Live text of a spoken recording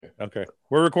Okay,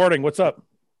 we're recording. What's up,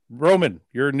 Roman?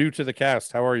 You're new to the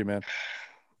cast. How are you, man?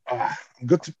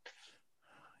 Good.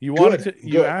 You wanted Good. to.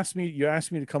 You Good. asked me. You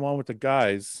asked me to come on with the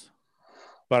guys,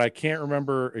 but I can't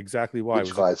remember exactly why. Which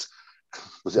Was it? guys?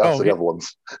 Was it us No, or the other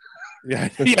ones? yeah,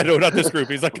 yeah, no, not this group.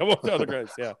 He's like, come on, with the other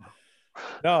guys. Yeah,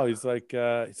 no, he's like,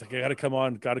 I gotta come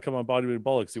on, Bodybuilding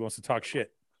Bullocks. He wants to talk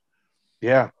shit.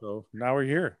 Yeah. So now we're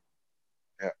here.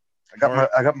 Yeah. All right.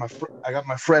 I got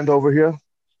my friend over here.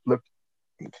 Look.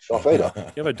 Darth Vader.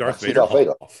 You have a Darth See Vader. Darth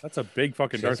Vader. That's a big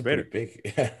fucking Darth Vader.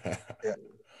 Big. Yeah.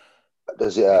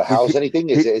 Does it house anything?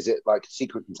 Is it like a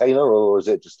secret container, or is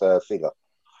it just a figure?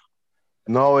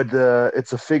 No,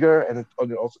 it's a figure, and it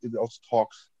also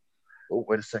talks. Oh,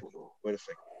 wait a second.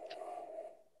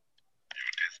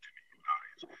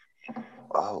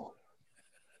 Oh,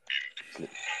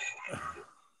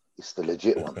 it's the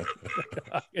legit one.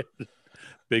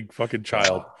 Big fucking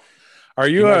child. Are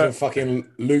You you imagine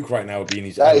fucking Luke right now being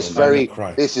his That is very.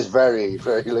 cry. This is very,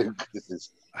 very Luke. This is.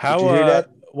 how? Did you hear that?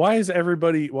 Why is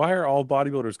everybody? Why are all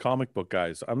bodybuilders comic book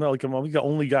guys? I'm the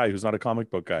only guy who's not a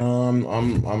comic book guy. I'm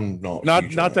not.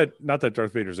 Not that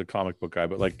Darth Vader's a comic book guy,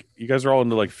 but like you guys are all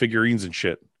into like figurines and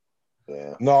shit.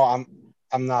 Yeah. No,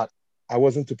 I'm not. I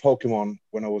was into Pokemon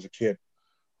when I was a kid,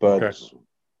 but Okay.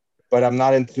 but I'm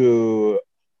not into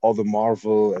all the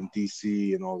Marvel and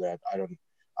DC and all that. I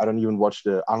don't even watch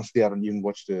the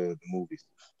movies.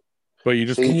 But you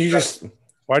just See, Can you just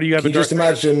why do you have can a you Darth just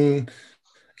imagine?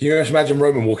 Can you just imagine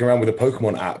Roman walking around with a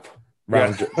Pokemon app?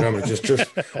 Yeah. Roman just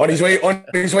on his way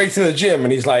to the gym,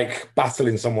 and he's like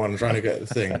battling someone trying to get the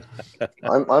thing.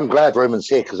 I'm glad Roman's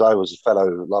here because I was a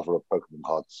fellow lover of Pokemon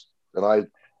cards, and I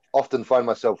often find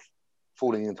myself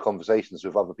falling into conversations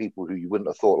with other people who you wouldn't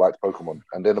have thought liked Pokemon,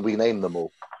 and then we name them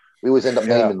all. We always end up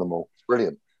naming them all. It's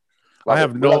brilliant. I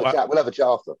have We'll have a chat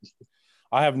after.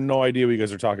 I have no idea what you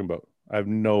guys are talking about. I have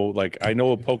no I know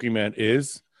what Pokemon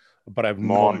is, but I have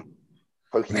no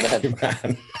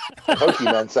Pokemon.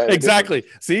 Pokemon. Say it exactly.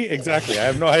 See, exactly.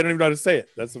 I don't even know how to say it.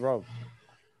 That's the problem.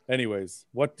 Anyways,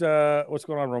 what's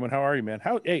going on, Roman? How are you, man?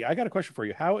 Hey, I got a question for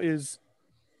you.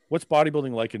 What's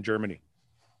bodybuilding like in Germany?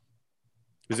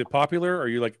 Is it popular or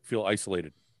you feel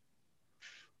isolated?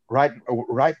 Right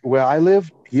where I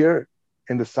live here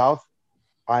in the south,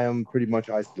 I am pretty much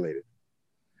isolated.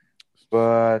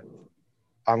 But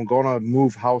I'm gonna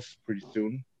move house pretty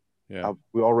soon. Yeah.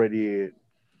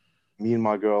 Me and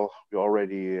my girl, we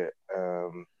already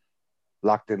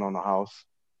locked in on a house,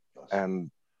 and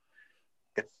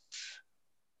it's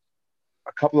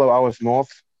a couple of hours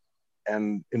north,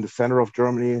 and in the center of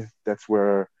Germany. That's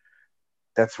where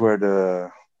that's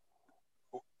where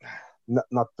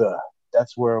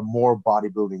more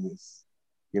bodybuilding is.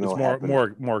 It's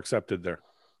happening. more accepted there.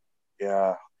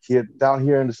 Yeah, down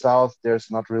here in the south,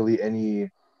 there's not really any.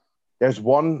 There's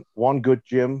one good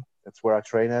gym. That's where I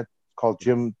train at. It's called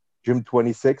Gym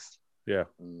 26. Yeah.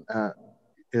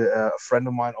 A friend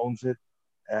of mine owns it,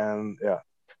 and yeah,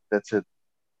 that's it.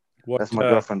 That's my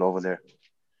girlfriend over there.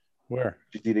 Where?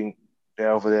 She's eating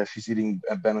there over there. She's eating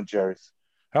at Ben & Jerry's.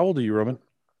 How old are you, Roman?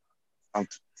 I'm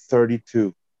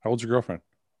 32. How old's your girlfriend?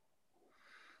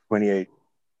 28.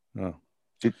 Oh.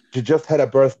 She just had a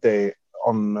birthday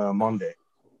on Monday.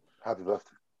 Happy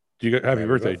birthday. Happy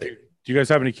birthday. Do you guys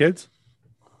have any kids?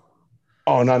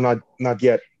 Oh, not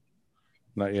yet.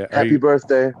 Not yet. Happy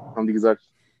birthday, haben die gesagt.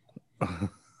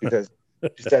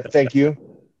 She said thank you.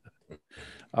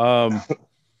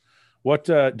 What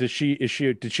did she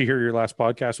hear your last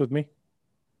podcast with me?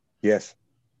 Yes.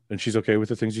 And she's okay with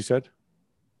the things you said?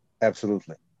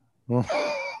 Absolutely.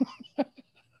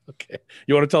 Okay.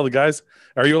 You want to tell the guys?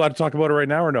 Are you allowed to talk about it right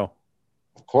now or no?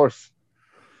 Of course.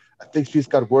 I think she's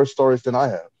got worse stories than I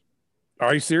have.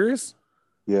 Are you serious?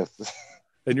 Yes.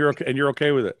 And you're okay. And you're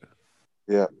okay with it?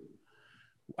 Yeah.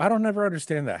 I don't ever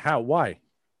understand that. How? Why?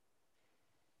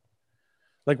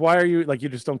 Why are you you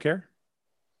just don't care?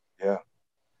 Yeah.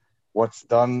 What's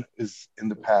done is in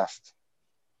the past.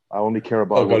 I only care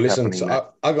about what's happening next.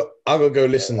 I got to go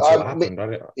listen to what happened.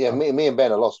 Me and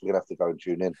Ben are lost. We're gonna have to go and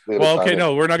tune in. Well, okay,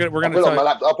 no, we're not gonna. We're gonna.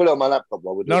 I'll put it on my laptop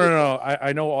while we're doing No.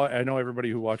 I know everybody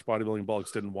who watched Bodybuilding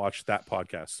Bullocks didn't watch that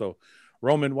podcast. So,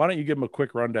 Roman, why don't you give them a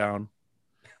quick rundown?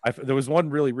 There was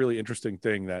one really, really interesting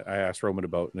thing that I asked Roman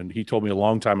about, and he told me a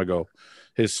long time ago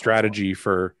his strategy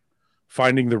for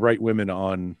finding the right women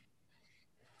on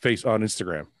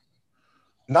Instagram.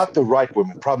 Not the right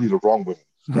women, probably the wrong women,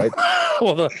 right?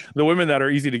 Well, the women that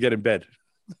are easy to get in bed.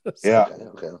 Yeah.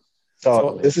 Okay.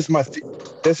 So this is my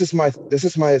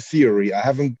theory. I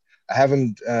haven't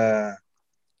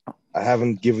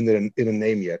given it a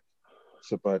name yet.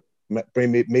 So, but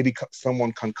maybe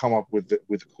someone can come up with a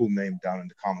cool name down in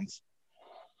the comments.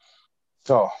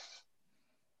 So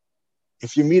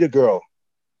if you meet a girl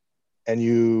and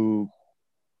you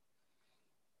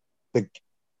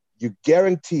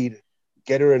guaranteed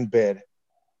get her in bed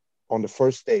on the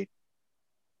first date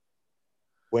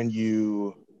when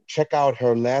you check out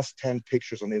her last 10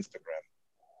 pictures on Instagram.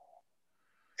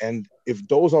 And if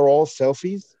those are all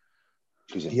selfies,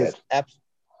 She's in bed.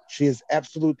 she has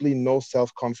absolutely no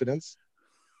self-confidence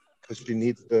because she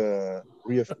needs she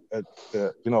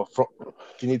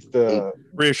needs the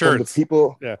Reassurance. from the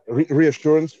people, Yeah.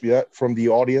 Reassurance, from the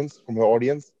audience, from her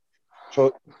audience.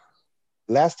 So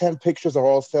last 10 pictures are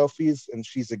all selfies, and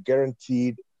she's a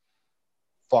guaranteed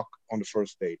fuck on the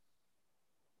first date.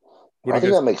 I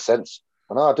think that makes sense.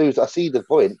 And I do. I see the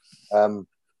point. I'm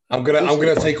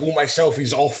gonna take all my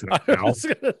selfies off now.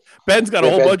 Ben's got a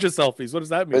whole bunch of selfies. What does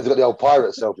that mean? Ben's got the old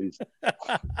pirate selfies.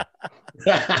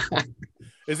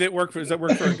 Does it work for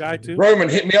a guy too? Roman,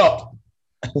 hit me up.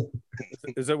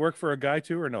 Does it work for a guy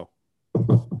too, or no?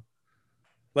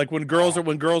 Like when girls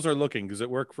are looking, does it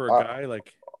work for a guy?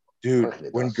 Like, dude,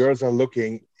 when girls are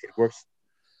looking, it works.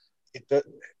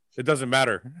 It doesn't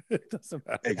matter. It doesn't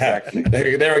matter. Exactly.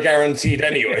 They're guaranteed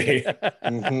anyway.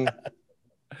 Mm-hmm.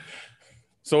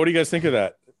 So, what do you guys think of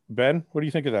that, Ben? What do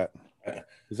you think of that?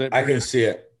 Is that I can see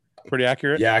it. Pretty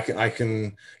accurate? Yeah, I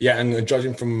can. Yeah, and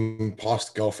judging from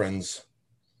past girlfriends,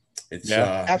 it's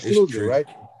absolutely it's true. right.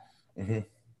 Mm-hmm.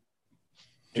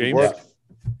 James,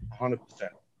 100%.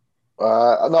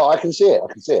 No, I can see it.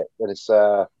 But it's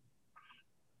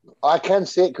I can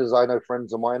see it because I know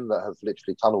friends of mine that have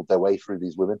literally tunneled their way through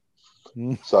these women.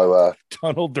 So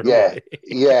tunneled their way.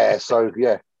 Yeah. So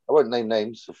I won't name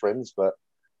names of friends, but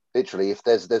literally, if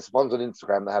there's ones on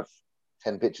Instagram that have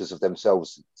 10 pictures of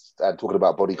themselves and talking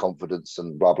about body confidence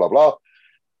and blah blah blah,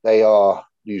 they are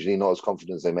usually not as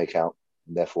confident as they make out,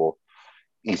 and therefore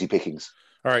easy pickings.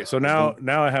 All right, so now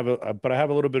I have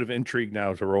a little bit of intrigue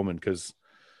now to Roman because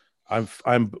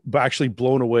I'm actually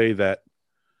blown away that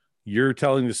you're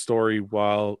telling the story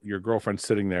while your girlfriend's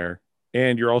sitting there,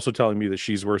 and you're also telling me that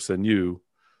she's worse than you,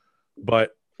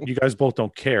 but you guys both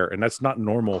don't care, and that's not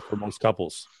normal for most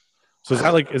couples. So is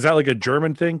that like a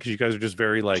German thing? Because you guys are just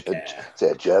very like. Is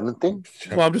it a German thing?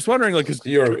 Well, I'm just wondering, like, because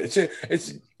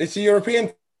it's a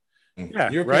European.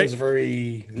 Yeah, Europeans are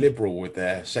very liberal with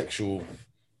their sexual.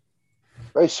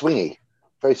 Very swingy.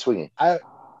 Very swingy. I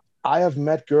have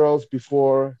met girls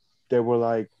before. They were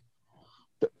like,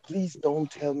 please don't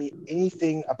tell me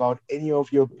anything about any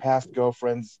of your past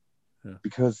girlfriends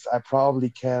because I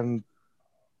probably can't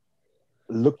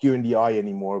look you in the eye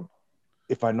anymore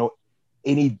if I know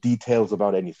any details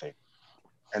about anything.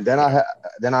 And then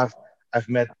I've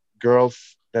met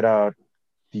girls that are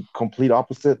the complete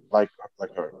opposite, like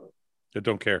her. That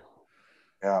don't care.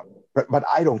 Yeah, but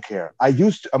I don't care. I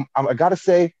used to. I gotta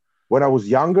say, when I was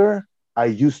younger, I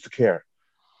used to care.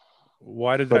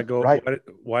 Why did that go? Right.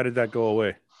 Why did that go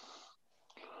away?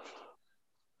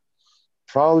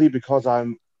 Probably because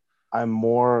I'm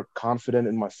more confident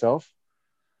in myself.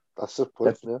 That's the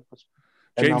point.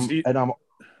 James,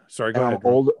 sorry, go ahead.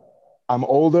 I'm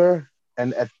older,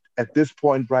 and at this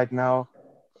point right now,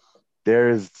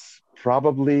 you're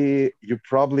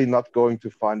probably not going to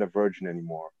find a virgin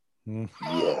anymore.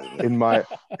 Yeah. In my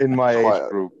age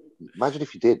group. Imagine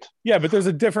if you did. Yeah, but there's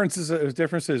a difference. There's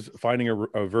differences finding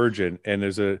a virgin, and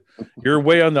you're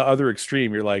way on the other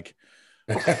extreme. You're like,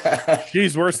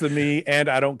 she's worse than me, and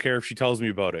I don't care if she tells me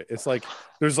about it. It's like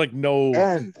there's like no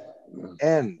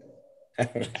and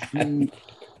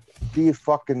she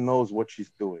fucking knows what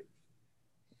she's doing.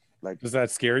 Like, does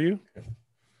that scare you?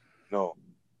 No,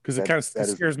 because it kind of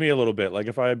scares me a little bit. Like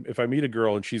if I meet a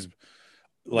girl and she's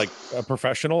like a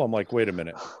professional, I'm like, wait a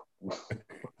minute.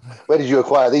 Where did you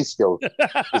acquire these skills?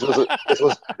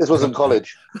 This wasn't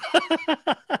college.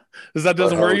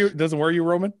 Doesn't worry you,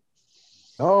 Roman?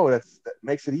 No, that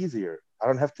makes it easier. I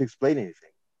don't have to explain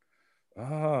anything.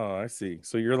 Oh, I see.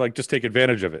 So you're like, just take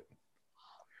advantage of it.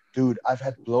 Dude, I've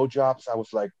had blowjobs. I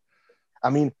was like, I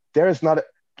mean, a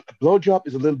blowjob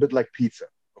is a little bit like pizza.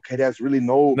 Okay, there's really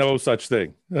no such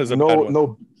thing. There's no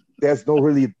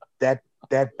really that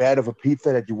bad of a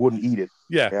pizza that you wouldn't eat it.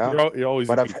 Yeah. You're always.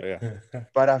 But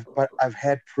I've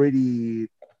had pretty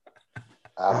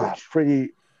average.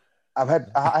 I've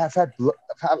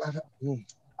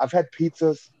had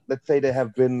pizzas. Let's say they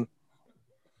have been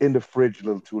in the fridge a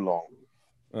little too long.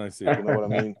 I see. You know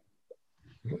what I mean?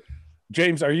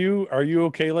 James, are you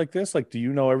okay like this? Like, do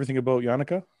you know everything about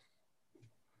Yannicka?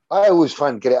 I always try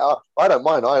and get it out. I don't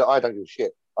mind. I don't give a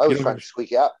shit. I always try and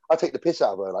squeak it out. I take the piss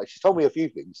out of her. Like, she's told me a few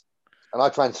things, and I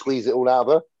try and squeeze it all out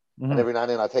of her. Mm-hmm. And every now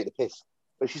and then I take the piss.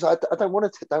 But she's like, I don't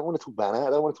want to talk about it.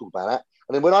 I don't want to talk about it.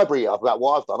 And then when I bring it up about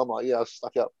what I've done, I'm like, yeah, I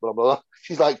stuck it up, blah, blah, blah.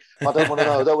 She's like, I don't want to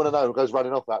know. I don't want to know. And goes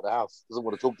running off out the house. Doesn't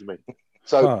want to talk to me.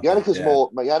 So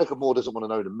Yannicka more doesn't want to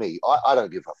know than me. I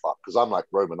don't give a fuck because I'm like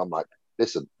Roman. I'm like,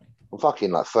 listen, I'm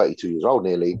fucking like 32 years old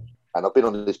nearly. And I've been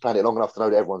on this planet long enough to know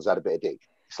that everyone's had a bit of dick.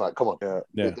 It's like, come on. Yeah.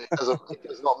 It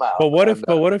does not matter. But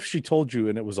what if she told you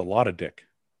and it was a lot of dick?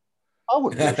 I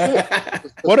wouldn't give a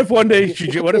shit. What if one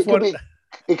day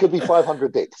it could be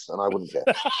 500 dicks and I wouldn't care.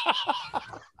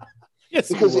 Yes,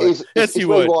 because it's you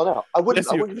very would. well out. I wouldn't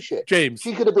give a shit. James,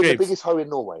 she could have been the biggest hoe in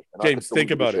Norway. James, think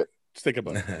about it. Just think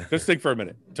about it. Just think for a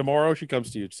minute. Tomorrow she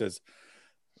comes to you and says,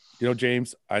 you know,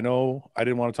 James, I know I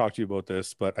didn't want to talk to you about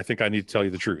this, but I think I need to tell you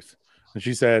the truth. And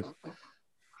she said,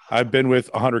 I've been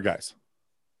with 100 guys.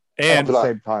 And at the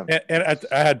same time. And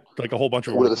I had like a whole bunch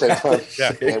of all at the same time.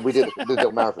 Yeah, we did a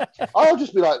little marathon. I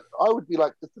would be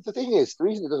like, the thing is, the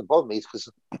reason it doesn't bother me is because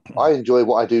I enjoy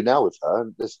what I do now with her,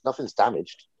 and there's nothing's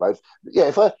damaged. Like,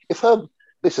 if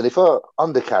her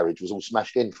undercarriage was all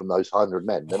smashed in from those 100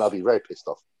 men, then I'd be very pissed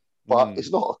off. But it's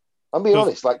not. I'm being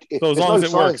honest. Like, if as long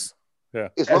as it works,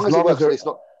 as long as it works, and it's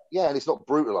not. Yeah, and it's not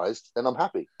brutalized, then I'm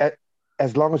happy.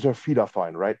 As long as her feet are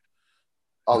fine, right?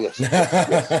 Oh yes.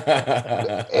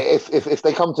 If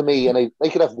they come to me and they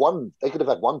could have had one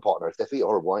partner. If their feet are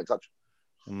horrible, I ain't touch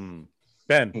them.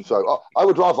 Ben. So I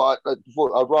would rather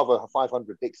have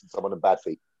 500 dicks than someone in bad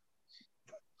feet.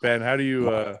 Ben, how do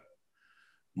you?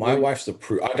 My wife's the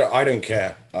prude. I don't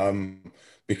care.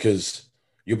 Because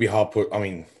you'll be hard put. I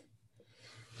mean,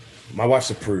 my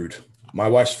wife's a prude. My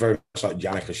wife's very much like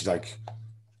Yannicka. She's like,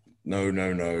 no,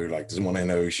 like doesn't want to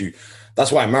know. That's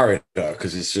why I married her,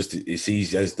 because it's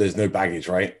easy. There's no baggage,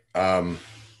 right? But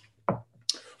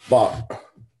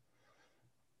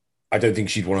I don't think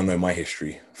she'd want to know my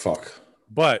history. Fuck.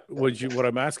 But what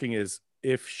I'm asking is,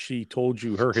 if she told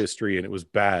you her history and it was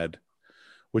bad,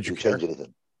 would you change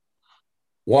anything?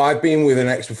 Well, I've been with an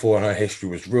ex before and her history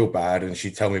was real bad, and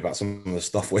she'd tell me about some of the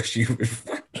stuff where she would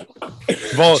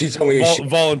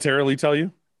voluntarily tell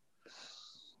you.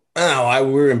 Oh,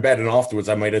 we were in bed, and afterwards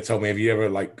I made her tell me, have you ever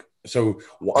like so?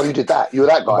 Oh, you did that? You were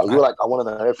that guy? You were like, I want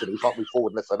to know everything. You can't move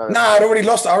forward unless I know. No, I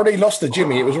already lost to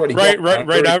Jimmy. It was already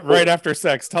right after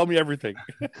sex. Tell me everything.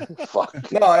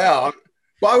 Fuck. No, yeah.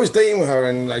 But I was dating with her,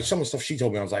 and like some of the stuff she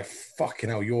told me, I was like, fucking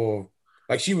hell, you're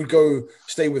like, she would go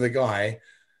stay with a guy,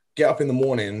 get up in the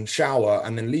morning, shower,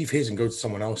 and then leave his and go to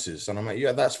someone else's. And I'm like,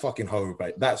 yeah, that's fucking hoe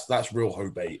bait. That's real hoe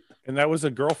bait. And that was a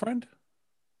girlfriend?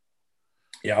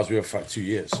 Yeah, I was with her for like 2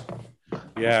 years.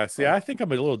 Yeah, see, I think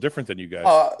I'm a little different than you guys.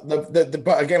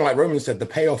 But again, like Roman said, the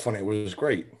payoff on it was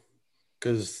great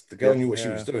because the girl knew what she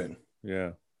was doing.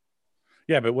 Yeah.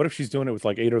 Yeah, but what if she's doing it with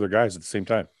like 8 other guys at the same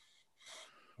time?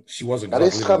 She wasn't. Now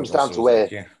this comes down to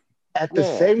where at the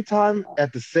same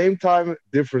time,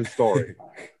 different story.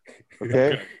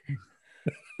 Okay.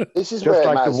 This is just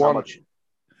where like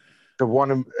the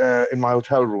one in my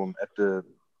hotel room at the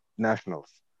Nationals.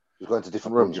 She's going to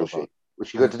different rooms, was she? Was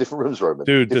she going to different rooms, Roman?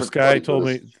 Dude, this guy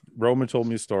Roman told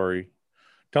me a story.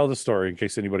 Tell the story in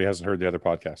case anybody hasn't heard the other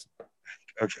podcast.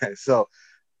 Okay, so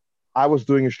I was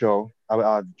doing a show,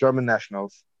 German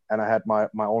Nationals, and I had my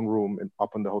own room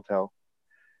up in the hotel.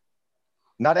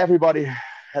 Not everybody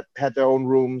had their own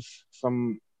rooms.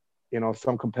 Some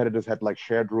competitors had like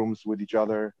shared rooms with each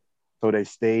other. So they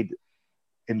stayed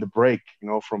in the break,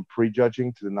 from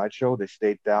pre-judging to the night show. They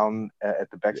stayed down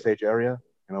at the backstage area,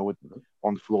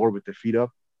 on the floor with their feet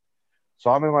up. So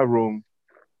I'm in my room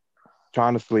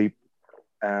trying to sleep,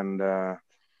 and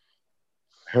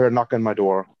hear a knock on my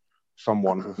door.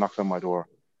 Someone knocks on my door.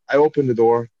 I open the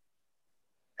door,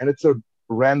 and it's a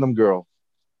random girl.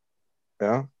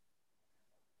 Yeah.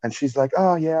 And she's like,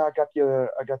 "Oh yeah, I got your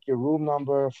room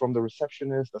number from the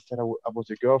receptionist. I said I was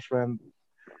your girlfriend."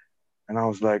 And I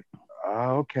was like,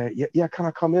 "Okay, yeah, can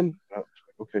I come in?"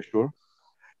 Okay, sure.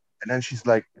 And then she's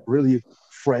like really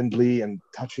friendly and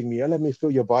touching me. Let me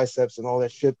feel your biceps and all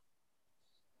that shit.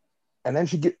 And then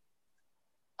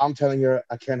I'm telling her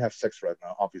I can't have sex right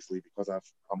now, obviously, because I'm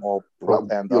all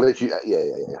panned up.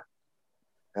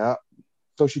 Yeah.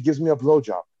 So she gives me a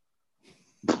blowjob.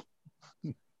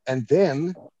 And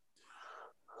then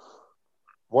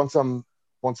once I'm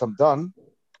done,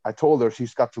 I told her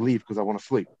she's got to leave because I want to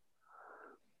sleep.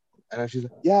 And then she's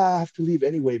like, "Yeah, I have to leave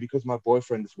anyway because my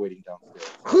boyfriend is waiting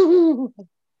downstairs."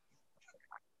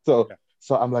 So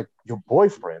I'm like, "Your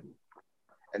boyfriend?"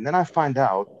 And then I find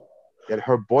out that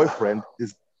her boyfriend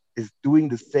is doing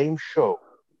the same show,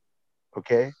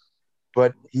 okay?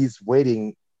 But he's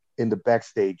waiting in the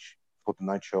backstage for the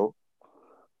night show.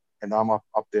 And I'm up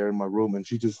there in my room, and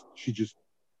she just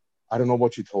I don't know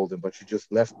what she told him, but she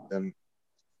just left. And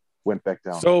went back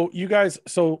down. So you guys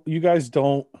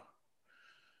don't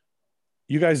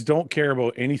care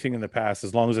about anything in the past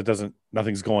as long as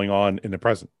nothing's going on in the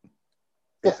present.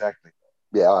 Yeah. Exactly.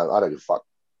 Yeah, I don't give a fuck.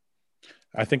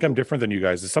 I think I'm different than you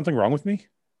guys. Is something wrong with me?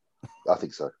 I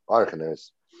think so. I reckon there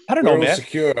is. I don't We're know, all man.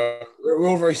 secure. We're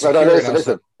all very No, secure. no, in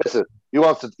listen. ourselves. You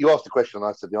asked the question, and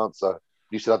I said the answer.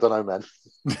 You said, I don't know, man.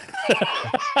 Do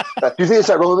you think it's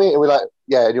that wrong with me? And we're like,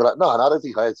 yeah. And you're like, no, I don't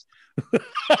think I is.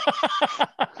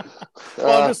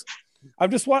 Well,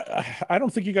 I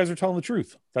don't think you guys are telling the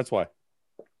truth. That's why.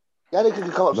 Yeah, they could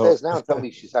come upstairs now and tell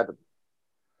me she's had,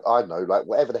 I don't know, like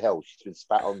whatever the hell she's been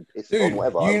spat on, pissed on,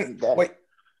 whatever. Wait,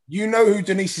 you know who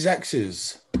Denise's ex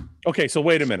is? Okay, so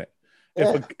wait a minute.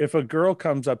 Yeah. If a girl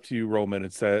comes up to you, Roman,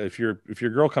 and says, if your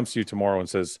girl comes to you tomorrow and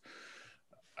says,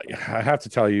 I have to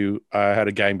tell you, I had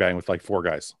a gangbang with like 4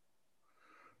 guys.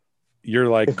 You're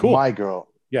like, If cool. my girl,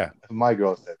 Yeah. if my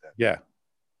girl said that, Yeah.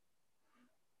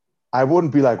 I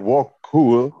wouldn't be like, "Whoa,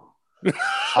 cool."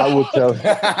 I would tell.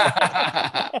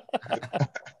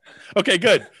 Okay,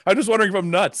 good. I'm just wondering if I'm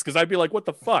nuts because I'd be like, what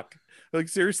the fuck? Like,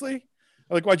 seriously?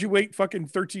 Like, why'd you wait fucking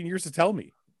 13 years to tell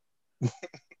me? You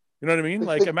know what I mean?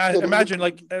 Like,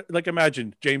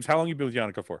 imagine, James, how long you been with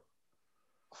Yannicka for?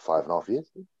 5.5 years.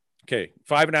 Okay,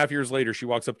 5.5 years later, she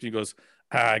walks up to you and goes,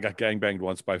 I got gangbanged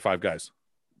once by 5 guys.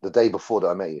 The day before that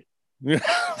I met you.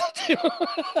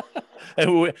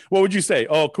 And what would you say?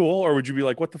 Oh, cool. Or would you be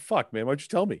like, what the fuck, man? Why'd you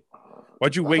tell me?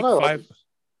 Why'd you wait 5?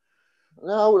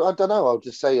 No, I don't know. I'll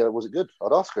just say, was it good?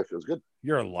 I'd ask her if it was good.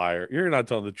 You're a liar. You're not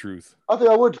telling the truth. I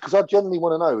think I would, because I genuinely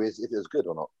want to know if it was good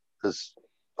or not. Because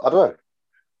I don't know.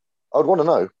 I would want to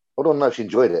know. I would want to know if she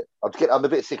enjoyed it. I'm a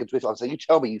bit sick and twisted. I'd say, you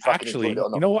tell me you fucking enjoyed it or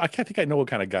not. You know what? I can't think I know what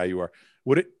kind of guy you are.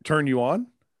 Would it turn you on?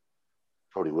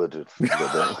 Probably would.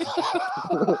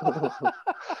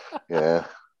 Yeah.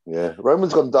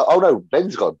 Roman's gone. Oh no,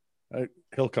 Ben's gone.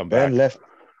 He'll come back. Ben left.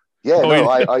 Yeah, Oh,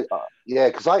 I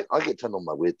because I get turned on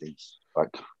by weird things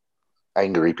like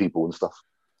angry people and stuff.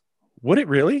 Would it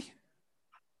really?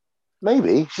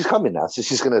 Maybe she's coming now, so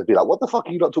she's going to be like, "What the fuck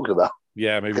are you not talking about?"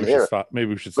 Yeah, maybe we should stop.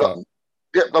 Maybe we should stop.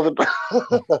 Yeah, nothing.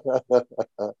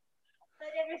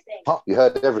 You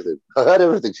heard everything. I heard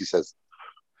everything she says.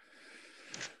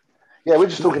 Yeah, we're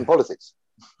just talking politics.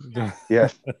 Yeah.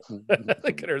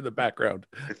 I can hear in the background.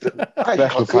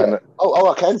 Special kind of.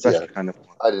 Oh, I can see Special it. kind of.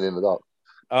 Hiding in the dark.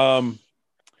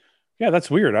 Yeah,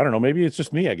 that's weird. I don't know. Maybe it's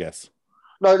just me, I guess.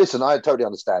 No, listen, I totally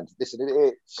understand. Listen,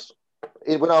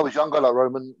 when I was younger, like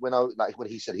Roman, when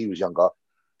he said he was younger,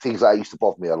 things like that used to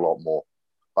bother me a lot more.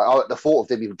 Like the thought of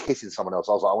them even kissing someone else,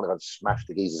 I was like, I want to go and smash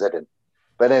the geezer's head in.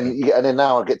 But then,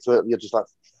 now I get to it. You're just like,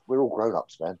 we're all grown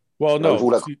ups, man. Well,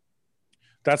 no,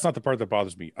 that's not the part that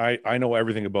bothers me. I know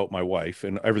everything about my wife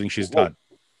and everything she's done.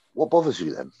 What bothers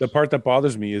you then? The part that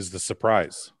bothers me is the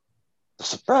surprise. The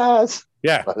surprise.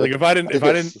 Yeah, like if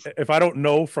I don't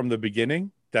know from the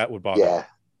beginning, that would bother me.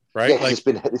 Right? Yeah, like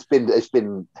it's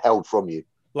been held from you.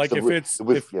 Like if it's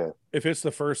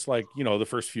the first, like, the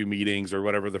first few meetings or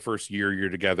whatever, the first year you're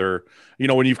together,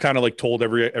 when you've kind of like told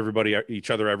everybody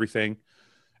each other everything,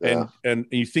 and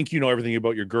you think you know everything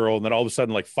about your girl, and then all of a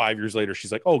sudden, like 5 years later,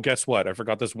 she's like, oh, guess what? I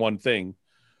forgot this one thing.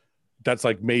 That's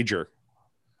like major.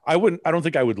 I don't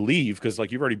think I would leave because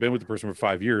like you've already been with the person for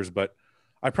 5 years, but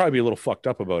I'd probably be a little fucked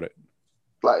up about it.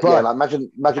 Like imagine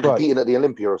competing at the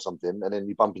Olympia or something, and then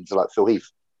you bump into like Phil Heath,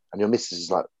 and your missus is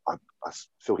like,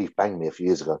 Phil Heath banged me a few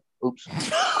years ago. Oops.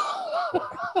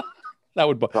 It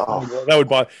would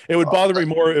bother me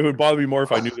more. It would bother me more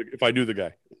if I knew the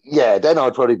guy. Yeah, then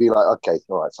I'd probably be like, okay,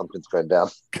 all right, something's going down.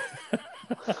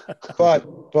 But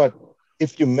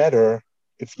if you met her,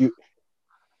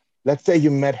 let's say you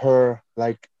met her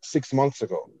like 6 months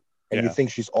ago, and you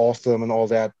think she's awesome and all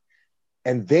that,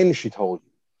 and then she told you.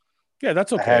 Yeah,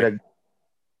 that's okay.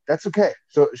 That's okay.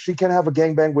 So she can have a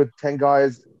gangbang with 10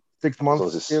 guys 6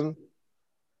 months in.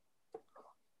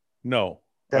 No,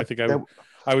 I think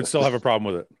I would still have a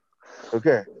problem with it.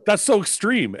 Okay, that's so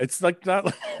extreme. It's like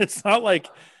not. It's not like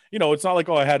It's not like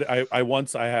I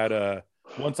once had a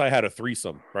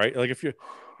threesome, right? Like if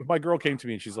my girl came to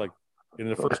me and she's like in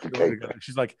the first,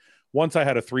 she's like, once I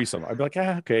had a threesome, I'd be like,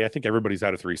 okay, I think everybody's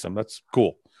had a threesome. That's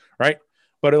cool, right?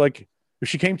 But like if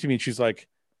she came to me and she's like,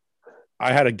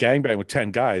 I had a gangbang with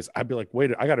 10 guys, I'd be like,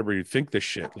 wait, I got to rethink this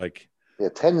shit. Like, yeah,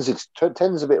 10's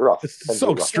a bit rough. It's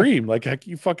so extreme. Like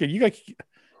you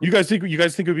guys think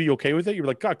would be okay with it? You're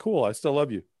like, God, cool. I still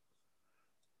love you.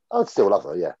 I'd still love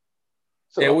her. Yeah.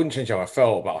 It wouldn't change how I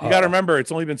felt about her. You got to remember,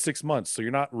 it's only been 6 months, so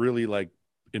you're not really like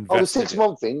invested. Oh, the 6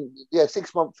 month thing. Yeah,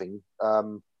 6 month thing.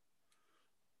 Don't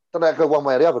have to go one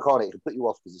way or the other, can't it? It can put you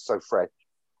off because it's so fresh.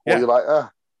 Or you're like,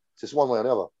 it's just one way or the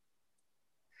other.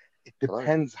 it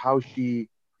depends how she.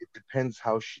 It depends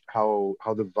how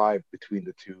the vibe between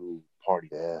the two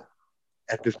parties. Yeah.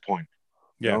 At this point.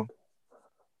 Yeah.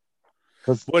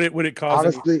 Because would it cause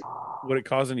honestly, would it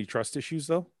cause any trust issues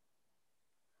though?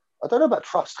 I don't know about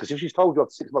trust, because if she's told you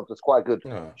after 6 months, that's quite good.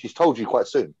 Yeah. She's told you quite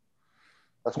soon.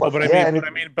 That's quite.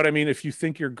 But I mean, if you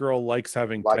think your girl likes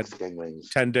having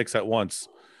 10 dicks at once,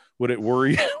 would it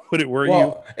worry? Would it worry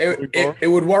you? It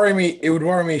would worry me. It would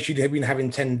worry me if she'd have been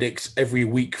having 10 dicks every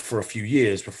week for a few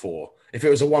years before. If it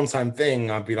was a one-time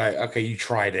thing, I'd be like, okay, you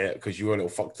tried it because you were a little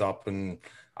fucked up, and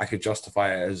I could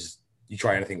justify it as you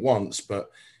try anything once. But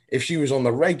if she was on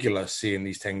the regular seeing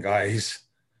these 10 guys,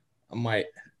 I might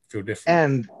feel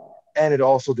different. And it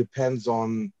also depends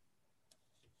on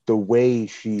the way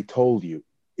she told you.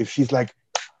 If she's like,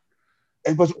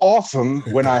 it was awesome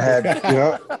when I had,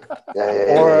 yeah.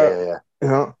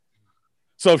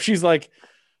 So if she's like,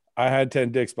 I had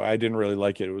 10 dicks, but I didn't really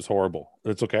like it. It was horrible.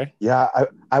 It's okay. Yeah,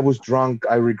 I was drunk.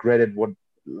 I regretted what.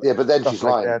 Yeah, but then she's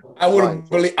lying. That. I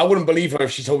wouldn't believe her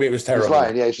if she told me it was terrible. She's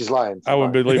lying. Yeah, she's lying. I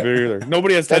wouldn't believe her either.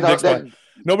 Nobody has 10 dicks.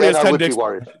 Nobody has 10 dicks.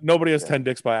 Nobody has 10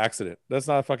 dicks by accident. That's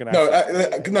not a fucking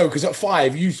accident. No, because at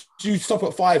 5, you stop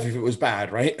at 5 if it was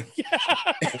bad, right? Yeah.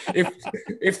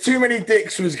 if too many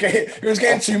dicks was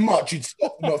getting too much, you'd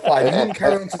stop them at 5. You didn't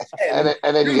carry on to 10.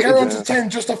 And then you carry on to 10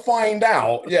 just to find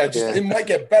out. Yeah, it might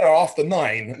get better after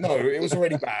 9. No, it was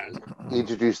already bad. You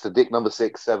introduced the dick number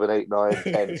 6, 7, 8, 9,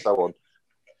 10, and so on.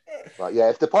 Like, yeah,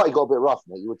 if the party got a bit rough,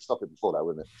 mate, you would stop it before that,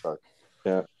 wouldn't it? So,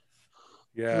 yeah.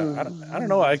 Yeah, I don't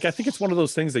know. I think it's one of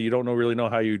those things that you don't really know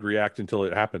how you'd react until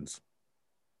it happens.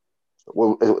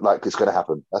 Well, it's going to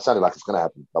happen. That sounded like it's going to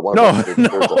happen.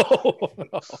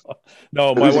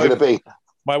 No.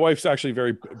 My wife's actually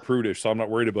very prudish, so I'm not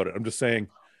worried about it. I'm just saying,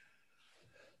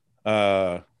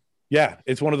 yeah,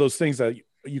 it's one of those things that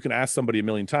you can ask somebody a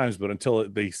million times, but until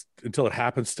it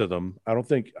happens to them, I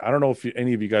don't know if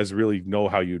any of you guys really know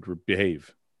how you'd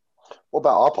behave. What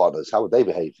about our partners? How would they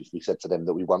behave if we said to them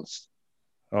that we once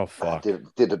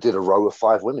did a row of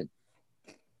 5 women?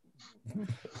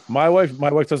 My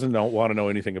wife doesn't want to know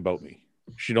anything about me.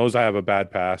 She knows I have a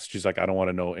bad past. She's like, I don't want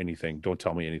to know anything. Don't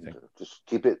tell me anything. Just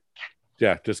keep it.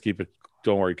 Yeah, just keep it.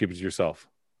 Don't worry, keep it to yourself.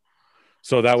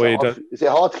 So that way, is it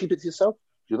hard to keep it to yourself?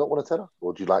 Do you not want to tell her,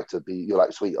 or do you like to be? You're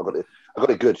like, sweet, I got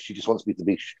it good. She just wants me to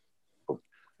be.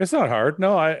 It's not hard.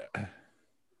 No, I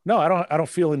don't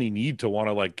feel any need to want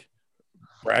to like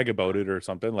brag about it or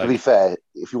something. Like, to be fair,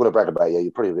 if you want to brag about it, yeah,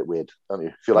 you're probably a bit weird, don't you?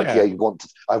 If you're like,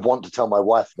 I want to tell my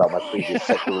wife about my previous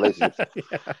sexual relationship.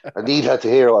 Yeah. I need her to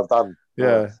hear what I've done.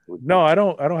 Yeah. No, I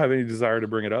don't have any desire to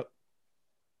bring it up.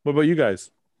 What about you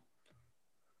guys?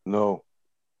 No,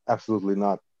 absolutely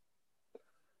not.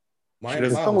 My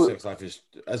whole sex life is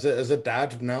as a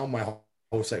dad now. My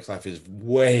whole sex life is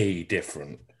way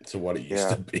different to what it used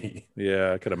to be.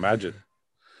 Yeah, I could imagine.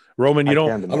 Roman,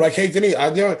 I'm like, hey, Denise,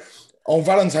 on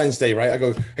Valentine's Day, right? I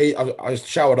go, hey, I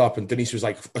showered up, and Denise was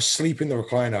like asleep in the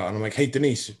recliner, and I'm like, hey,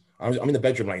 Denise, I'm in the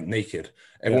bedroom like naked.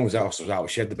 Everyone was out.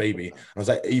 She had the baby. I was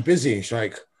like, are you busy? And she's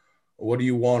like, what do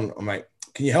you want? I'm like,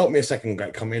 can you help me a second?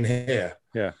 Like, come in here.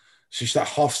 Yeah. She's like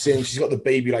huffs in. She's got the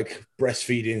baby like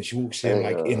breastfeeding. She walks in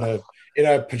like in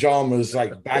her pajamas,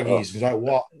 like baggies. She's like,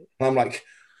 what? And I'm like,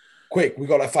 quick, we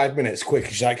got like 5 minutes, quick.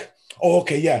 She's like, oh,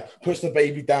 okay, yeah. Puts the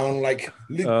baby down, like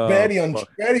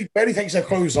barely takes her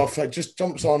clothes off, like just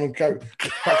jumps on and cracks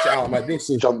it out. I'm like, this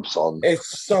is jumps on.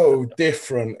 It's so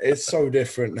different. It's so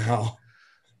different now.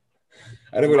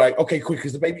 And then we're like, okay, quick,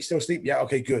 is the baby still asleep? Yeah,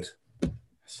 okay, good.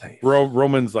 Safe.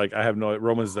 Roman's like,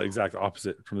 Roman's the exact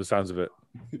opposite from the sounds of it.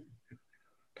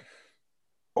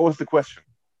 What was the question?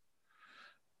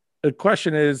 The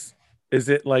question is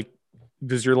it like,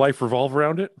 does your life revolve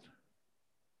around it?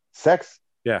 Sex?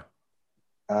 Yeah.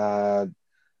 No,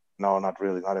 not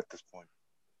really. Not at this point.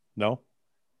 No?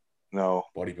 No.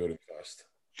 Bodybuilding first.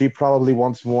 She probably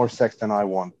wants more sex than I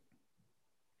want.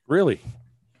 Really?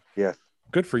 Yes.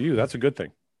 Good for you. That's a good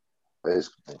thing.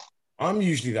 I'm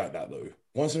usually like that though.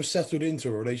 Once I'm settled into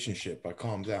a relationship, I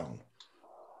calm down.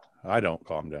 I don't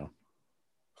calm down.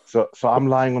 So I'm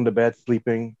lying on the bed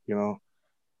sleeping, and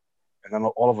then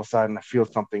all of a sudden I feel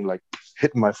something like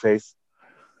hitting my face,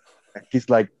 and she's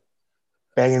like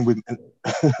banging with,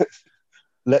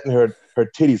 letting her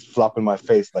titties flop in my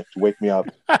face like to wake me up.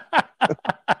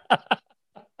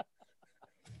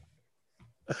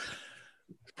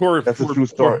 That's a true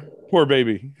story. Poor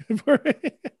baby.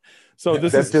 So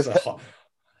this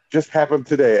just happened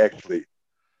today, actually.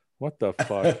 What the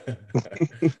fuck?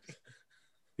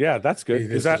 Yeah, that's good.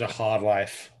 This is a hard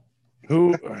life.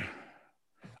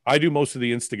 I do most of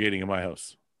the instigating in my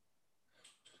house.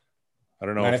 I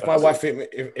don't know. Man, if my wife,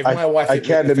 I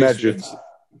can't imagine.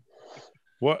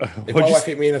 What? If my wife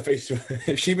hit me in the face,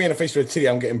 if she hit me in the face with a titty,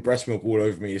 I'm getting breast milk all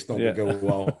over me. It's not gonna go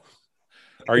well.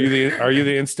 Are you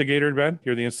the instigator, Ben?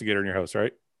 You're the instigator in your house,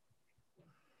 right?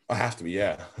 I have to be,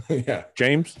 yeah. Yeah.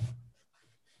 James?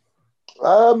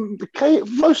 Okay,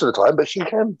 most of the time, but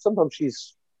sometimes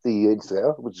she's the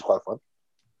instigator, which is quite fun.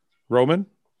 Roman?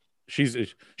 She's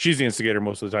the instigator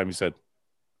most of the time, you said.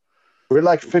 We're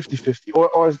like 50-50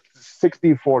 or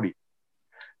 60-40.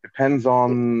 Depends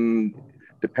on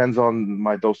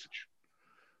my dosage.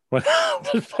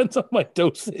 Depends on my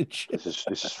dosage. This is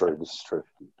true. This is true.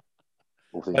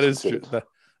 That is true.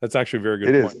 That's actually a very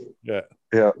good It point. is.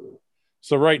 Yeah.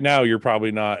 So right now you're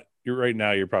probably not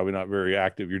very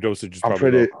active. Your dosage is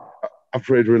probably low. I'm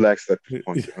pretty relaxed at this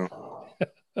point. You know?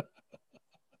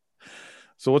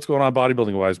 So what's going on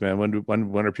bodybuilding wise, man?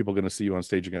 When are people going to see you on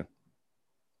stage again?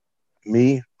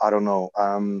 Me, I don't know.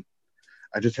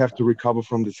 I just have to recover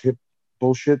from this hip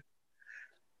bullshit.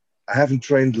 I haven't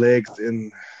trained legs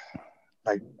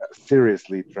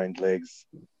seriously trained legs,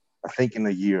 I think in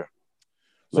a year.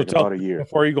 So about a year.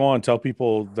 Before you go on, tell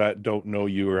people that don't know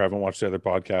you or haven't watched the other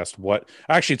podcast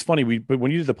actually it's funny, but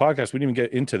when you did the podcast, we didn't even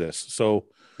get into this. So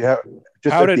yeah,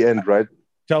 just at the end, right?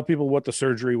 Tell people what the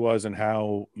surgery was and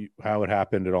how it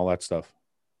happened and all that stuff.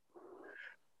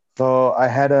 So I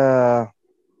had a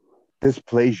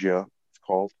dysplasia, it's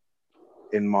called,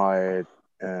 in my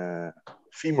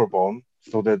femur bone.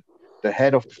 So that the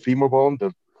head of the femur bone,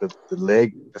 the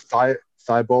leg, the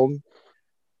thigh bone,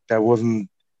 that wasn't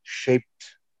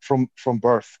shaped from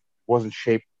birth, wasn't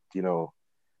shaped, to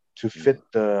fit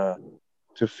the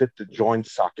joint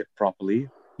socket properly.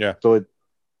 Yeah. So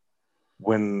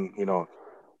when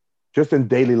just in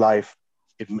daily life,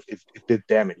 it did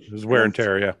damage. It was wear and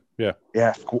tear. Yeah.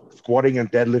 Yeah. Squatting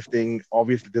and deadlifting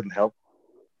obviously didn't help.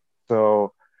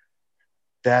 So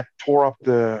that tore up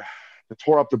the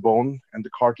bone and the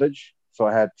cartilage. So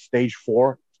I had stage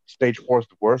 4. Stage 4 is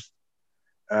the worst.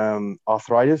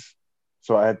 Arthritis.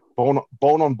 So I had bone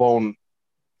on bone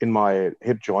in my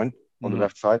hip joint on the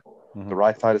left side. Mm-hmm. The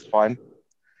right side is fine.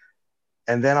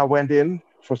 And then I went in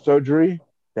for surgery.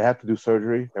 They had to do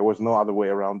surgery. There was no other way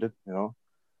around it,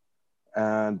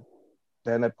 And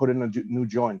then I put in a new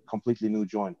joint, completely new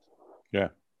joint. Yeah.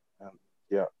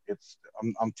 Yeah.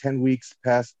 I'm 10 weeks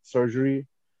past surgery,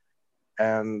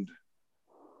 and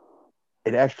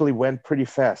it actually went pretty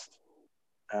fast.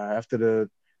 After the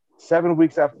 7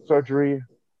 weeks after surgery,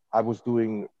 I was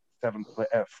doing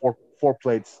 4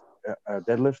 plates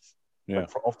deadlifts,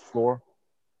 off the floor,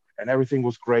 and everything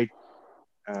was great.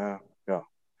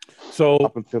 So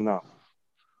up until now.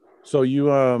 So you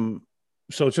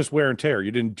so it's just wear and tear.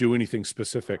 You didn't do anything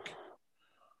specific.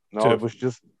 No, it was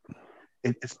just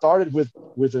it started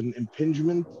with an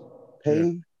impingement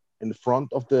pain in the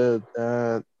front of the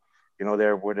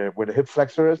there where the hip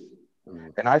flexor is. Mm-hmm.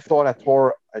 And I thought I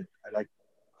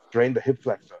strained the hip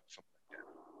flexor or something like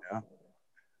that.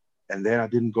 Yeah. And then I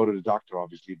didn't go to the doctor,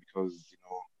 obviously, because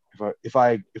if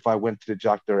I went to the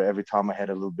doctor every time I had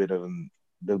a little bit of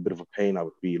a pain, I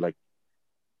would be like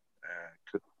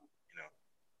could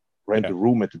rent a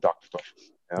room at the doctor's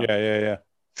office. Yeah.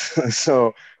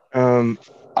 So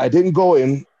I didn't go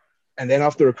in, and then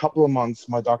after a couple of months,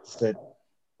 my doctor said,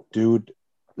 "Dude,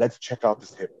 let's check out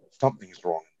this hip. Something is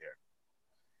wrong in there."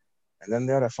 And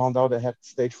then I found out I had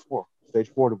stage 4,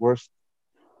 the worst.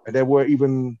 And they were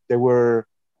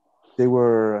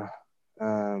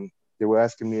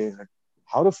asking me, like,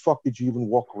 how the fuck did you even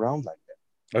walk around like that?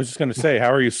 I was just gonna say,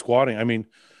 how are you squatting? I mean,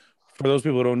 for those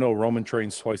people who don't know, Roman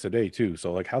trains twice a day too.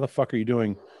 So like, how the fuck are you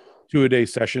doing 2-a-day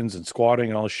sessions and squatting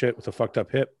and all this shit with a fucked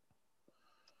up hip?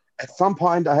 At some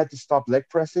point, I had to stop leg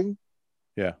pressing,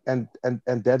 and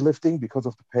deadlifting because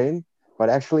of the pain. But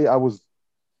actually, I was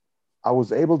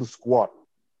able to squat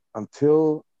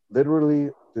until literally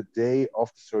the day of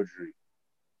the surgery.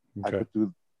 Okay.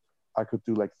 I could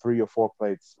do like 3 or 4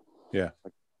 plates. Yeah.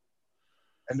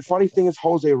 And the funny thing is,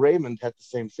 Jose Raymond had the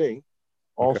same thing,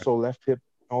 also left hip,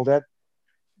 all that.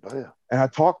 Oh yeah. And I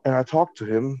talked to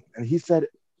him, and he said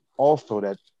also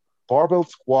that barbell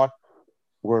squat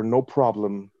were no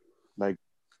problem, like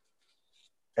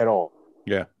at all.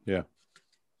 Yeah.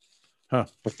 Huh.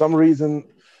 For some reason,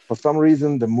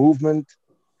 the movement,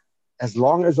 as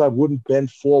long as I wouldn't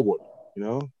bend forward,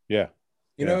 Yeah.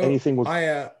 Anything was.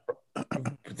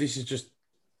 This is just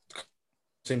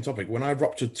same topic. When I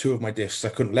ruptured 2 of my discs, I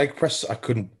couldn't leg press, I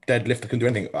couldn't deadlift, I couldn't do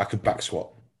anything. I could back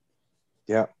squat.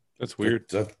 Yeah, that's weird.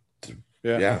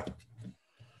 Yeah.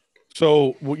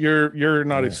 So you're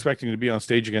not expecting to be on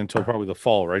stage again until probably the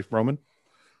fall, right, Roman?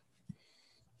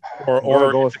 Or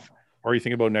are you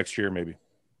thinking about next year maybe?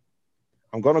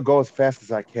 I'm gonna go as fast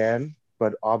as I can,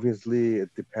 but obviously it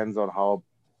depends on how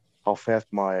how fast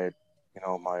my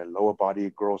my lower body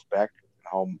grows back, and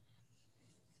how,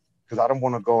 because I don't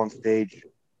want to go on stage.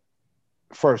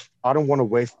 First, I don't want to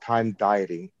waste time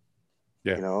dieting.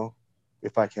 Yeah.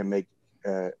 If I can make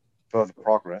further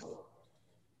progress,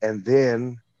 and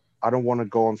then I don't want to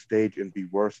go on stage and be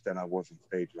worse than I was on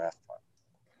stage last time.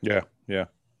 Yeah, yeah.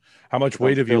 How much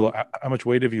weight have you? How much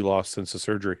weight have you lost since the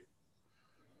surgery?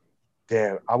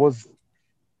 Damn, I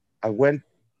went.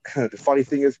 The funny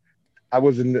thing is, I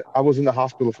was in the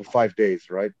hospital for 5 days.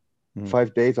 Right,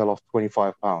 5 days, I lost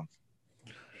 25 pounds.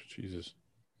 Jesus.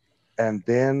 And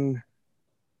then,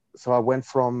 so I went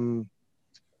from,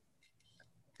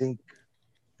 I think,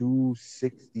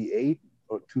 268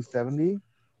 or 270.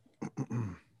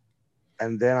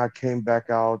 And then I came back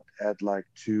out at like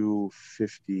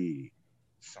 250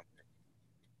 something,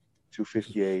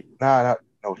 258. No.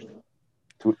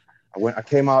 I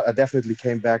came out. I definitely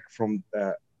came back from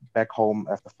back home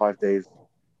after 5 days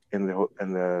in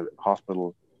the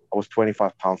hospital. I was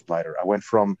 25 pounds lighter. I went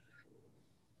from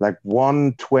like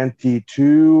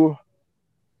 122,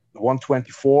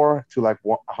 124 to like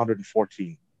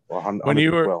 114 or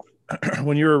 112.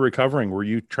 When you were recovering, were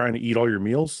you trying to eat all your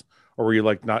meals, or were you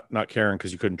like not caring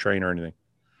because you couldn't train or anything?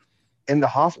 In the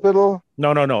hospital?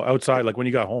 No. Outside, like when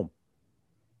you got home.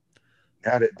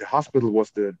 Yeah, the hospital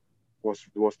was the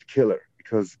killer,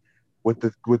 because with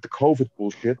the COVID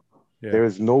bullshit, there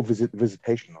is no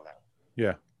visitation allowed.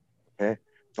 Yeah. Okay.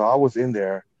 So I was in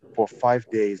there for 5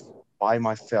 days by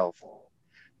myself.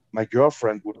 My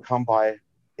girlfriend would come by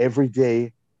every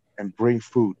day and bring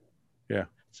food. Yeah.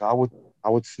 So I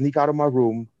would sneak out of my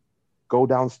room, go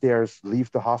downstairs,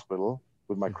 leave the hospital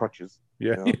with my crutches.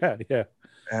 Yeah. Yeah.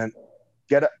 And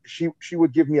she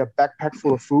would give me a backpack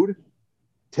full of food,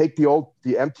 take the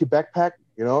empty backpack,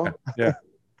 Yeah.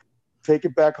 take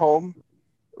it back home,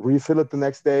 refill it the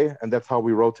next day, and that's how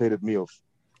we rotated meals.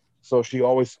 So she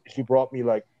brought me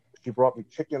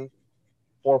chicken,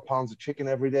 4 pounds of chicken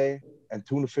every day, and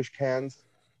tuna fish cans,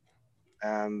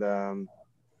 and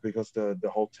because the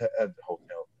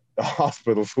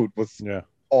hospital food was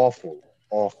awful.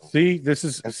 Man,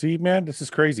 this is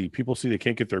crazy. People see they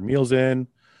can't get their meals in,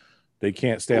 they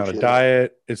can't stay on a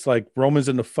diet. It's like Roman's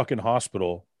in the fucking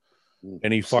hospital,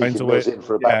 and he finds a way.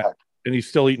 And he's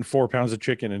still eating 4 pounds of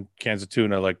chicken and cans of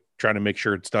tuna, like trying to make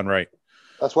sure it's done right.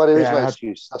 That's why there is no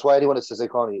excuse. That's why anyone that says they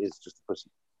can't eat is just a pussy.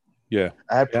 Yeah.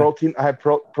 I had protein. I had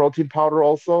protein powder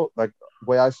also, like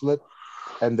whey isolate,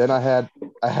 and then I had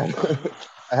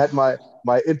my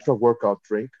intra workout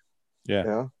drink.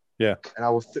 Yeah. Yeah. And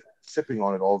I was sipping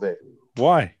on it all day.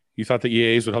 Why? You thought the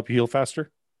EAAs would help you heal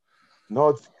faster?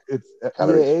 No, it's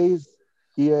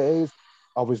EAAs,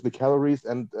 obviously calories,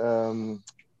 and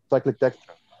cyclic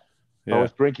dextrin. Yeah. I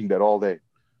was drinking that all day.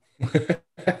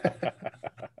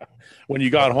 When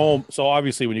you got home, so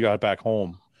obviously when you got back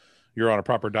home, you're on a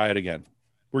proper diet again.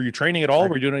 Were you training at all?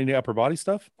 Were you doing any upper body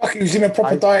stuff? Fuck, he was in a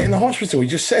proper diet in the hospital. He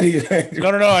just said he. No.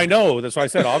 I know. That's why I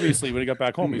said obviously when he got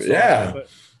back home.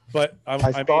 But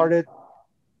I started.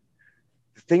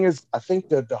 The thing is, I think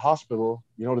that the hospital,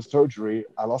 the surgery,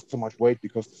 I lost so much weight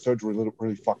because the surgery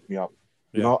really fucked me up.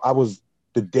 Yeah. I was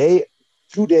 2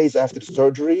 days after the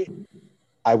surgery,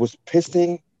 I was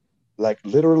pissing like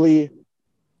literally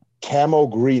camo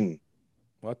green.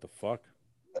 What the fuck?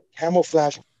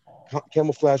 Camouflage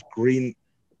green.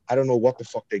 I don't know what the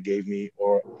fuck they gave me,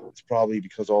 or it's probably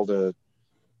because all the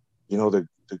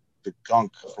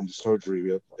gunk from the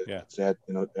surgery. They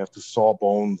have to saw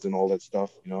bones and all that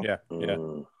stuff. Yeah.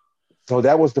 So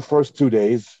that was the first 2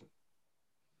 days,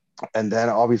 and then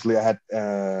obviously I had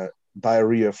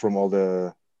diarrhea from all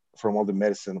the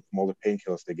medicine, from all the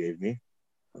painkillers they gave me.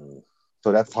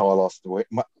 So that's how I lost the weight.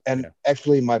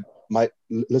 Actually, my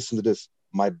listen to this.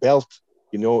 My belt,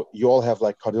 you all have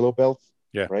like Cardillo belts,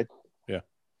 right? Yeah.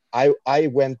 I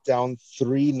went down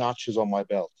 3 notches on my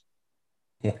belt.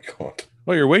 Oh my God.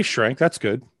 Well, your waist shrank. That's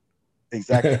good.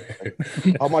 Exactly.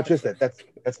 How much is that? That's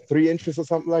 3 inches or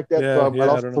something like that. Yeah, so I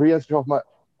lost 3 inches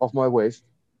off my waist,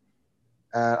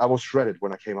 and I was shredded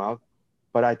when I came out.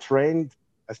 But I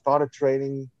started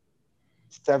training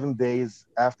 7 days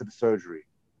after the surgery.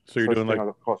 So you're doing like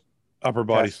upper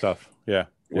body stuff. Yeah.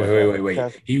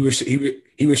 Wait. He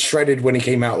was shredded when he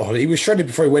came out of the hospital. He was shredded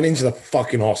before he went into the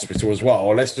fucking hospital as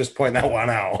well. Let's just point that one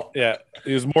out. Yeah.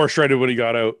 He was more shredded when he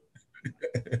got out.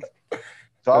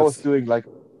 So I was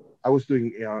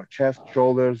doing chest,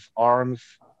 shoulders, arms,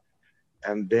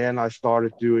 and then I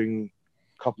started doing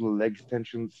a couple of leg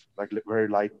extensions, like very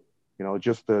light,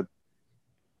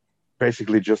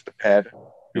 basically just the pad,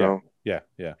 you know. Yeah.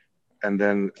 And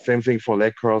then same thing for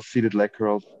leg curls, seated leg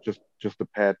curls, just the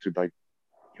pad to like,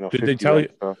 Did they tell you?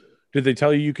 Did they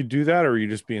tell you could do that, or are you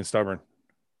just being stubborn?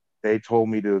 They told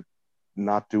me to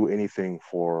not do anything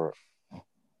for,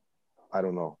 I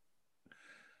don't know.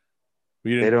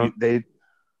 You They didn't. don't.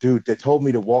 Dude, they told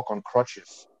me to walk on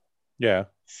crutches Yeah.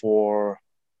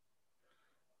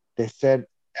 They said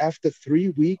after 3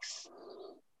 weeks,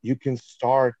 you can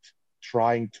start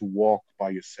trying to walk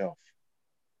by yourself.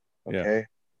 Okay. Yeah.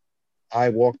 I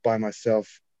walked by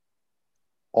myself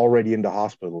already in the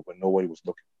hospital when nobody was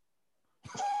looking.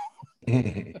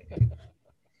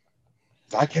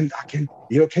 I can, can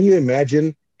you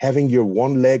imagine having your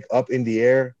one leg up in the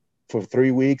air for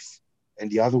 3 weeks and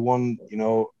the other one,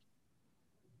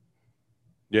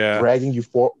 dragging you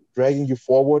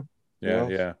forward?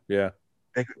 Yeah.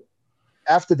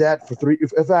 After that,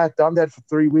 if I had done that for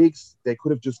 3 weeks, they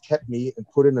could have just kept me and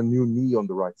put in a new knee on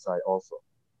the right side also.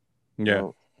 Yeah.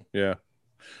 Yeah.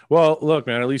 Well, look,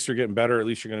 man, at least you're getting better. At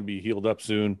least you're going to be healed up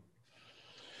soon.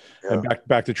 Yeah. And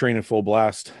back to training full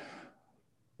blast.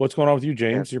 What's going on with you,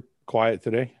 James? Yeah. You're quiet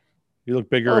today. You look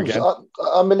bigger again.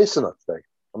 I'm a listener today.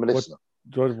 I'm a listener.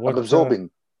 I'm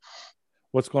absorbing.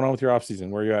 What's going on with your off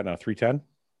season? Where are you at now? 310?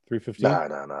 315?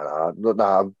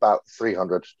 No, about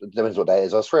 300. It depends what day it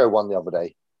is. I was 301 the other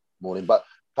day morning, but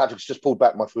Patrick's just pulled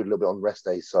back my food a little bit on rest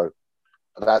days, so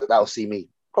that'll see me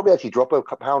probably actually drop a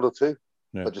pound or two,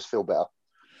 but just feel better.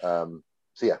 So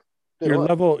yeah. Your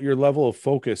level of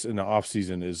focus in the off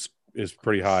season is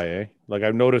pretty high, eh? Like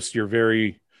I've noticed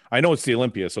I know it's the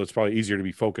Olympia, so it's probably easier to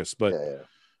be focused, but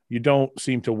you don't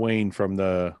seem to wane from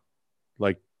the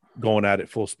going at it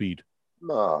full speed.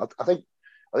 No, I think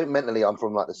mentally I'm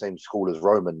from the same school as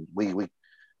Roman. We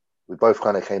both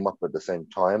kind of came up at the same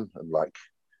time, and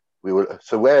we were,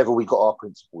 so wherever we got our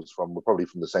principles from, we're probably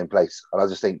from the same place. And I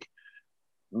just think,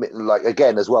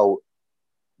 again as well,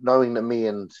 knowing that me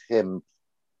and him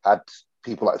had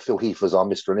people like Phil Heath as our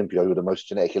Mr. Olympia, who were the most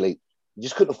genetic elite, you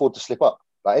just couldn't afford to slip up.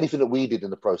 Anything that we did in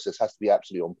the process has to be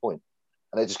absolutely on point,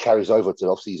 and it just carries over to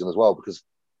off season as well. Because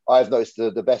I've noticed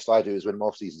the best I do is when my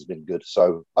off season's been good.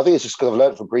 So I think it's just because I've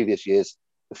learned from previous years.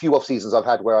 The few off seasons I've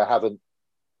had where I haven't,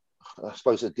 I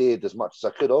suppose, adhered as much as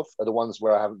I could have, are the ones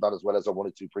where I haven't done as well as I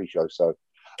wanted to pre-show. So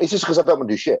it's just because I don't want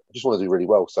to do shit. I just want to do really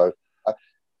well. So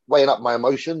weighing up my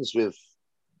emotions with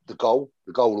the goal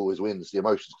always wins. The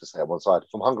emotions can stay on one side. If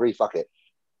I'm hungry, fuck it.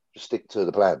 Just stick to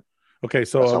the plan. Okay,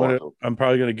 so I'm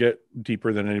probably going to get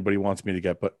deeper than anybody wants me to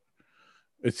get, but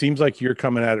it seems like you're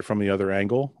coming at it from the other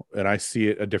angle, and I see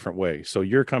it a different way. So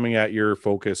you're coming at your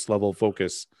level of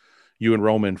focus, you and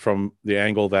Roman, from the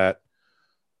angle that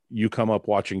you come up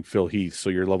watching Phil Heath, so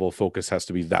your level of focus has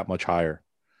to be that much higher.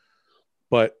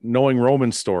 But knowing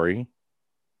Roman's story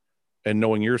and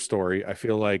knowing your story, I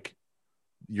feel like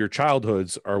your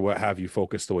childhoods are what have you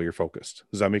focused the way you're focused.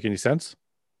 Does that make any sense?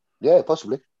 Yeah,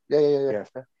 possibly. Yeah.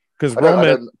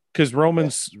 Because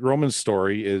Roman's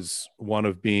story is one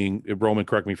of being, Roman,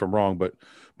 correct me if I'm wrong, but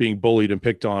being bullied and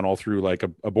picked on all through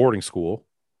a boarding school,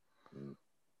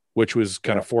 which was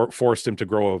kind of forced him to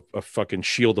grow a fucking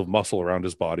shield of muscle around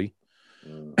his body.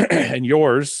 And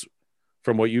yours,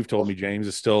 from what you've told me, James,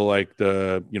 is still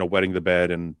the wetting the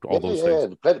bed and all those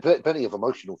things. Plenty of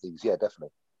emotional things. Yeah, definitely.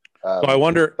 So I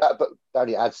wonder that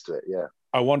only adds to it. Yeah.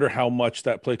 I wonder how much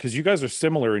that plays, because you guys are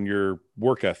similar in your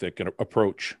work ethic and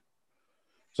approach.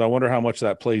 So I wonder how much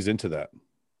that plays into that.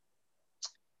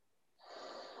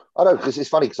 I know, because it's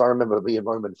funny, because I remember me and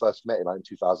Roman first met in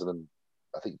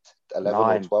 2011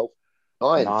 or 12.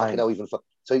 Nine. Fucking hell, even.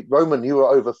 So Roman, you were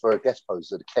over for a guest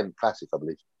post at the Kent Classic, I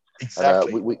believe.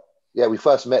 Exactly. We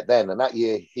first met then, and that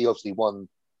year he obviously won.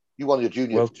 You won your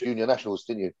junior nationals,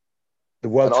 didn't you? The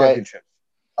World Championship.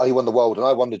 He won the world, and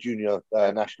I won the junior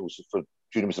nationals for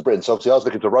Junior Mr. Britain. So obviously I was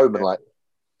looking to Roman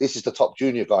this is the top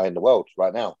junior guy in the world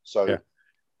right now. So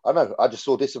I don't know. I just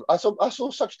saw this. I saw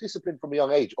such discipline from a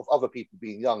young age of other people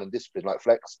being young and disciplined, like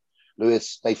Flex,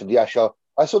 Lewis, Nathan Diasha.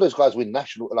 I saw those guys win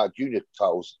national junior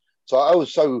titles. So I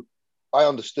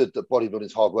understood that bodybuilding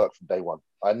is hard work from day one.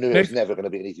 I knew it was never going to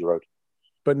be an easy road.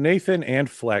 But Nathan and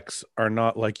Flex are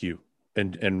not like you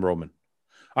and Roman.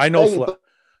 I know.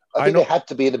 I think they had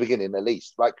to be in the beginning at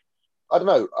least. I don't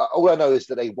know. All I know is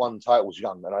that they won titles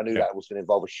young, and I knew that was going to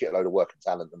involve a shitload of work and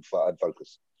talent and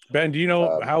focus. Ben, do you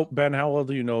know how well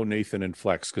do you know Nathan and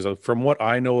Flex? Because from what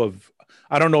I know of,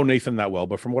 I don't know Nathan that well,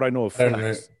 but from what I know of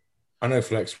Flex, I know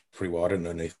Flex pretty well. I don't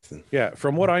know Nathan. Yeah,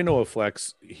 from what I know of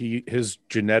Flex, his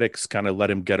genetics kind of let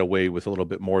him get away with a little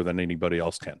bit more than anybody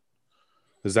else can.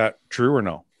 Is that true or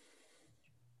no?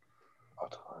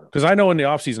 Because I know in the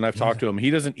off season I've talked to him.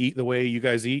 He doesn't eat the way you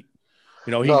guys eat.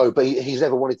 No, but he's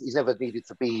never needed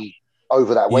to be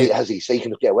over that weight, has he? So he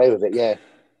can get away with it. Yeah.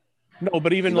 No,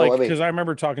 but even because I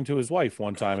remember talking to his wife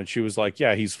one time, and she was like,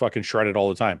 "Yeah, he's fucking shredded all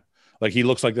the time." Like he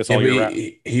looks like this Yeah, all but year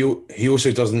round. he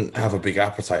also doesn't have a big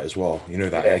appetite as well. You know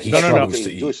that. Yeah, Like, he No. struggles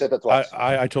to You eat. said that twice.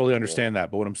 I totally understand that,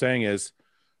 but what I'm saying is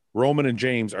Roman and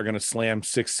James are going to slam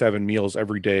 6-7 meals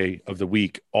every day of the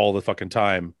week, all the fucking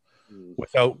time,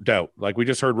 without doubt. Like we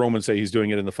just heard Roman say he's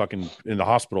doing it in the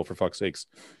hospital, for fuck's sakes.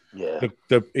 Yeah.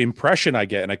 The impression I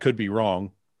get, and I could be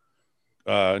wrong,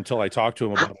 until I talk to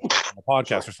him about it on a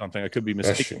podcast or something, I could be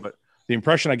mistaken, but the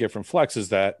impression I get from Flex is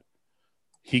that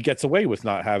he gets away with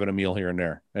not having a meal here and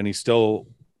there, and he still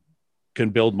can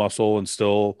build muscle and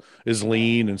still is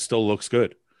lean and still looks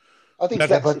good. I think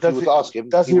But if you would ask him,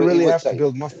 does he really would have say, to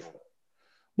build muscle?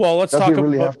 Well, let's Does talk he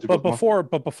really about have to build muscle?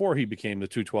 before he became the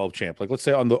 212 champ. Like let's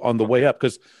say on the way up,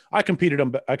 because I competed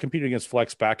against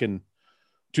Flex back in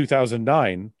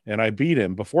 2009, and I beat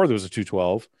him before there was a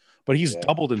 212, but he's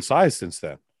doubled in size since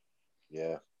then.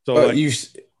 Yeah. So But like,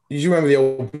 you remember the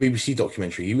old BBC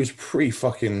documentary? He was pretty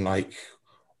fucking like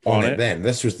on it then.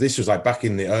 This was like back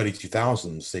in the early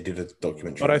 2000s. They did a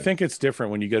documentary. but I think it's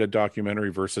different when you get a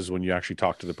documentary versus when you actually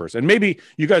talk to the person. And maybe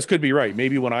you guys could be right.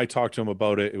 Maybe when I talked to him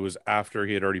about it, it was after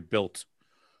he had already built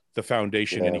the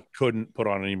foundation and he couldn't put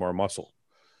on any more muscle.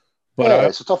 But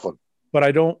it's a tough one. But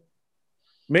I don't.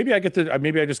 Maybe I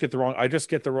just get the wrong. I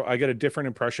get a different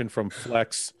impression from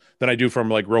Flex than I do from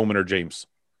like Roman or James.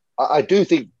 I do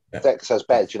think Flex has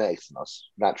better genetics than us,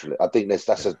 naturally. I think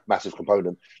that's a massive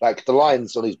component. Like the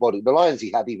lines on his body, the lines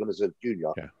he had even as a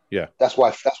junior. Yeah. That's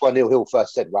why Neil Hill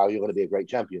first said, "Wow, you're going to be a great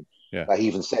champion." Yeah. Like he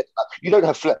even said, "You don't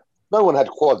have Flex." No one had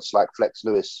quads like Flex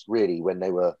Lewis really when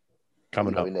they were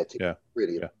coming up in their team. Yeah.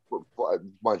 Really. Yeah.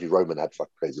 Mind you, Roman had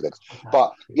fucking crazy legs,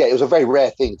 but yeah, it was a very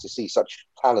rare thing to see such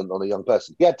talent on a young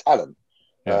person. He had talent.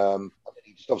 Yeah.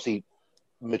 He just obviously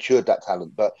matured that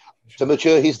talent, but to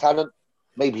mature his talent.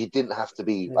 Maybe he didn't have to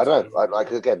be. I don't know. I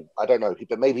don't know.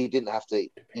 But maybe he didn't have to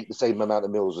eat the same amount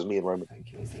of meals as me and Roman.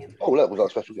 Oh, look, we got a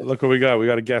special guest. Look what we got. We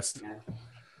got a guest.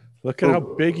 Look at how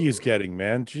big he's getting,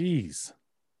 man. Jeez.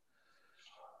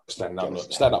 Stand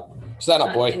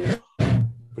up, boy.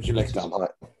 Put your legs down.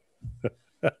 Look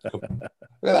at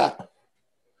that.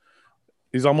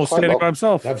 He's almost standing by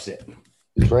himself. That's it.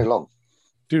 He's very long,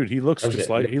 dude. He looks just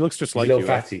like you. A little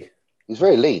fatty. He's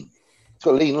very lean. He's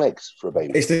got lean legs for a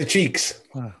baby. It's the cheeks.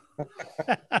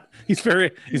 he's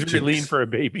very lean for a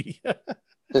baby.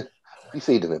 You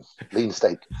feeding him lean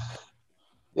steak.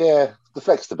 Yeah, the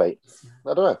Flex debate.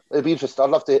 I don't know. It'd be interesting. I'd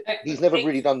love to. He's never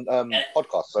really done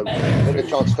podcasts, so when the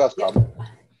chance does come,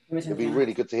 it'd be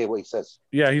really good to hear what he says.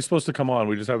 Yeah, he's supposed to come on.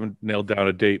 We just haven't nailed down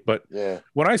a date. But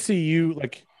when I see you,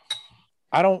 like,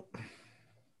 I don't.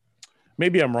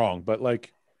 Maybe I'm wrong, but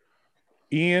like,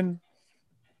 Ian,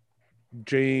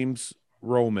 James,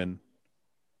 Roman,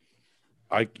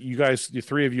 you guys, the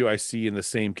three of you, I see in the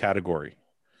same category.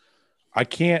 I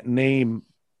can't name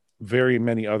very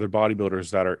many other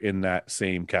bodybuilders that are in that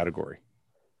same category.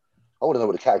 I want to know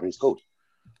what the category is called.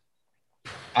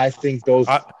 I think those.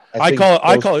 I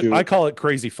call it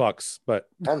crazy fucks. But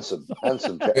handsome.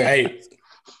 Hey,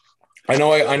 I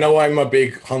know. I'm a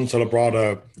big Hunter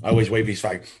Labrada. I always wave his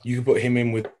flag. You can put him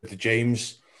in with the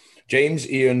James,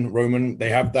 Ian, Roman. They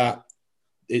have that.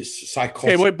 It's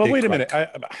psychotic. Okay, wait a minute.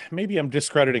 Maybe I'm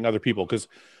discrediting other people because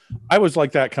I was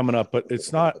like that coming up, but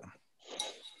it's not.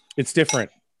 It's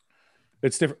different.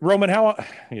 It's different. Roman, I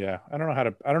don't know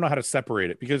how to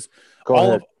separate it because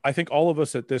I think all of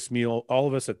us at this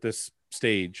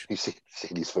stage. He's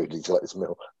seen his food. He's like this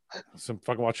meal. So I'm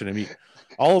fucking watching him eat.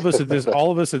 All of us at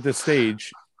this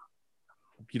stage,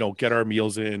 get our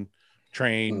meals in,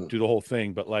 train, do the whole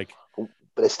thing. But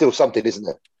there's still something, isn't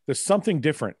there? There's something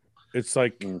different. It's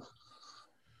like,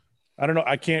 I don't know.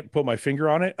 I can't put my finger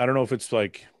on it. I don't know if it's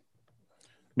like,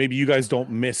 maybe you guys don't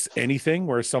miss anything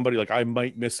where somebody like I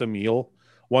might miss a meal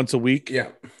once a week. Yeah.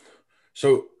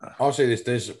 So I'll say this: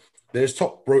 there's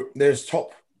top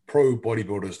pro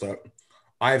bodybuilders that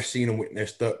I've seen and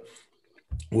witnessed that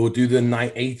will do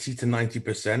the 80 to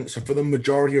 90%. So for the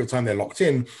majority of the time they're locked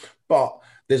in, but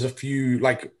there's a few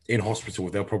like in hospital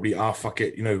they'll probably fuck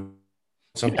it,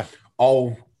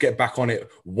 I'll get back on it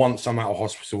once I'm out of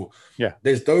hospital. Yeah.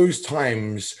 There's those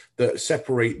times that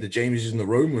separate the Jameses and the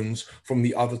Romans from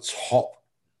the other top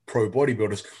pro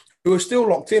bodybuilders who are still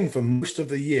locked in for most of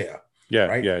the year. Yeah.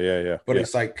 Right? Yeah. But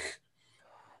it's like,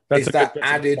 that's that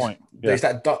added, point. Yeah. it's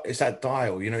that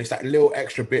dial, it's that little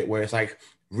extra bit where it's like,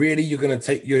 really,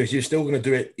 you're still going to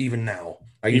do it even now.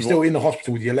 Like you're still in the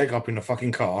hospital with your leg up in the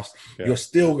fucking cast. Yeah. You're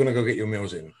still going to go get your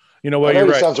meals in. I know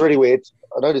this sounds really weird.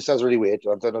 I don't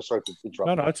know. Sorry to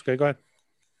interrupt. No, it's okay. Go ahead.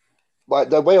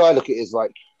 Like the way I look at it is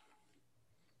like,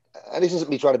 and this isn't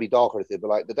me trying to be dark or anything, but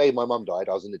like the day my mum died,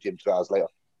 I was in the gym 2 hours later.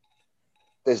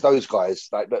 There's those guys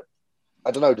like that.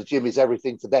 I don't know, the gym is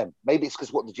everything to them. Maybe it's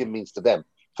because what the gym means to them.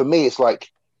 For me, it's like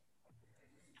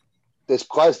there's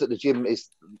guys that the gym is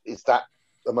that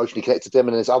emotionally connected to them,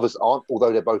 and there's others aren't,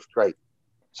 although they're both great.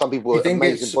 Some people are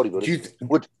amazing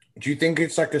bodybuilders. Do you think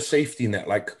it's like a safety net?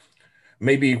 Like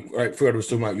maybe like Fred was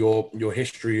talking about your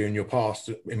history and your past,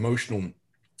 emotional.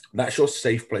 That's your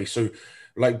safe place. So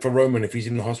like for Roman, if he's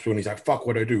in the hospital and he's like, fuck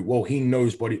what I do. Well, he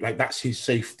knows like that's his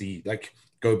safety. Like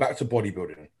go back to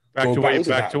bodybuilding.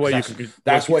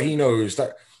 That's what he knows.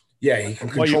 That he can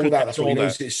control that. That's what he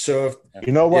knows. It's served.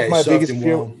 You know what my biggest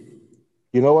fear? Well.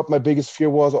 You know what my biggest fear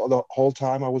was the whole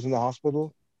time I was in the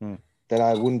hospital? That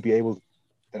I wouldn't be able to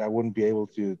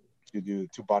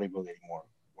bodybuild anymore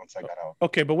once I got out.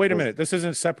 Okay, but wait a minute. This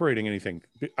isn't separating anything.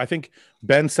 I think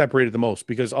Ben separated the most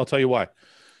because I'll tell you why.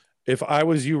 If I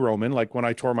was you, Roman, like when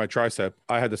I tore my tricep,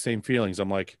 I had the same feelings. I'm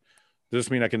like, does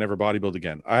this mean I can never bodybuild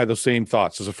again? I had those same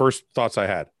thoughts. Those are the first thoughts I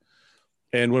had.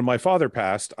 And when my father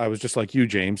passed, I was just like you,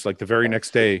 James. Like the very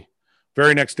next day,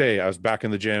 I was back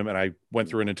in the gym and I went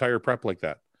through an entire prep like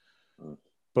that.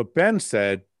 But Ben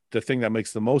said the thing that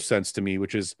makes the most sense to me,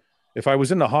 which is if I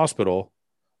was in the hospital,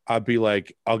 I'd be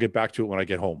like, I'll get back to it when I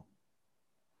get home.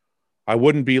 I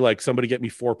wouldn't be like, somebody get me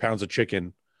 4 pounds of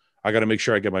chicken. I got to make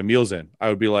sure I get my meals in. I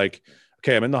would be like,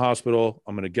 okay, I'm in the hospital.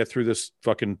 I'm going to get through this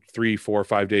fucking 3, 4,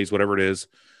 5 days, whatever it is.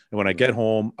 And when I get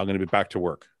home, I'm going to be back to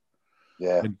work.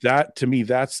 Yeah. And that, to me,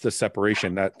 that's the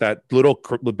separation, that little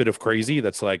bit of crazy.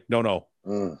 That's like, no.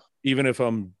 Even if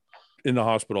I'm in the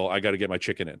hospital, I got to get my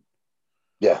chicken in.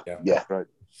 Yeah. Right.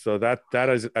 So that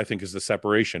is, I think, is the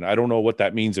separation. I don't know what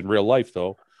that means in real life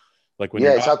though. Like when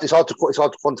it's hard to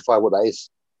quantify what that is.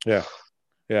 Yeah.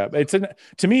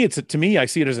 To me, I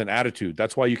see it as an attitude.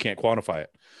 That's why you can't quantify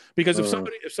it. Because if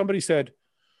somebody said,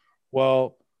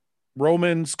 well,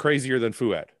 Roman's crazier than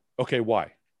Fouad. Okay,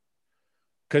 why?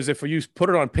 Because if you put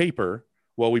it on paper,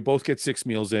 well, we both get 6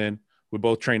 meals in, we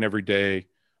both train every day,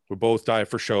 we both diet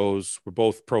for shows, we're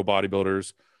both pro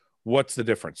bodybuilders. What's the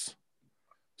difference?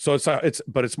 So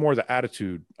it's more the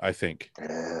attitude, I think.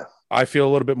 Yeah. I feel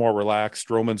a little bit more relaxed.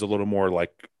 Roman's a little more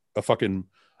like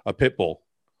a pit bull.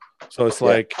 So it's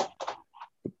like,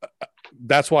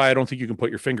 that's why I don't think you can put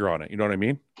your finger on it. You know what I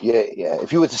mean? Yeah.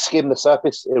 If you were to skim the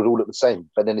surface, it would all look the same.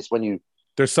 But then it's when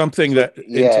there's something that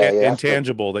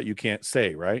intangible that you can't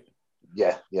say, right?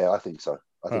 Yeah, I think so.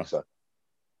 I think so.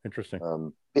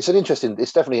 Interesting. It's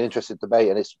definitely an interesting debate,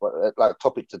 and it's like a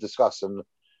topic to discuss. And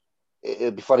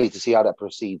it'd be funny to see how that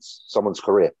proceeds someone's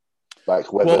career,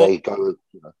 like whether they go.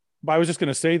 I was just going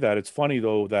to say that it's funny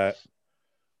though that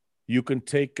you can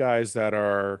take guys that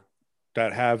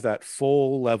have that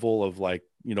full level of like,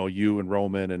 you and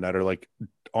Roman, and that are like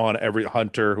on every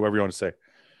Hunter, whoever you want to say.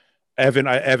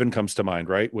 Evan comes to mind,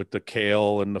 right? With the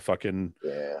kale and the fucking,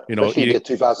 especially the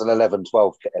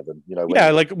 2011-12 Evan,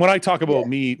 like when I talk about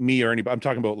me or anybody, I'm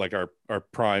talking about like our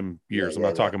prime years. I'm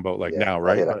not talking about like now,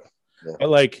 right? But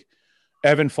like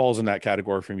Evan falls in that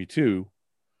category for me too.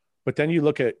 But then you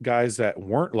look at guys that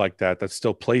weren't like that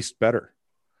still placed better.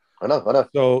 I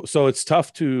know. So it's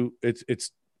tough to,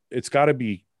 it's got to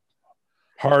be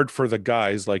hard for the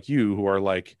guys like you who are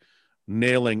like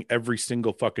nailing every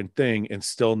single fucking thing and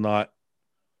still not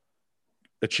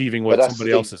achieving what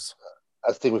somebody else is.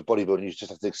 That's the thing with bodybuilding. You just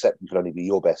have to accept you can only be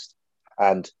your best.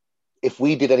 And if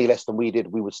we did any less than we did,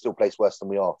 we would still place worse than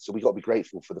we are. So we got to be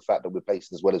grateful for the fact that we're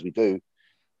placing as well as we do,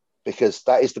 because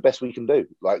that is the best we can do.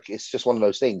 Like, it's just one of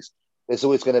those things. There's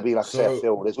always going to be, like I say, a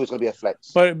film. There's always going to be a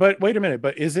flex. But wait a minute.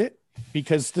 But is it?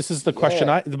 Because this is the question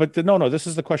this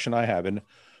is the question I have. And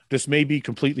this may be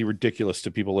completely ridiculous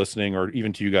to people listening or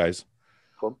even to you guys.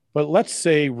 Cool. But let's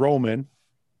say Roman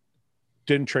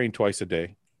didn't train twice a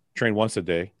day, train once a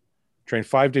day, train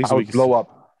 5 days a week. Blow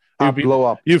up. Blow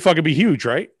up. You'd fucking be huge,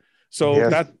 right? So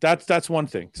yes. that's one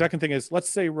thing. Second thing is, let's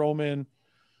say Roman,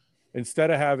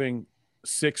 instead of having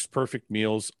 6 perfect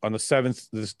meals on the 7th,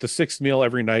 the 6th meal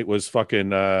every night was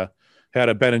fucking had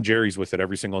a Ben and Jerry's with it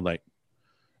every single night.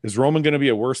 Is Roman going to be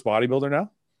a worse bodybuilder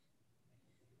now?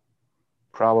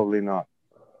 Probably not.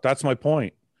 That's my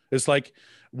point. It's like,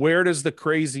 where does the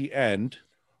crazy end?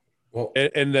 Well,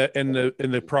 and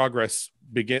the progress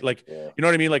begin? Like, you know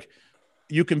what I mean? Like,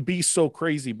 you can be so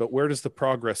crazy, but where does the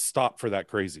progress stop for that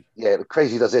crazy? Yeah, the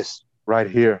crazy does this right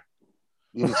here.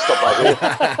 You need to stop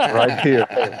right here.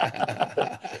 Right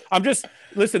here. I'm just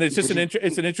listen. It's just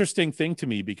it's an interesting thing to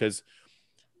me, because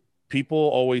people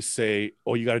always say,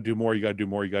 "Oh, you got to do more. You got to do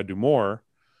more. You got to do more."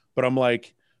 But I'm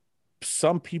like,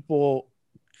 some people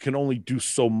can only do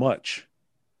so much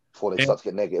before they start to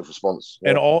get negative response.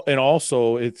 And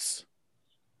also, it's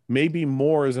maybe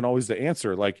more isn't always the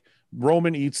answer. Like,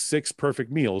 Roman eats 6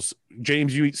 perfect meals.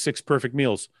 James, you eat 6 perfect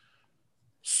meals.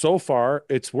 so far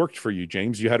it's worked for you,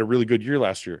 James. You had a really good year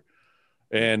last year.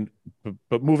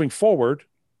 But moving forward,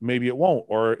 maybe it won't.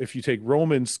 Or if you take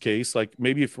Roman's case, like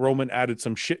maybe if Roman added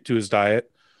some shit to his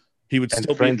diet, he would And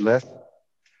still trained be. less.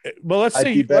 Well, let's I'd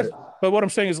say, be better. but what I'm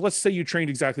saying is, let's say you trained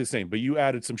exactly the same, but you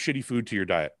added some shitty food to your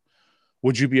diet.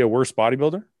 Would you be a worse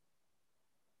bodybuilder?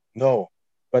 No,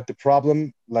 but the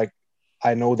problem, like,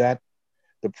 I know that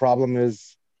the problem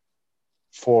is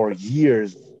for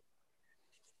years,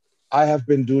 I have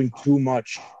been doing too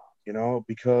much,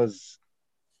 because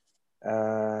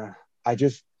I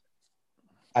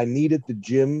needed the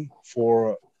gym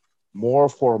for more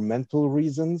for mental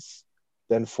reasons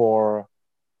than for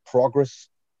progress,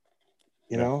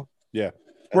 you Yeah. know? Yeah.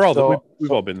 And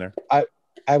We've all been there.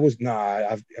 I was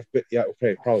I've been, yeah,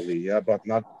 okay, probably, yeah, but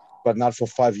not for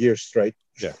 5 years straight.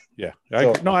 Yeah. Yeah.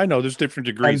 So- I know there's different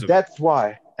degrees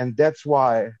And that's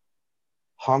why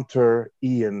Hunter,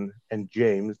 Ian, and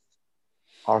James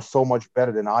are so much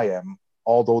better than I am,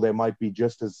 although they might be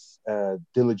just as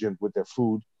diligent with their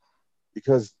food.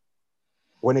 Because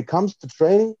when it comes to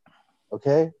training,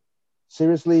 okay,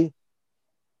 seriously,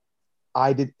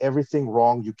 I did everything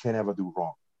wrong you can ever do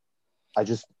wrong. I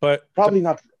just probably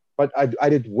not, but I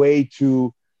did way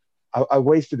too. I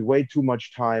wasted way too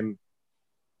much time.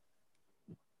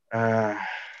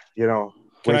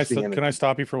 Wasting energy. Can I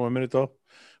stop you for 1 minute though?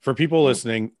 For people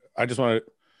listening, I just want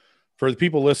to. For the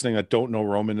people listening that don't know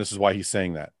Roman, this is why he's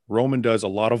saying that. Roman does a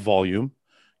lot of volume,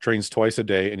 trains twice a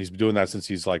day, and he's been doing that since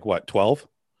he's like what, 12?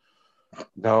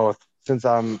 No, since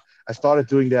I started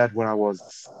doing that when I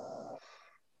was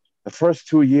the first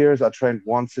 2 years. I trained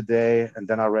once a day, and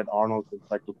then I read Arnold's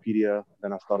encyclopedia.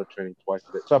 Then I started training twice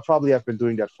a day. So I probably have been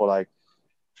doing that for like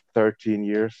 13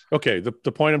 years. Okay, the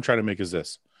point I'm trying to make is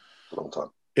this: Long time.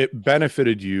 It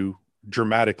benefited you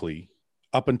dramatically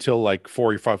up until like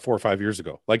 4 or 5 years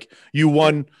ago. Like you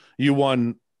won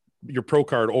your pro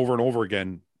card over and over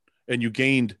again, and you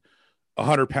gained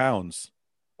 100 pounds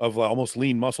of almost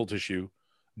lean muscle tissue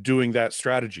doing that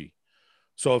strategy.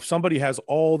 So if somebody has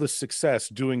all the success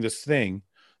doing this thing,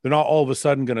 they're not all of a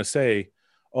sudden going to say,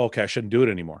 oh, okay, I shouldn't do it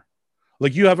anymore.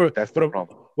 Like you have That's the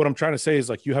problem. What I'm trying to say is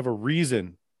like you have a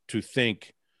reason to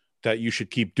think that you should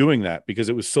keep doing that because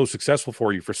it was so successful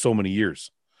for you for so many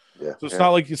years. Yeah. So it's not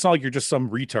like you're just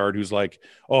some retard who's like,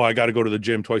 oh, I got to go to the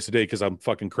gym twice a day because I'm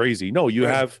fucking crazy. No, you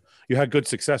had good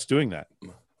success doing that.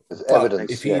 There's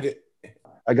evidence.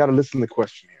 I got to listen to the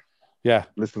question here. Yeah.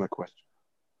 Listen to the question.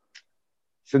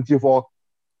 Since you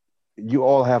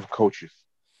all have coaches,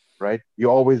 right?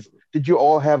 Did you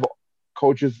all have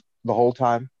coaches the whole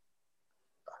time?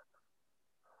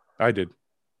 I did.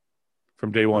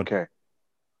 From day one. Okay.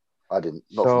 I didn't.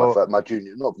 Not for my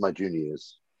junior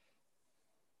years.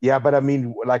 Yeah, but I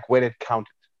mean, like when it counted.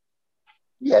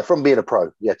 Yeah, from being a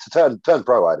pro. Yeah, to turn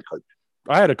pro, I had a coach.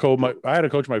 I had a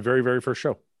coach my very, very first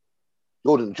show.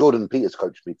 Jordan Peters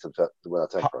coached me when I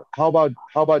turned pro. How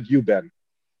about you, Ben?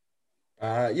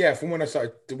 Yeah, from when I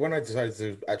decided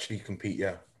to actually compete,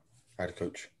 yeah, I had a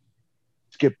coach.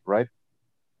 Skip, right?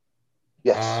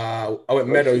 Yes. I went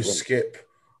Meadows, Skip,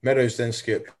 then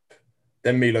Skip,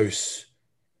 then Milos,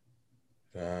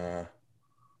 then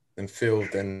Phil,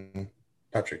 then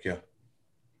Patrick. Yeah.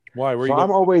 Why? So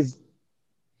I'm always,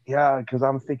 because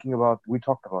I'm thinking about. We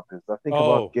talked about this. I think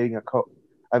about getting a coach.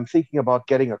 I'm thinking about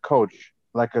getting a coach,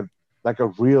 like a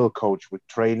real coach with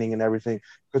training and everything.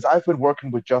 Because I've been working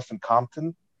with Justin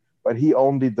Compton, but he's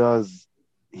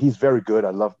very good.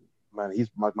 I love him, man. He's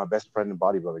my best friend in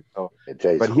bodybuilding. So,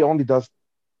 but he only does,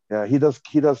 he does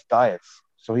diets.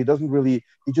 So he doesn't really,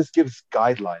 he just gives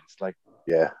guidelines like,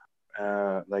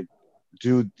 like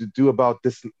do about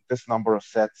this number of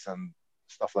sets and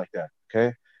stuff like that.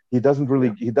 Okay. He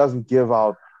doesn't give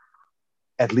out,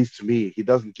 at least to me, he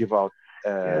doesn't give out,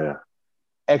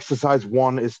 exercise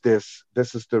 1 is this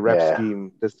is the rep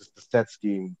scheme, this is the set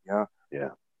scheme.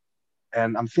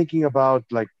 And I'm thinking about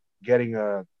like getting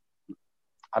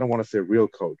I don't want to say real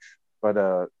coach, but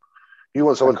you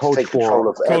want someone to take control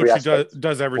of every aspect.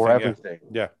 Does everything. For everything.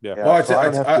 Yeah.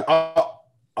 Well,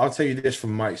 I'll tell you this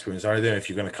from my experience. I don't know if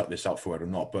you're going to cut this out for it or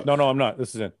not, but no, I'm not.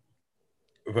 This is it.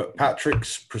 But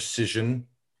Patrick's precision,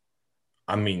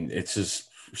 I mean, it's as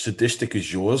sadistic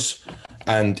as yours,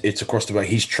 and it's across the board.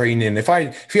 He's training. If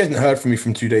he hasn't heard from me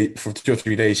for 2 or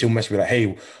 3 days, he'll mess me like,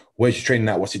 "Hey, where's your training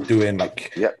at? What's it doing?"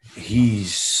 Like,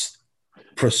 he's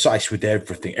precise with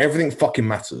everything. Everything fucking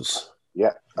matters.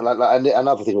 Yeah, and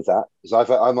another thing with that is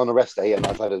I'm on a rest day, and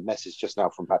I've had a message just now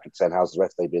from Patrick saying, "How's the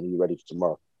rest day been? Are you ready for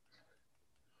tomorrow?"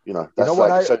 You know, that's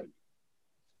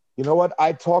you know what?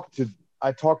 I talked to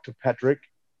Patrick.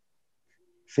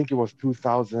 I think it was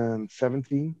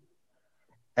 2017,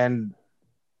 and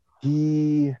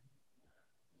he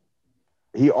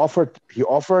offered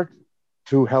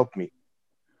to help me,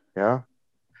 yeah,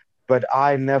 but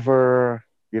I never,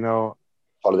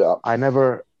 Followed it up. I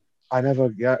never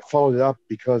followed it up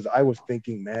because I was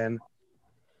thinking, man,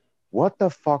 what the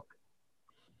fuck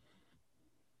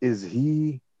is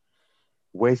he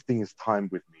wasting his time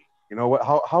with me? You know what?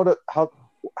 How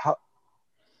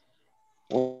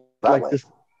That like way. this?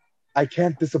 I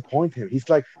can't disappoint him. He's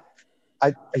like,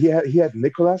 he had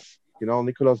Nicholas,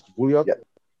 Nicholas Vuliot, Yep.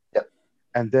 Yep.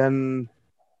 and then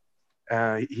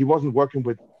he wasn't working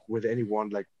with anyone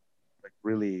like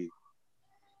really.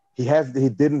 He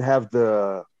didn't have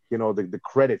the the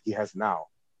credit he has now.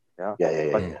 Yeah.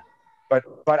 Yeah.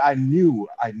 But I knew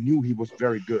he was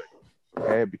very good.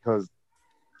 Okay, because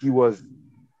he was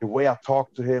the way I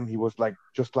talked to him, he was like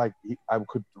just like I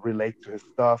could relate to his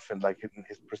stuff and like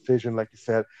his precision, like you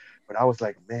said. But I was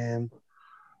like, man,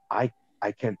 I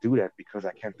can't do that because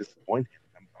I can't disappoint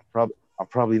him. I'm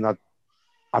probably not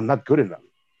I'm not good enough.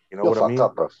 You know You're what I fucked mean?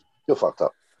 up, bro. You're fucked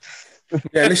up.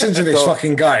 Yeah, listen to this So-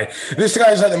 fucking guy. This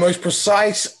guy's like the most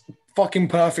precise, fucking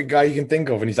perfect guy you can think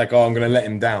of, and he's like, "Oh, I'm gonna let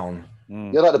him down."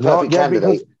 You're like the No, perfect yeah,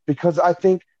 candidate. because I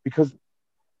think because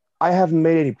I haven't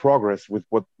made any progress with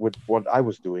what I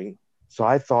was doing. So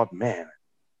I thought, man,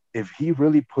 if he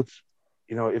really puts,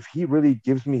 if he really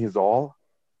gives me his all,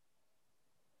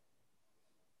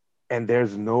 and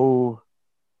there's no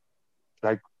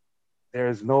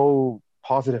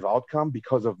positive outcome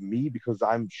because of me, because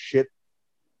I'm shit,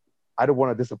 I don't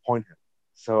want to disappoint him.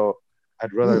 So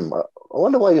I'd rather I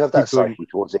wonder why you have that keep doing. psyche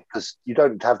towards it, because you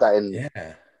don't have that in.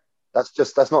 Yeah.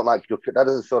 That's not like that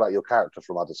doesn't feel like your character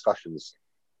from our discussions.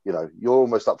 You're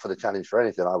almost up for the challenge for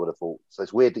anything, I would have thought. So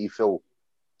it's weird that you feel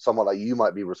somewhat like you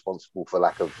might be responsible for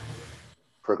lack of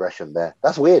progression there.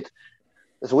 That's weird.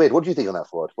 It's weird. What do you think on that,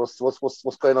 Ford? What's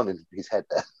going on in his head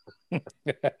there?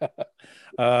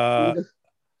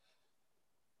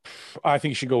 I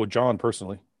think you should go with John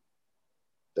personally.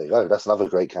 There you go. That's another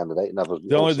great candidate.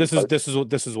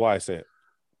 This is why I say it.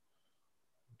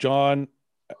 John,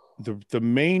 the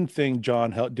main thing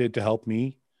John did to help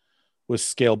me was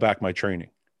scale back my training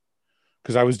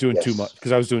because I was doing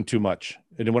too much.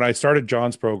 And when I started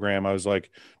John's program, I was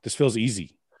like, this feels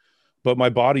easy, but my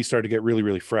body started to get really,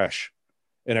 really fresh,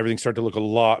 and everything started to look a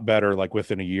lot better like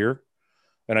within a year.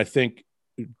 And I think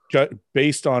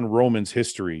based on Roman's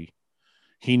history,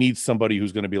 he needs somebody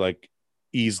who's going to be like,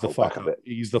 ease the fuck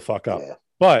up.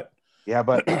 Yeah.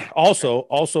 But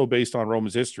also based on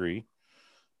Roman's history,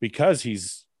 because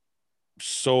he's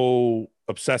so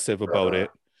obsessive about it,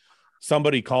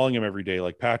 somebody calling him every day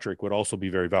like Patrick would also be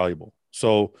very valuable.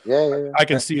 So yeah. I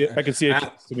can see it. I can see it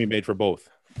to be made for both.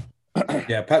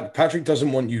 Yeah, Patrick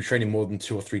doesn't want you training more than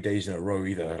 2 or 3 days in a row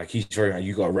either. Like he's very like,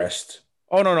 you got to rest.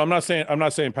 Oh no, I'm not saying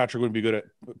Patrick wouldn't be good at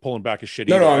pulling back his shit.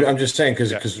 No, I'm just saying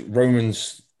because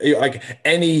Roman's like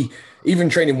even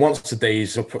training once a day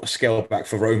is a scale back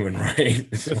for Roman, right?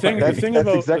 that's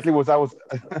exactly what I was.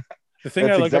 The thing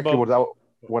I like exactly about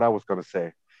what I was going to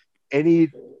say.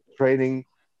 Any training,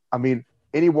 I mean,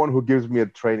 anyone who gives me a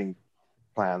training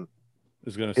plan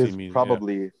is going to see me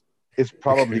probably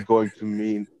going to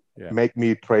mean make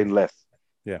me train less.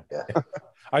 Yeah.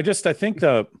 I think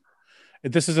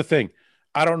this is a thing.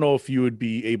 I don't know if you would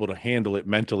be able to handle it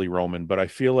mentally, Roman, but I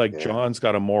feel like John's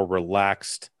got a more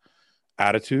relaxed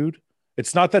attitude.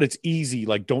 It's not that it's easy.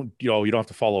 Like, you don't have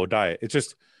to follow a diet. It's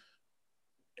just,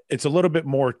 it's a little bit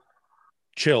more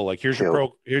chill. Like, here's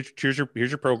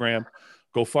your program.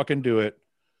 Go fucking do it.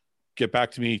 Get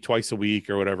back to me twice a week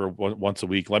or whatever, once a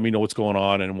week. Let me know what's going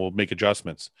on and we'll make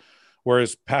adjustments.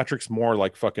 Whereas Patrick's more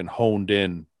like fucking honed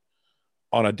in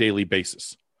on a daily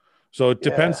basis. So it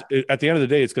depends. At the end of the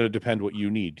day, it's going to depend what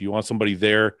you need. Do you want somebody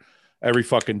there every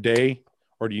fucking day,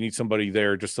 or do you need somebody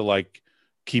there just to like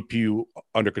keep you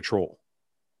under control?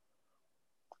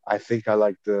 I think I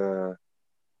like the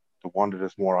one that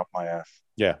is more up my ass.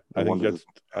 Yeah, I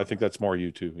think that's more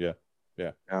you too.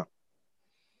 Yeah.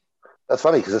 That's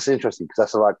funny because it's interesting because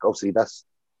that's like obviously that's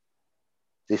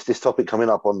this topic coming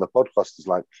up on the podcast is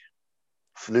like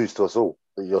news to us all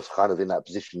that you're kind of in that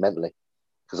position mentally,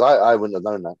 because I wouldn't have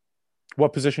known that.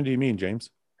 What position do you mean, James?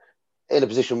 In a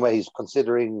position where he's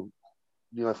considering,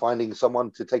 finding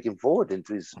someone to take him forward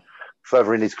into his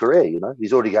further in his career.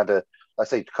 He's already had a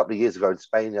couple of years ago in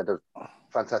Spain, he had a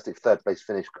fantastic third place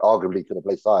finish, arguably could have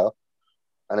placed higher,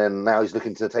 and then now he's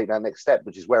looking to take that next step,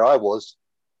 which is where I was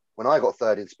when I got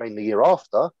third in Spain the year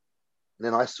after. And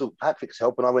then I sought Patrick's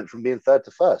help, and I went from being third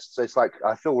to first. So it's like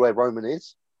I feel where Roman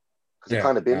is because he's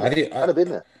kind of been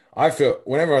there. I feel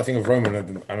whenever I think of Roman,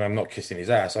 and I'm not kissing his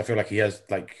ass, I feel like he has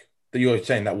like that you're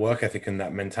saying, that work ethic and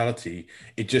that mentality,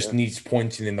 it just needs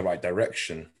pointing in the right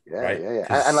direction. Yeah, right? yeah,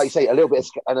 yeah. And like you say, a little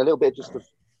bit just of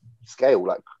scale,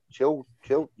 like chill.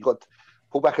 You got to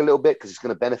pull back a little bit because it's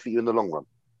going to benefit you in the long run.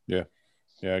 Yeah,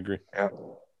 I agree. Yeah,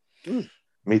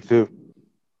 me too.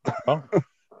 Oh, Well,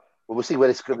 we'll see where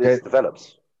this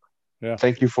develops. yeah.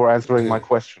 Thank you for answering my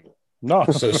question. No.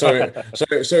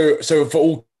 So for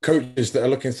all coaches that are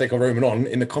looking to take a Roman on,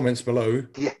 in the comments below.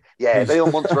 Yeah.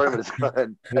 Leon wants Roman.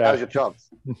 How's your chance?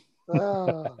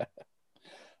 All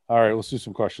right, let's do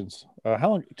some questions. How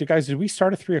long, guys? Did we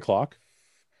start at 3:00?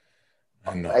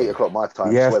 Oh, no. 8:00 my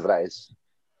time, Yes. whatever that is.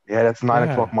 Yeah, that's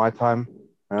 9:00 my time.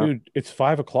 Yeah. Dude, it's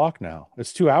 5:00 now.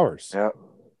 It's 2 hours. Yeah.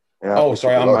 Yeah. Oh,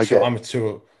 sorry, I'm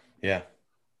two. Yeah.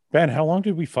 Ben, how long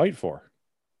did we fight for?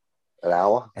 An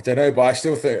hour. I don't know, but I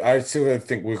still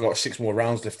think we've got 6 more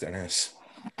rounds left in this.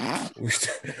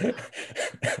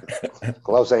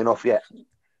 Gloves ain't off yet.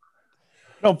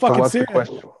 No, I'm fucking what's the serious.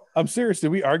 question? I'm serious. Did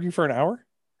we argue for an hour?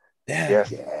 Yeah.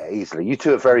 Yes. Yeah, easily. You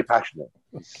two are very passionate.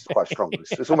 It's quite strong.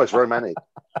 It's almost romantic.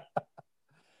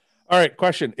 All right,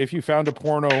 question. If you found a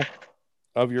porno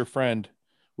of your friend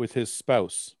with his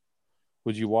spouse,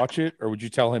 would you watch it or would you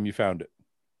tell him you found it?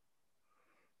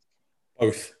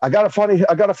 Both. I got a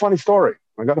funny story.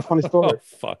 Oh,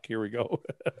 fuck. Here we go.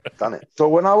 Done it. So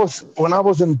when I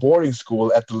was in boarding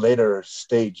school at the later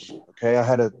stage, okay, I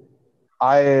had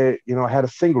a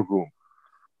single room,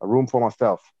 a room for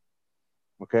myself.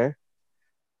 Okay.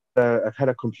 I had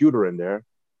a computer in there,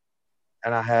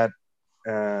 and I had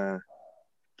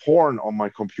porn on my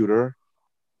computer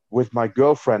with my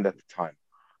girlfriend at the time.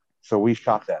 So we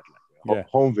shot that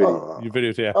home video. You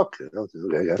videos, yeah. Okay.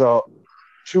 Yeah. So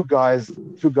two guys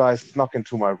snuck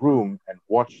into my room and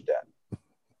watched that.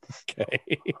 Okay.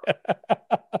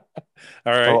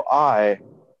 All right.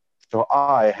 So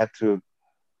I had to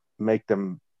make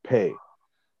them pay.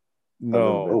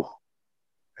 No.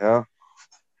 Yeah.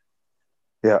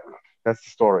 Yeah. That's the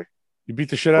story. You beat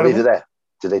the shit What out of did them?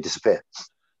 Did they disappear?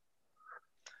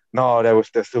 No,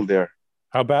 they're still there.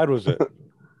 How bad was it?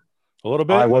 A little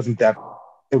bit? It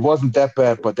wasn't that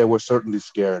bad, but they were certainly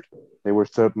scared. They were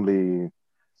certainly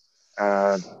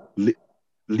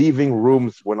leaving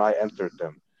rooms when I entered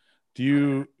them. Do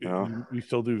you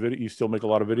still do video? You still make a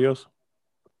lot of videos?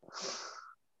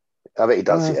 I bet he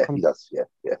does. He does. Yeah.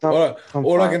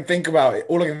 All I can think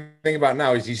about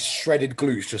now is these shredded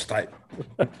glutes, just like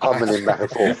Humming him back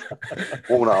and forth,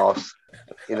 walnut ass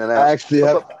in and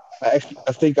out. I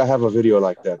think I have a video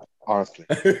like that. Honestly,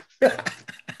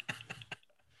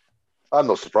 I'm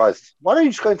not surprised. Why don't you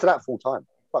just go into that full time?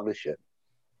 Fuck this shit.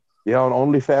 Yeah, on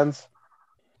OnlyFans.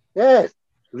 Yeah, have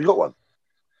you got one?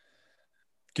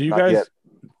 Do you Not guys?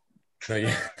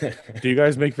 yet. Do you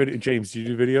guys make video? James, do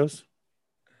you do videos?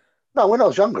 No, when I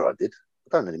was younger, I did.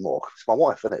 I don't anymore. It's my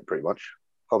wife, isn't it? Pretty much.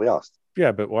 Can't be asked.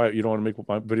 Yeah, but why you don't want to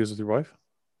make videos with your wife?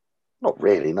 Not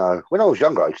really. No. When I was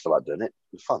younger, I used to like doing it.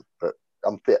 It was fun, but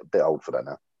I'm a bit old for that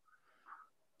now.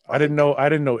 I didn't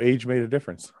know age made a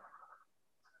difference.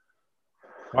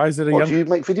 Why is it a young? Do you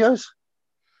make videos?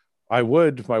 I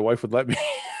would if my wife would let me.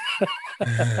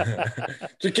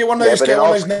 Just get one of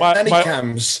those, nanny my-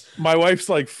 cams. My wife's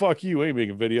like, "Fuck you, ain't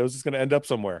making videos. It's gonna end up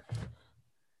somewhere."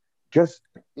 Just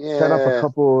set up a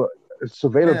couple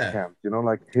surveillance cams,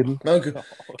 like hidden. No,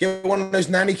 get one of those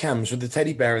nanny cams with the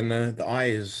teddy bear and the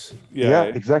eyes. Yeah,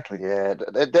 exactly. Yeah,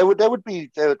 there would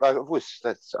be. I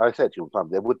said to you all the time,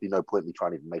 there would be no point in me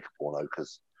trying to even make a porno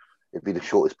because it'd be the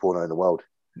shortest porno in the world.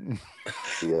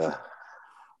 Yeah,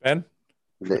 Ben,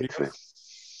 literally.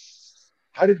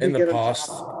 How did in we the get past?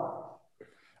 all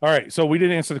right. So we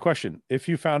didn't answer the question. If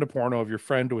you found a porno of your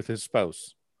friend with his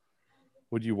spouse,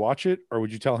 would you watch it or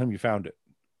would you tell him you found it?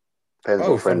 Depends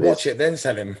what friend watch is. it, then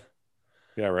tell him.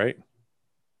 Yeah, right.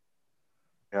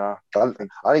 Yeah, I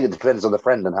think it depends on the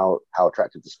friend and how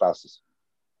attractive the spouse is.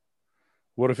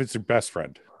 What if it's your best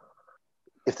friend?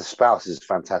 If the spouse is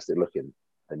fantastic looking,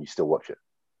 then you still watch it.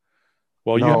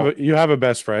 Well, No. you have a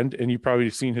best friend, and you've probably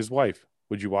seen his wife.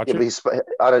 Would you watch Yeah, it? but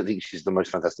I don't think she's the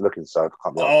most fantastic looking, so I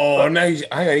can't be Oh honest.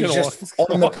 no! He's just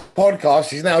on the podcast.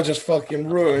 He's now just fucking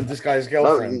ruined this guy's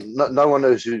girlfriend. No one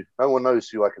knows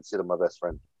who I consider my best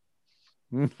friend.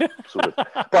 Sort of.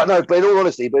 But in all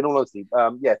honesty, if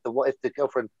the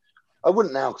girlfriend, I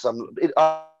wouldn't now because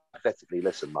hypothetically,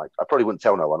 listen, like I probably wouldn't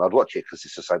tell no one. I'd watch it because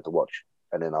it's just something to watch,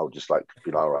 and then I'll just like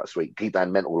be like, all right, sweet, keep that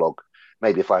mental log.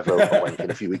 Maybe if I have a wank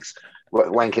in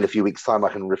a few weeks' time, I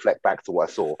can reflect back to what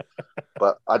I saw.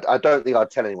 But I don't think I'd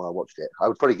tell anyone I watched it. I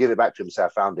would probably give it back to him and say I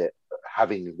found it,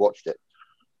 having watched it.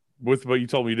 But you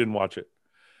told me you didn't watch it.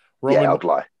 Roman, Yeah, I'd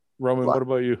lie. Roman, what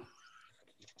about you?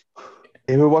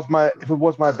 if it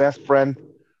was my best friend,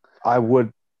 I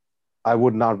would I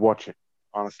would not watch it.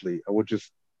 Honestly, I would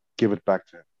just give it back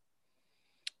to him.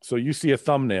 So you see a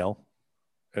thumbnail,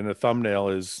 and the thumbnail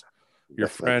is your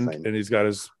That's friend, insane. and he's got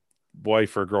his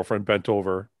wife or girlfriend bent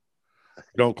over.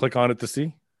 Don't click on it to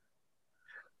see.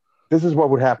 This is what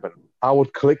would happen. I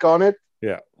would click on it.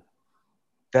 Yeah.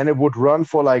 Then it would run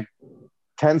for like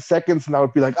 10 seconds, and I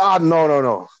would be like,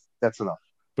 no. That's enough.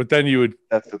 But then you would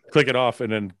That's it. click it off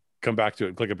and then come back to it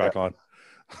and click it back on.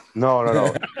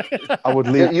 No. I would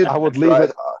leave. You'd- I would leave right.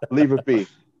 it. Leave it be.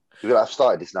 I've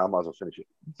started this now. I might as well finish it.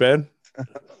 Ben?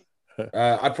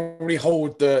 I'd probably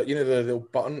hold the little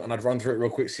button and I'd run through it real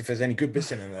quick, see if there's any good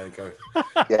bits in it. There you go.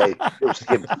 Yeah, it was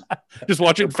him. Just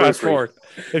watch it and fast Proofread. forward.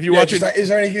 If you Yeah, watch just it, like, is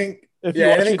there anything? if you Yeah,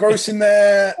 watch anything it, gross in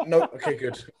there? No. Okay,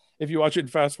 good. if you watch it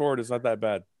and fast forward, it's not that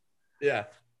bad. Yeah.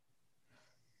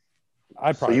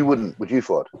 I So probably you wouldn't, would you,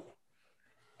 Ford?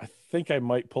 I think I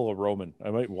might pull a Roman. I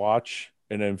might watch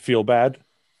and then feel bad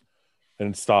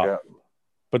and stop. Yeah.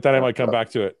 But then I might come back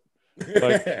to it.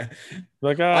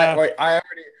 Like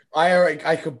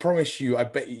I could promise you, I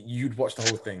bet you'd watch the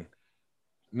whole thing.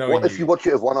 No, What if you watch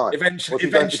it with one eye? Eventually, What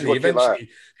if you watch it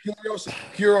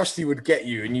like curiosity would get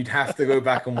you, and you'd have to go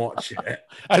back and watch it.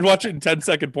 I'd watch it in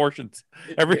 10-second portions.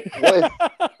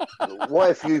 What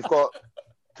if you've got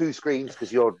two screens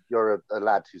because you're a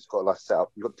lad who's got a nice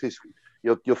setup? You've got two screens.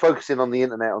 You're focusing on the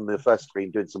internet on the first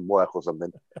screen, doing some work or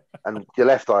something, and your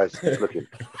left eye is just looking.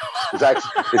 Is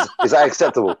that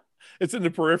acceptable? It's in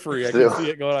the periphery. I can see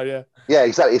it going on. Yeah. Yeah,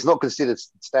 exactly. It's not considered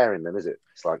staring, then, is it?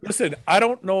 It's like, Listen, I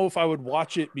don't know if I would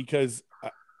watch it because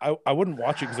I wouldn't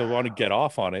watch it because I want to get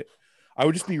off on it. I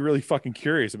would just be really fucking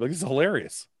curious. I'd be like, this is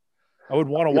hilarious. I would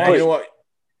want to watch You it. know what?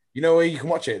 You know where you can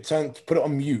watch it? Put it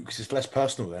on mute because it's less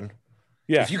personal then.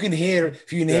 Yeah. If you can hear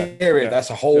it, Yeah.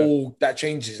 that's a whole that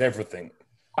changes everything.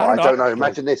 I don't know.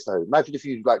 Imagine this though. Imagine if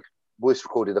you like voice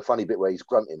recorded a funny bit where he's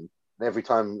grunting, and every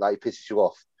time like he pisses you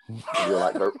off, you're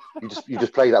like, no, you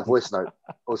just play that voice note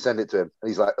or send it to him, and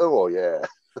he's like, oh yeah,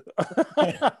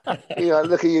 you know,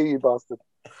 look at you bastard.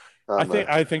 I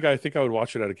think I would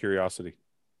watch it out of curiosity.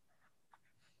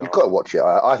 You've got to watch it.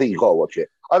 I think you've got to watch it.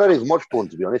 I don't even watch porn,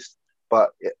 to be honest, but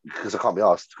because I can't be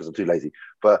asked because I'm too lazy.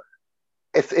 But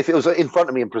if it was in front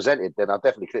of me and presented, then I'd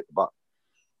definitely click the button.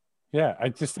 Yeah, I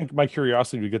just think my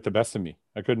curiosity would get the best of me.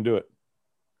 I couldn't do it.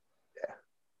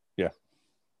 Yeah.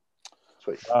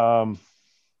 Sweet.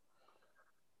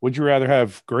 Would you rather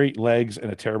have great legs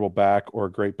and a terrible back, or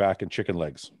a great back and chicken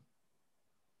legs?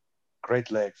 Great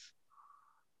legs.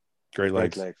 Great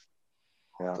legs. Great legs.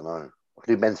 I Yeah. don't know. I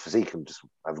could do men's physique and just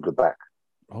have a good back.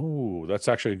 Oh, that's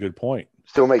actually a good point.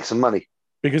 Still make some money.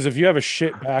 Because if you have a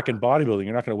shit back in bodybuilding,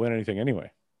 you're not going to win anything anyway.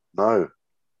 No.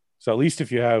 So at least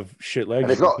if you have shit legs, And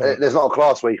there's not a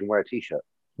class where you can wear a t-shirt.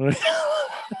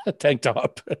 tank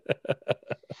top.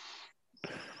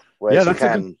 Whereas Yeah, you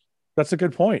can That's a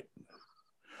good point.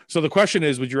 So the question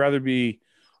is, would you rather be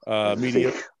a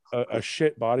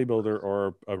shit bodybuilder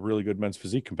or a really good men's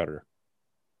physique competitor?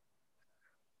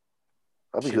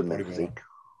 I'll be Shit good men's bodybuilder. physique.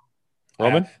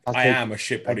 Roman? I am a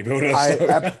shit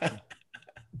bodybuilder.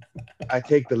 I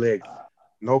take the legs.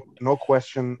 No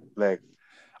question, legs.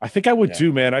 I think I would Yeah.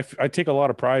 too, man. I take a lot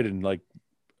of pride in a lot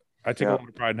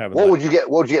of pride in having What legs.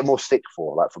 would you get more stick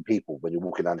for, like from people when you're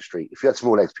walking down the street? If you had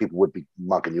small legs, people would be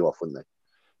mugging you off, wouldn't they?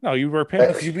 No, you wear pants.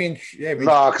 Because you're being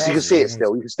No, because you can see it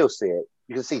still. You can still see it.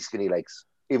 You can see skinny legs,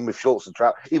 even with shorts and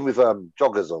trousers, even with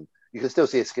joggers on. You can still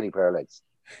see a skinny pair of legs.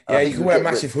 Yeah, I you think can wear a get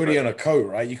massive ripped. hoodie on a coat,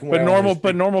 right? You can But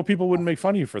wear normal people wouldn't make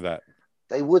fun of you for that.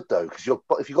 They would though, because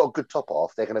if you've got a good top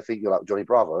off, they're going to think you're like Johnny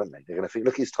Bravo, aren't they? They're going to think,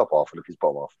 look at his top off and look at his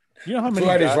bottom off. You know how many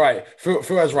Fuad is guys, right.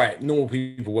 Fuad's right. Normal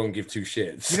people won't give two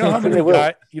shits. you know how They many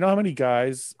will. you know how many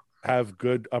guys have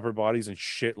good upper bodies and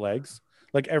shit legs?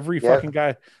 Like every Yeah. fucking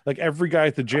guy, like every guy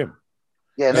at the gym.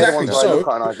 Yeah, and they're the Exactly. ones that look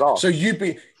at a nice ass. So you'd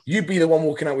be the one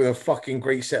walking out with a fucking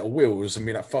great set of wheels and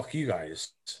be like, "Fuck you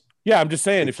guys." Yeah, I'm just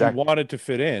saying, Exactly. if you wanted to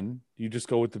fit in, you just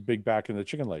go with the big back and the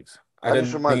chicken legs. I That don't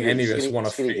just reminds think me of any of us skinny- want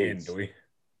to skinny fit in, jeans. do we?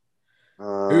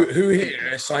 Uh, Who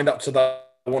here signed up to the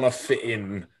want to fit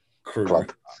in crew?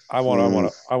 Club. I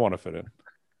want to fit in.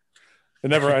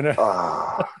 I know.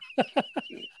 Ah.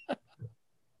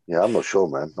 Yeah, I'm not sure,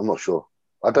 man. I'm not sure.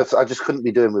 I just couldn't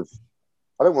be doing with.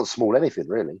 I don't want small anything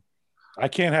really. I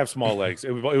can't have small legs.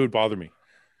 It would bother me.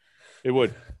 It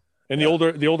would. And the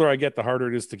older I get, the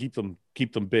harder it is to keep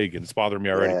them big, and it's bothering me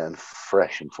already. Yeah, and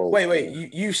fresh and full.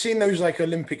 Wait. You've seen those like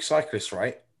Olympic cyclists,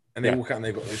 right? And they Yeah. walk out and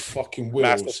they've got those fucking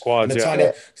Massive wheels quads, and,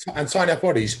 yeah. tiny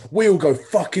bodies. We all go,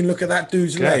 fucking look at that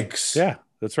dude's legs. Yeah,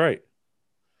 that's right.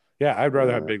 Yeah, I'd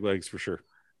rather have big legs for sure.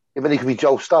 Yeah, but he could be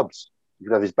Joel Stubbs. You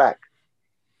could have his back.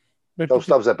 Joel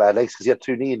Stubbs had bad legs because he had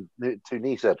two knee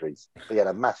surgeries. But he had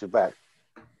a massive back.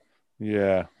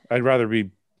 Yeah, I'd rather be.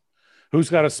 Who's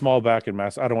got a small back and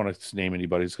mass? I don't want to name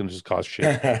anybody. It's going to just cause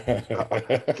shit.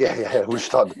 Yeah. We'll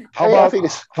start. How Hey, I about think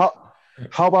it's.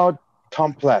 how about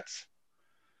Tom Platz?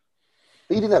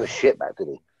 He didn't have a shit back, did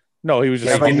he? No, he was just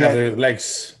Yeah, He but didn't he have had- the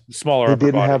legs. smaller He upper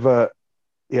didn't body. have a.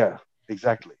 Yeah,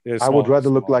 exactly. Yeah, I would small- rather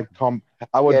look small. like Tom.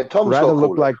 I would Yeah, Tom's rather got a look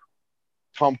cool like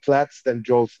Tom Platz than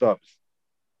Joel Stubbs.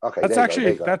 Okay, That's there actually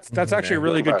you go. that's actually a Yeah.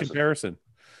 really good Comparison.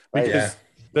 comparison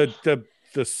Yeah. because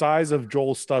the size of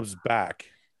Joel Stubbs' back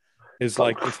is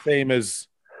like the same as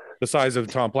the size of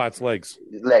Tom Platt's legs.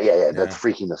 Yeah. That's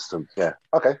freakiness. Yeah.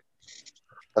 Okay.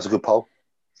 That's a good poll.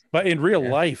 But in real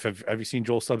life, have you seen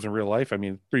Joel Stubbs in real life? I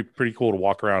mean, pretty cool to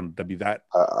walk around to be that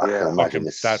I Yeah. can imagine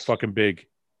this. that fucking big.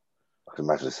 I can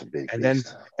imagine this a big. And then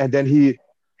beast.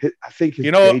 I think his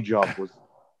You know- day job was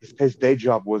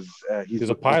He's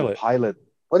a pilot. Well,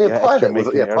 yeah, Yeah, pilot Jamaican with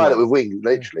pilot Airlines. with wing,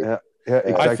 literally. Yeah,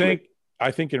 exactly.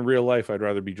 I think in real life, I'd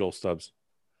rather be Joel Stubbs.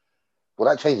 Well,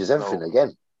 that changes everything No.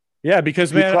 again. Yeah, because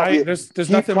He man, probably- there's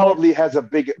he nothing more. probably has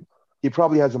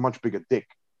a much bigger dick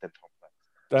than Tom Platz.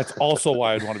 That's also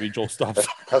why I'd want to be Joel Stubbs.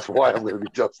 That's why I'm going to be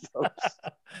just.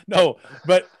 No,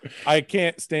 but I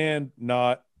can't stand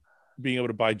not being able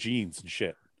to buy jeans and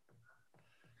shit.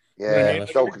 Yeah,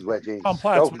 that's Joel can wear jeans. Tom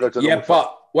Platz- Joel can go to a Yeah, normal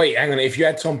shop. but wait, hang on. If you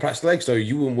had Tom Pratt's legs, though,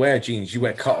 you wouldn't wear jeans. You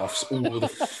wear cutoffs all the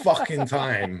fucking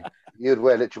time. You'd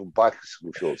wear literal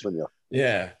bicycle shorts, wouldn't you?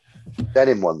 Yeah.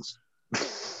 Denim ones.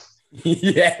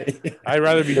 Yeah. I'd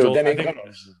rather be Dude, Joel. then I it think-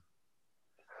 comes.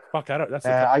 fuck, I don't. That's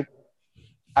the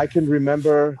I can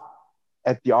remember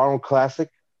at the Arnold Classic,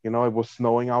 it was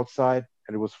snowing outside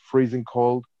and it was freezing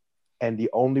cold, and the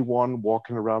only one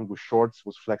walking around with shorts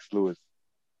was Flex Lewis.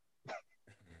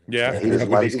 yeah. He doesn't With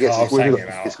mind. his He gets calves his, hanging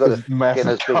out. he's got to His get massive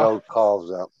those big calf. old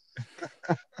calves out.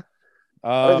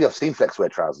 I don't think I've seen Flex wear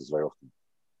trousers very often.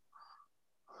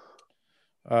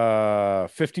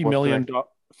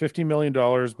 $50 million,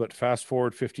 but fast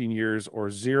forward 15 years or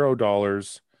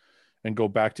 $0 and go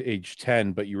back to age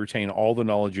 10, but you retain all the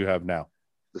knowledge you have now.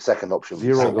 The second option.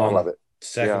 Zero Second one, I one. love it.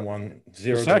 Second one,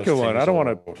 $0. The second one, I don't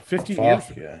wanna- old. 50 Fuck, years.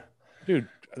 Yeah. Dude,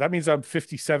 that means I'm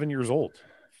 57 years old.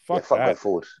 Fuck Fuck that. going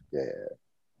forward. Yeah.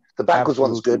 The backwards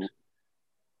one's good. Absolutely.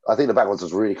 I think the backwards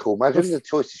was really cool. Imagine the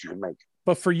choices you can make.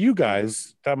 But for you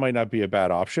guys, that might not be a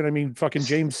bad option. I mean, fucking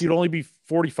James, you'd only be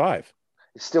 45.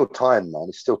 It's still time, man.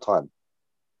 It's still time.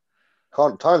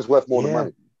 Time's worth more than Yeah.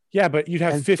 money. Yeah, but you'd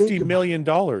have And $50 think million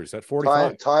at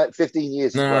 45. Time, 15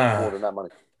 years is Nah. worth more than that money.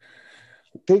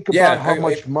 Think about Yeah, how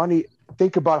much money.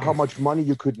 Think about how much money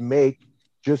you could make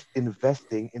just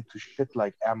investing into shit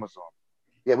like Amazon.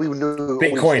 Yeah, we knew all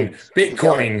these Bitcoin. things.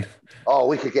 Bitcoin. Oh,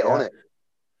 we could get on it.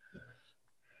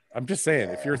 I'm just saying,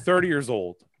 if you're 30 years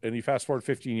old and you fast forward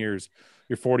 15 years,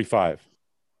 you're 45.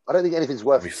 I don't think anything's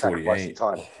worth I'll be sacrificing 48.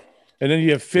 time. And then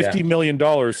you have $50 million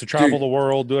to travel Dude. the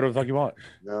world, do whatever the fuck you want.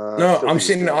 No, I'm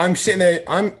sitting there.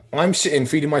 I'm sitting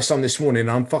feeding my son this morning.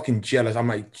 And I'm fucking jealous. I'm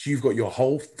like, you've got your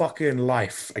whole fucking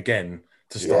life again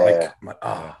to start. Yeah. I'm like,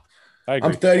 I I'm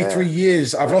agree. 33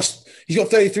 years. I've lost. He's got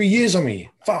 33 years on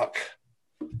me. Fuck.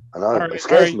 I know. All right, It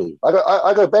scares all me.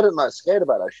 I go to bed at night scared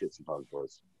about that shit sometimes,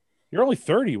 boys. You're only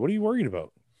 30. What are you worried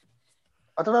about?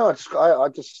 I don't know. I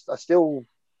still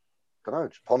don't know.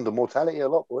 Just ponder mortality a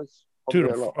lot, boys. Ponder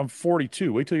Dude, it a lot. I'm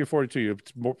 42. Wait till you're 42.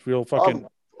 You'll fucking,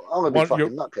 I'm gonna be One-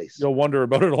 fucking nutcase. you'll wonder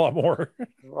about it a lot more.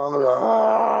 I'm gonna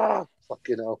go,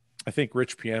 fucking hell. I think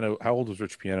Rich Piano, how old was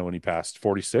Rich Piano when he passed?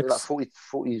 46? Like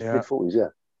 40s, Yeah. mid 40s, yeah.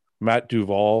 Matt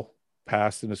Duvall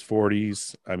passed in his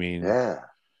 40s. I mean, Yeah.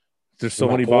 there's so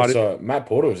Matt many bodies. Matt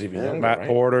Porter was even Yeah, younger. Matt right?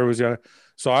 Porter was young.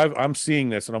 So I'm seeing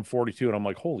this and I'm 42 and I'm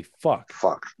like, holy fuck.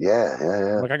 Fuck.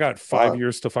 Yeah. Like I got 5 Wow.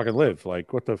 years to fucking live.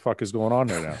 Like what the fuck is going on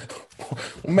there now?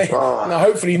 Mate, Oh. no,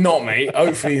 hopefully not, mate.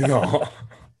 Hopefully not.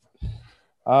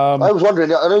 I was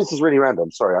wondering, I know this is really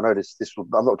random. Sorry, I know this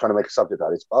I'm not trying to make a subject out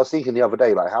of this, but I was thinking the other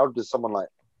day, like, how does someone like,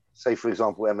 say, for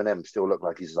example, Eminem still look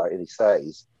like he's like in his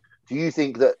 30s? Do you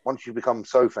think that once you become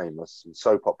so famous and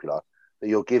so popular that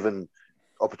you're given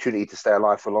opportunity to stay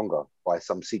alive for longer by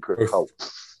some secret Growth. cult?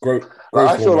 Growth Like,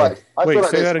 I feel hormone. like Wait,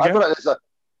 say that again?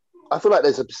 I feel like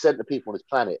there's a percent of people on this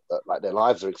planet that like their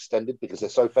lives are extended because they're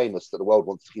so famous that the world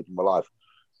wants to keep them alive.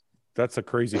 That's a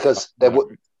crazy Because they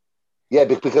would, yeah,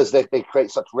 because they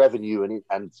create such revenue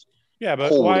and yeah, but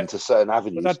pull why? into certain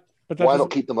avenues. But that Why doesn't-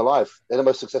 not keep them alive? They're the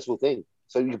most successful thing.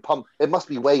 So you pump. There must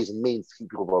be ways and means to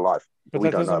keep people alive that we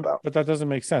that don't know doesn't- about. But that doesn't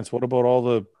make sense. What about all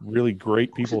the really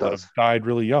great course it people that does. have died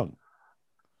really young?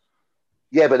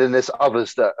 Yeah, but then there's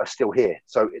others that are still here.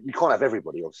 So you can't have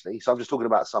everybody, obviously. So I'm just talking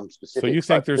about some specific. So you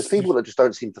think there's there's- people that just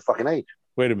don't seem to fucking age?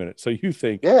 Wait a minute. So you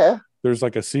think Yeah. there's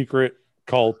like a secret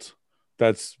cult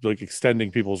that's like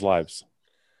extending people's lives?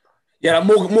 Yeah,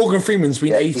 like Morgan Freeman's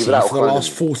been 80 even out for the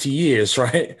last 40 years,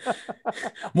 right?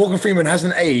 Morgan Freeman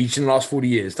hasn't aged in the last 40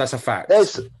 years. That's a fact.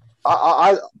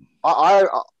 I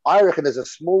reckon there's a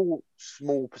small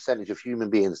percentage of human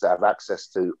beings that have access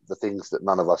to the things that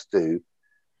none of us do.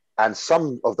 And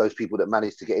some of those people that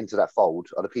manage to get into that fold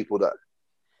are the people that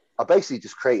are basically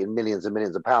just creating millions and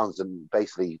millions of pounds. And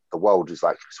basically the world is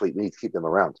like, sweet, we need to keep them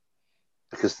around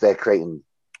because they're creating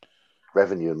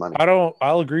revenue and money.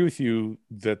 I'll agree with you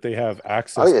that they have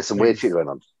access. I think there's some weird shit going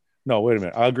on. No, wait a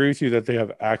minute. I'll agree with you that they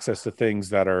have access to things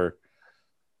that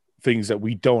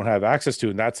we don't have access to,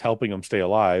 and that's helping them stay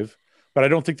alive. But I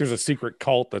don't think there's a secret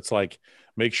cult that's like,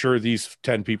 make sure these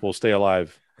 10 people stay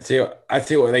alive. I tell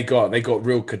you what they got. They got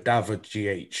real cadaver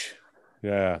GH.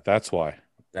 Yeah, that's why.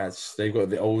 They've got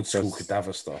the old school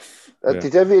cadaver stuff.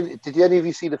 Did any of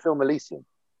you see the film Elysium?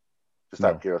 Just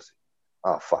out of curiosity.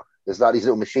 Oh fuck! There's like these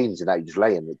little machines in that you just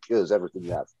lay in that cures everything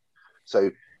you have. So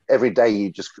every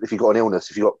day if you got an illness,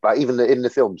 if you got like even in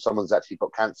the film, someone's actually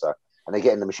got cancer and they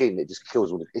get in the machine, it just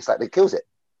kills all. It's like it kills it.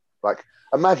 Like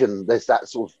imagine there's that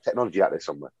sort of technology out there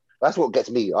somewhere. That's what gets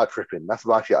me eye tripping. That's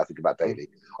my shit I think about daily.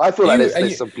 I feel like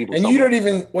there's some people. And you don't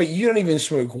even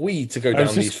smoke weed to go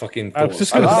down these fucking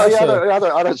thoughts. I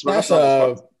don't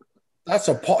smoke. That's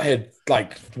a pothead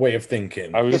like way of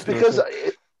thinking.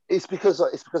 It's because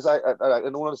I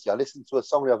in all honesty, I listened to a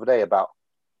song the other day about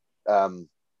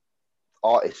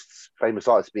famous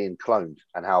artists being cloned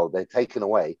and how they're taken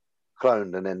away,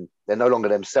 cloned, and then they're no longer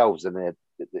themselves, and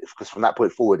because from that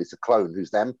point forward, it's a clone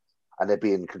who's them. And they're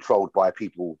being controlled by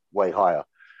people way higher.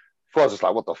 So I was just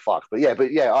like, what the fuck? But yeah,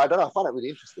 I don't know. I find it really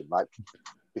interesting, like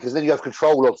because then you have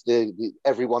control of the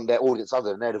everyone, their audience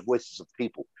under, and they're the voices of the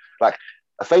people. Like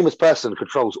a famous person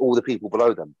controls all the people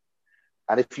below them,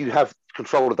 and if you have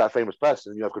control of that famous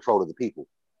person, you have control of the people.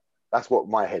 That's what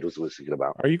my head was always thinking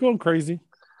about. Are you going crazy?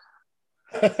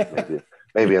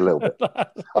 Maybe a little bit.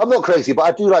 I'm not crazy, but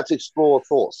I do like to explore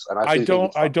thoughts. And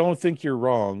I don't think you're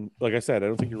wrong. Like I said, I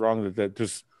don't think you're wrong that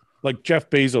just. Like Jeff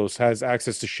Bezos has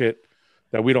access to shit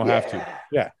that we don't have to.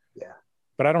 Yeah.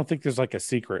 But I don't think there's like a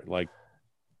secret like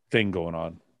thing going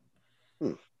on.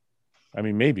 I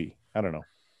mean, maybe. I don't know.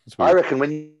 I reckon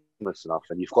when you're famous enough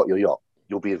and you've got your yacht,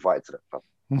 you'll be invited to that club.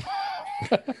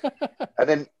 and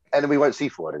then we won't see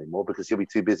Ford anymore because you'll be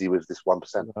too busy with this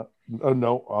 1%.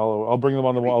 No, I'll bring them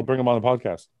on the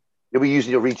podcast. You'll be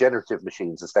using your regenerative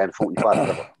machines and staying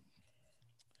 45.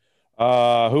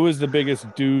 Who is the biggest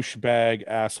douchebag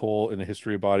asshole in the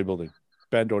history of bodybuilding?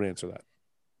 Ben, don't answer that.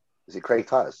 Is it Craig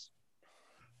Titus?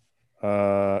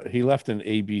 He left an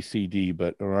A, B, C, D,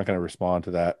 but we're not going to respond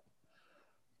to that.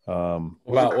 What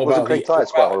about Craig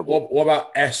Titus? What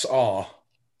about SR?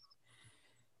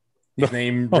 His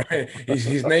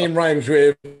name rhymes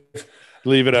with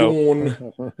leave it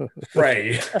Dawn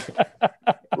Frey.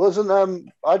 Wasn't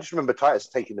I just remember Titus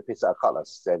taking the piss out of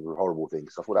Cutlass saying horrible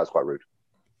things. I thought that was quite rude.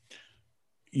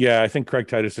 Yeah, I think Craig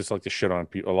Titus just like to shit on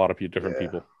a lot of people.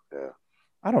 Yeah,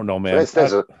 I don't know, man.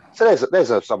 So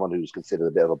there's someone who's considered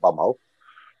a bit of a bumhole.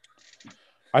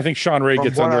 I think Sean Ray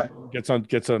gets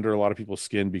under a lot of people's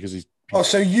skin because he's. Oh,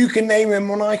 so you can name him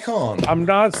when I can't. I'm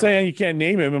not saying you can't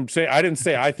name him. I didn't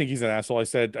say I think he's an asshole. I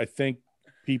said I think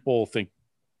people think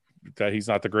that he's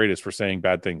not the greatest for saying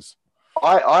bad things.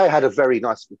 I had a very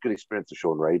good experience with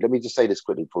Sean Ray. Let me just say this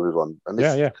quickly before we move on.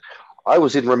 Yeah. I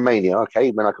was in Romania,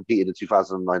 when I competed in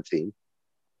 2019,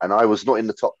 and I was not in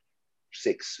the top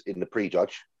 6 in the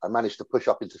pre-judge. I managed to push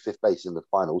up into 5th place in the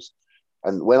finals.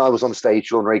 And when I was on stage,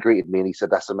 Sean Ray greeted me and he said,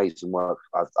 "That's amazing work.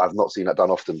 I've not seen that done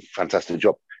often. Fantastic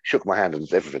job." Shook my hand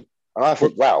and everything. And I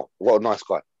thought, wow, what a nice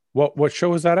guy. What show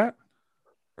was that at?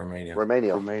 Romania.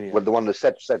 When the one that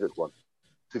Cedric won,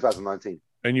 2019.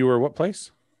 And you were what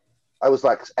place? I was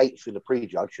like 8th in the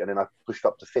pre-judge, and then I pushed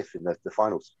up to 5th in the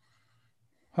finals.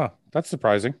 Huh, that's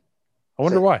surprising. I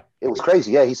wonder why. It was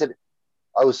crazy. Yeah, he said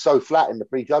I was so flat in the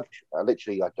pre-judge.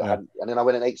 Literally, I hadn't, and then I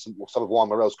went and ate some of Juan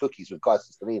Morel's cookies with Guy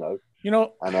Stanino.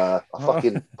 And I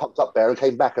fucking pumped up there and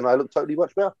came back, and I looked totally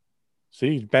much better.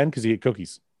 See, Ben, because he ate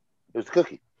cookies. It was the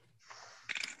cookie.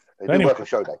 They didn't work on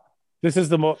show day. This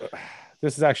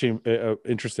is actually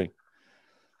interesting.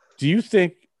 Do you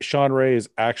think Sean Ray is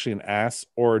actually an ass,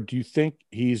 or do you think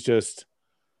he's just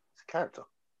a character?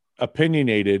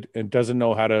 Opinionated and doesn't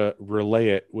know how to relay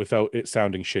it without it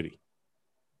sounding shitty?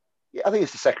 Yeah, I think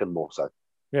it's the second more so.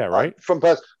 Yeah, right. From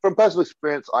personal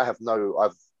experience, I've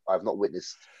not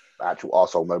witnessed actual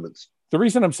arsehole moments. The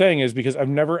reason I'm saying is because I've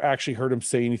never actually heard him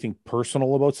say anything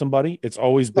personal about somebody. It's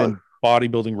always been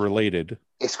bodybuilding related.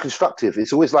 It's constructive.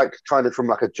 It's always like trying to from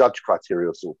like a judge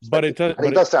criteria sort of. But it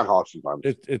does sound harsh sometimes.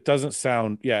 It doesn't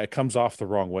sound. Yeah, it comes off the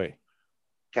wrong way.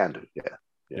 Can do. Yeah.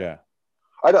 Yeah.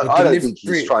 I don't But think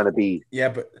he's trying to be. Yeah,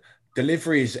 but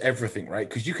delivery is everything, right?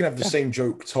 Because you can have the same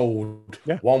joke told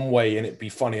Yeah. one way and it be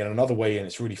funny, and another way and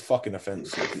it's really fucking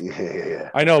offensive. Yeah.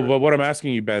 I know, but what I'm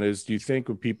asking you, Ben, is do you think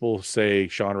when people say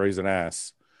Sean Ray's an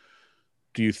ass,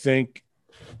 do you think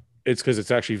it's because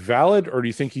it's actually valid, or do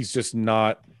you think he's just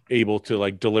not able to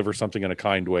like deliver something in a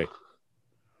kind way?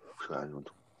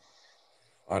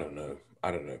 I don't know.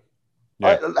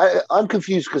 Yeah. I'm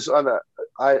confused because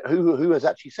who has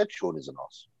actually said Sean is an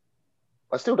ass?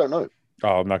 I still don't know.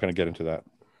 Oh, I'm not going to get into that.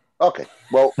 Okay.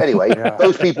 Well, anyway, Yeah.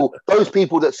 those people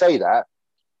that say that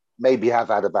maybe have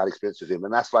had a bad experience with him,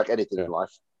 and that's like anything in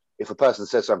life. If a person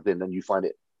says something and you find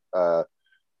it,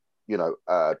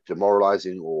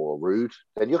 demoralizing or rude,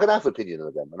 then you're going to have an opinion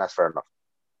of them, and that's fair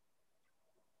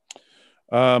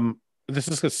enough. This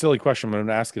is a silly question, but I'm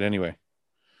going to ask it anyway.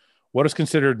 What is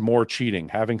considered more cheating?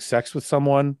 Having sex with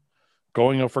someone,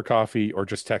 going out for coffee, or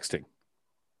just texting?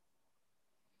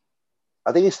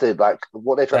 I think it's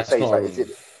what they're trying to say That's is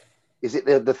like, is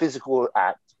it the physical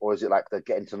act, or is it like the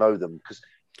getting to know them? Because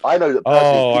I know that.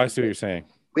 Oh, I see what you're saying.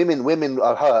 Women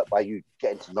are hurt by you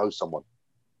getting to know someone.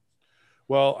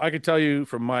 Well, I could tell you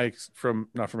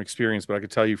not from experience, but I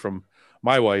could tell you from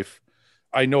my wife,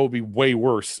 I know it'd be way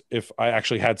worse if I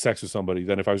actually had sex with somebody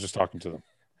than if I was just talking to them.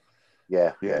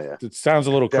 Yeah. It sounds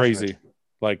a little Definitely. crazy.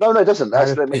 Like, No, it doesn't.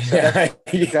 That makes sense.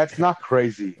 That's not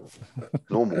crazy.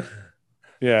 Normal.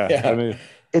 yeah. I mean,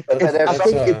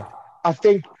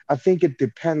 I think it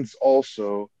depends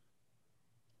also.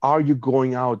 Are you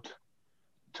going out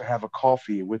to have a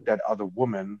coffee with that other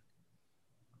woman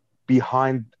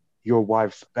behind your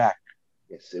wife's back?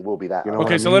 Yes, it will be that. You know okay,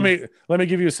 what I so mean? let me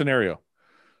give you a scenario.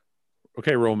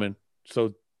 Okay, Roman.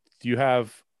 So you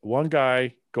have one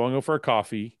guy going over for a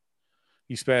coffee.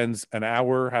 He spends an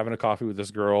hour having a coffee with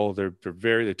this girl.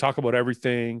 They talk about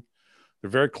everything. They're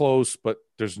very close, but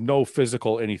there's no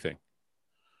physical anything.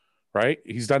 Right?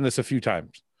 He's done this a few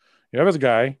times. You have a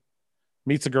guy,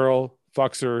 meets a girl,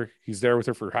 fucks her. He's there with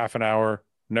her for half an hour,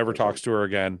 never talks to her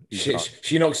again.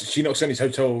 She knocks on his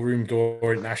hotel room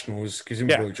door at Nationals, gives him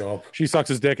a blowjob job. She sucks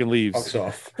his dick and leaves. Fucks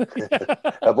off.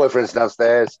 Her boyfriend's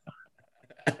downstairs.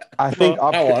 I think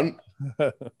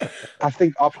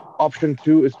option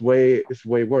 2 is way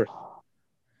worse.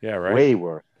 Yeah, right. Way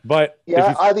worse. But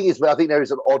I think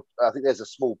there's a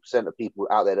small percent of people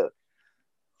out there that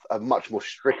are much more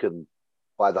stricken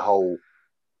by the whole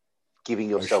giving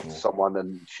yourself to someone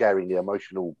and sharing the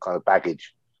emotional kind of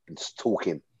baggage and just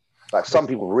talking. Like some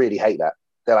people really hate that.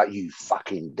 They're like, you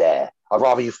fucking dare. I'd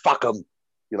rather you fuck them.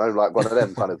 You know, like one of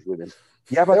them kind of women.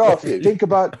 Yeah, but think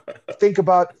about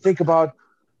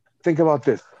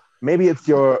this. Maybe it's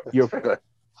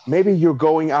maybe you're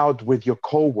going out with your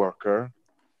coworker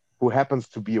who happens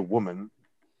to be a woman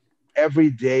every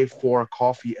day for a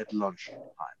coffee at lunchtime.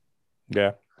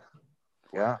 Yeah.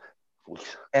 Yeah.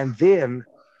 And then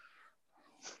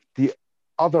the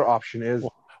other option is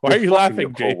why are you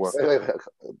laughing, James? Wait.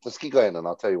 Just keep going and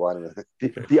I'll tell you why.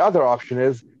 The other option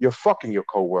is you're fucking your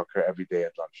coworker every day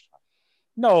at lunchtime.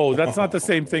 No, that's not the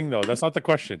same thing, though. That's not the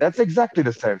question. That's exactly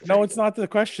the same thing. No, it's not the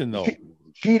question, though.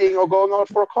 Cheating or going out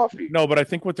for a coffee. No, but I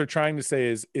think what they're trying to say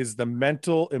is the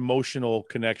mental, emotional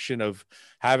connection of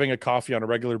having a coffee on a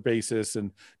regular basis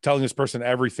and telling this person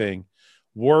everything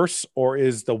worse, or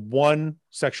is the one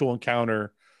sexual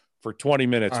encounter for 20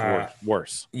 minutes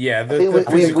worse? Yeah,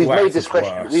 we've made this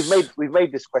question. We've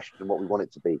made this question what we want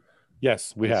it to be.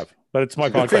 Yes, we have. But it's my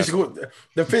podcast.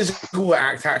 The physical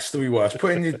act has to be worse.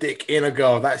 Putting your dick in a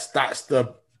girl, that's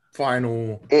the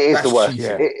final. It is the worst.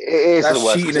 Cheating. It is that's the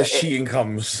worst. Cheating as cheating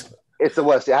comes. It's the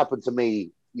worst. It happened to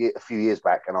me a few years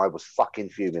back, and I was fucking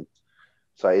fuming.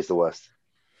 So it is the worst.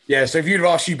 Yeah. So if you'd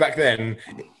asked you back then,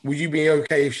 would you be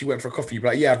okay if she went for a coffee? You'd be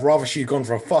like, yeah, I'd rather she'd gone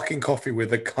for a fucking coffee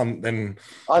with a cunt than.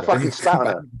 I fucking spat on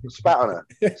her.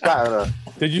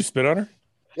 Did you spit on her?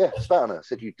 Yeah, spat on her.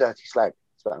 Said, you dirty slag.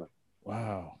 Spat on her.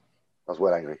 Wow. I was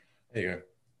well angry. There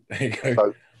you go.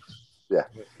 So, yeah.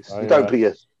 Don't be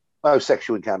no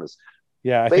sexual encounters.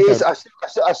 Yeah.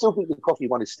 I still think the coffee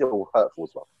one is still hurtful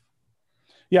as well.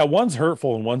 Yeah, one's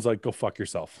hurtful and one's like, go fuck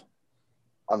yourself.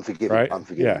 Unforgiving. Right?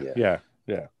 Unforgiving. Yeah.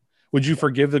 Would you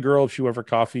forgive the girl if she went for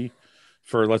coffee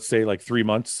for, let's say, like 3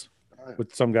 months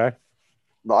with some guy?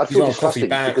 No, I'd feel disgusting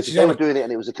because if they were doing it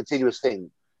and it was a continuous thing.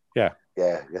 Yeah.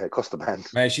 Yeah, it cost a band.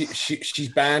 Man, she's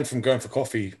banned from going for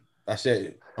coffee. That's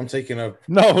it. I'm taking a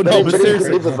but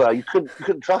seriously, live with her. You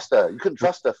couldn't trust her. You couldn't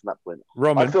trust her from that point.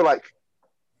 Roman, I feel like,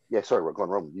 sorry, go on,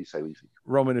 Roman. You say what you think.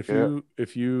 Roman,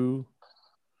 if your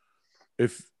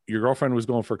girlfriend was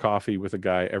going for coffee with a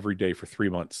guy every day for 3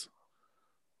 months,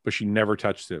 but she never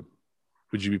touched him,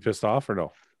 would you be pissed off or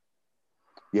no?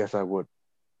 Yes, I would.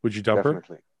 Would you dump her?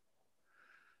 Definitely.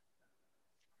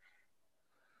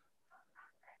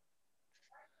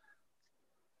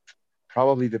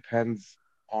 Probably depends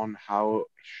on how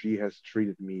she has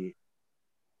treated me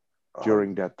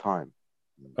during that time.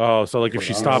 Oh, so like if You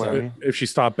she know stopped, what I mean? if she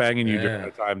stopped banging you during Yeah.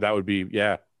 that time, that would be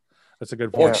that's a good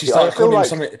Or point. she Yeah, started I feel calling him like-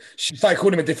 something. She started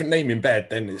calling him a different name in bed.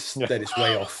 Then it's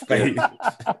way off, mate.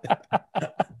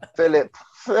 Philip.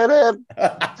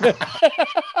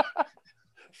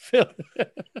 Phil.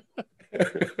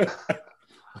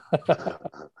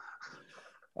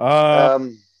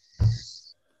 Um,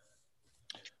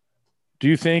 Do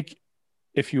you think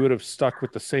if you would have stuck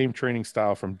with the same training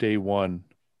style from day one,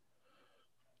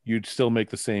 you'd still make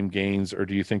the same gains, or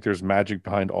do you think there's magic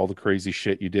behind all the crazy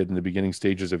shit you did in the beginning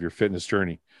stages of your fitness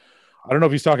journey? I don't know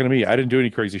if he's talking to me. I didn't do any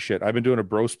crazy shit. I've been doing a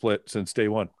bro split since day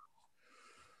one.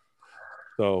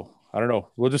 So I don't know.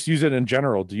 We'll just use it in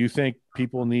general. Do you think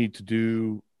people need to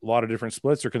do a lot of different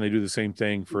splits, or can they do the same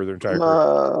thing for their entire career?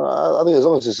 I think as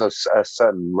long as there's a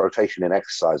certain rotation in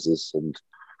exercises and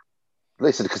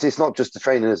listen, because it's not just the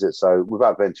training, is it? So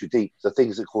without going too deep, the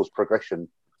things that cause progression,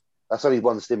 that's only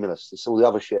one stimulus. It's all the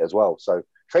other shit as well. So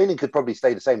training could probably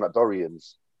stay the same like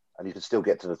Dorian's, and you can still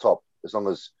get to the top as long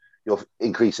as you're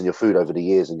increasing your food over the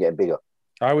years and getting bigger,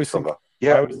 I always think. stronger.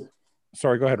 Yeah,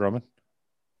 Sorry, go ahead, Roman.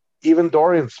 even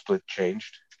Dorian's split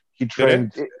changed. He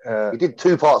trained. He did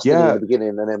 2 parts yeah. in the beginning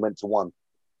and then went to 1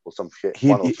 or some shit. He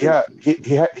 1 or 2. yeah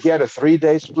he had a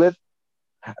 3-day split.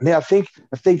 And I think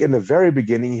in the very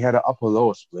beginning he had an upper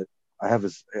lower split. I have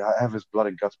his blood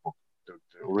and guts book.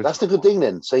 The That's the good thing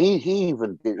then. So he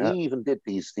even did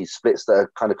these splits that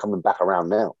are kind of coming back around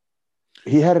now.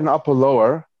 He had an upper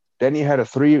lower. Then he had a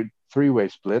three-way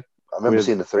split. I remember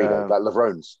seeing the 3 uh, like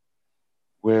Lavrone's.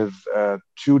 With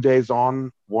 2 days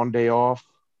on, 1 day off,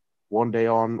 1 day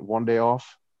on, 1 day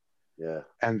off. Yeah.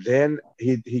 And then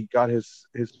he got his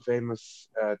famous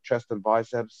chest and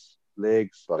biceps,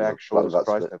 legs, Blood back, and shoulders, guts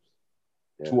triceps. split.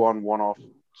 Yeah. 2 on, 1 off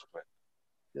split.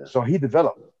 Yeah. So he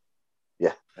developed.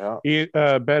 Yeah.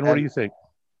 Ben, what do you think?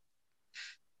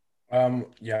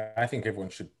 Yeah, I think everyone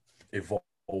should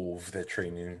evolve their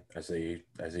training as they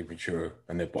mature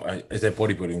and as their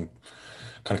bodybuilding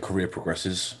kind of career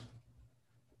progresses.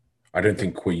 I don't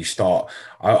think where you start.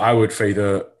 I would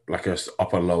favor like a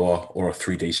upper lower or a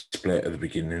 3-day split at the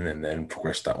beginning and then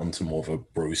progress that onto more of a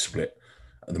bro split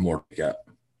the more you get.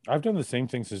 I've done the same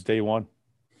thing since day one.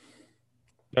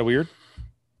 Is that weird?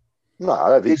 No, I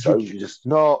don't think Did so. you- You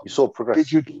No, saw progress.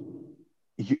 did you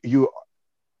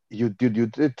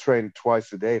did train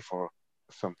twice a day for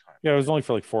some time? Yeah, it was only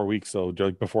for like 4 weeks though,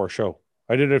 like before a show.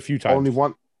 I did it a few times. Only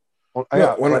one. But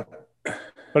it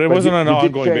but wasn't on an you did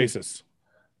ongoing change. basis.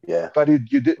 Yeah. But you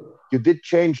did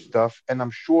change stuff, and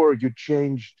I'm sure you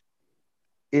changed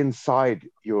inside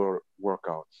your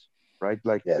workouts, right?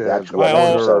 Like Yeah, the the actual I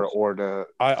order themselves. or the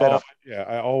I setup.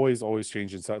 always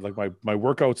change inside. Like my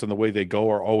workouts and the way they go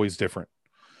are always different.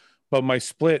 But my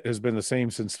split has been the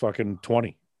same since fucking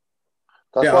 20.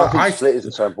 That's Yeah, why I think I- split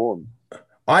isn't so important.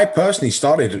 I personally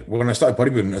started when I started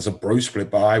bodybuilding as a bro split,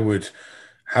 but I would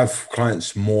have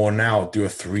clients more now do a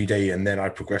 3-day and then I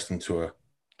progress them to a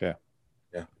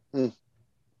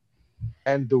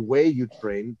And the way you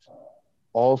trained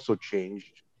also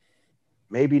changed.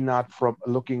 Maybe not from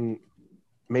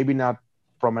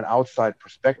an outside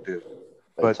perspective,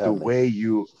 but Tell me.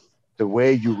 the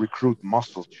way you recruit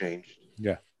muscle changed.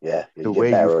 Yeah, The you way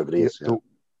get better you over the years. Yeah.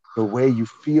 the way you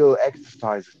feel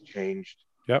exercises changed.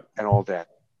 Yep. And all that.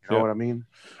 You know Yep. what I mean?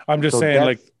 I'm just So saying,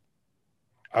 that's- like,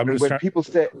 I'm when just trying. people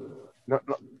say no,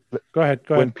 Go ahead.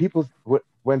 when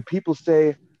people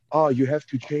say, oh, you have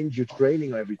to change your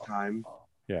training every time,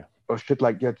 Yeah. or shit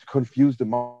like that, confuse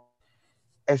them all.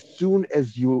 As soon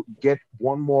as you get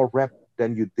one more rep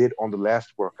than you did on the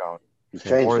last workout, You've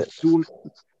changed or it.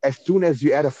 as soon as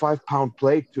you add a 5-pound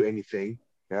plate to anything,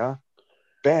 yeah,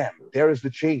 bam, there is the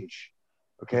change.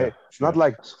 Okay, Yeah. it's not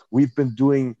like we've been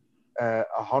doing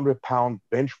 100-pound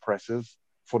bench presses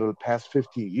for the past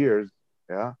 15 years.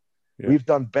 Yeah? We've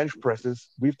done bench presses,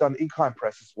 we've done incline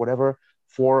presses, whatever,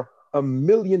 for a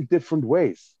million different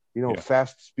ways. You know, Yeah.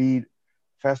 fast speed,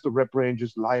 faster rep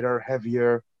ranges, lighter,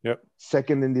 heavier. Yep.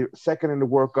 Second in the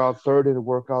workout, third in the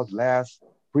workout, last,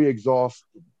 pre-exhaust,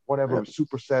 whatever, Yep.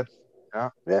 superset.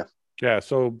 Yeah.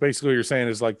 So basically, what you're saying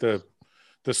is like the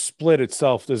split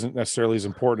itself isn't necessarily as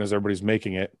important as everybody's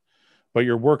making it, but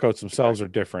your workouts themselves are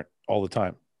different all the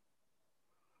time.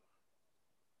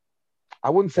 I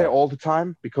wouldn't say Yeah. all the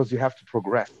time because you have to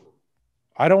progress.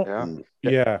 I don't.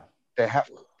 Yeah. Yeah.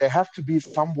 They have to be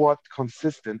somewhat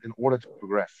consistent in order to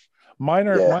progress. Mine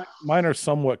are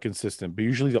somewhat consistent, but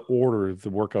usually the order of the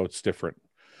workout's different.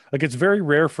 Like it's very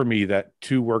rare for me that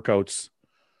 2 workouts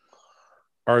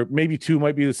are, maybe 2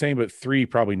 might be the same, but 3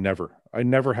 probably never. I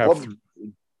never have. What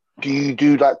do you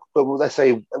do? Like, well, let's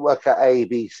say workout A,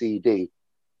 B, C, D.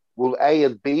 Will A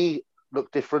and B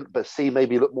look different, but C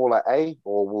maybe look more like A,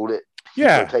 or will it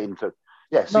rotate into?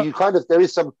 Yeah. So you kind of, there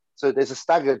is some. So there's a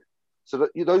staggered. So that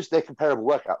those, they're comparable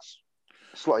workouts.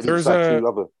 Slotted inside 2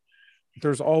 other.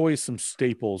 There's always some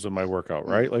staples in my workout,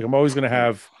 right? Like I'm always going to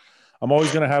have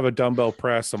a dumbbell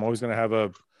press. I'm always going to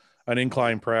have an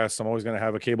incline press. I'm always going to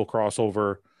have a cable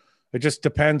crossover. It just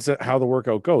depends on how the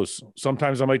workout goes.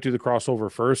 Sometimes I might do the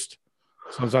crossover first.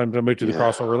 Sometimes I might do the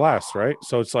crossover last, right?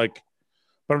 So it's like,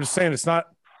 but I'm just saying it's not,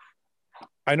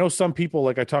 I know some people,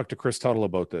 like I talked to Chris Tuttle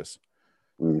about this.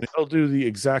 They'll do the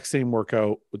exact same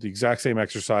workout with the exact same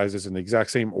exercises in the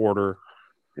exact same order.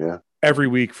 Yeah. Every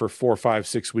week for 4, 5,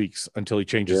 6 weeks until he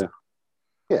changes it.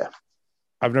 Yeah.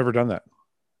 I've never done that.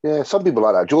 Yeah. Some people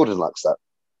like that. Jordan likes that.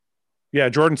 Yeah.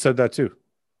 Jordan said that too.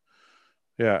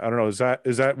 Yeah. I don't know. Is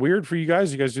that weird for you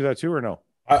guys? You guys do that too, or no?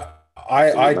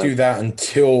 I do that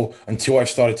until I've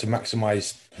started to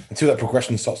maximize, until that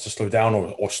progression starts to slow down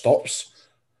or stops.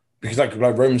 Because like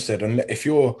Roman said, if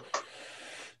you're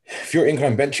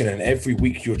incline benching and every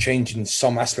week you're changing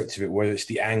some aspect of it, whether it's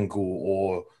the angle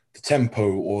or the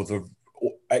tempo or the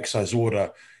exercise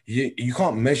order, you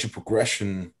can't measure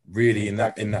progression really in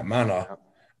that manner.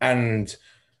 And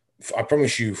I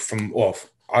promise you,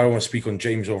 I don't want to speak on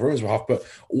James or Roman's behalf, but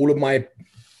all of my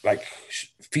like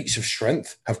feats of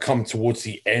strength have come towards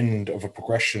the end of a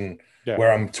progression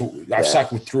where I've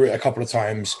cycled through it a couple of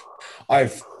times.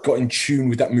 I've got in tune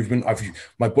with that movement.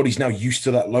 My body's now used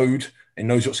to that load and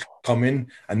knows what's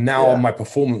coming. And now my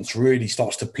performance really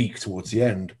starts to peak towards the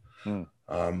end.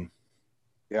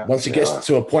 Once it gets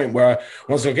to a point where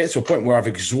I've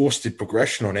exhausted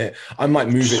progression on it, I might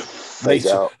move it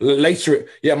later.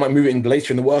 I might move it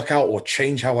later in the workout or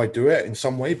change how I do it in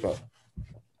some way, but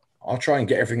I'll try and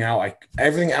get everything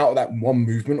out of that one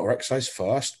movement or exercise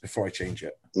first before I change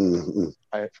it. Mm-hmm.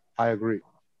 I agree.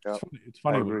 Yeah. It's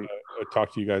funny when I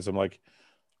talk to you guys, I'm like,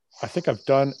 I think I've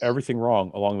done everything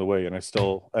wrong along the way, and I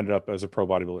still ended up as a pro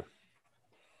bodybuilder.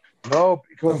 No,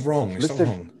 because it's not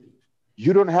wrong.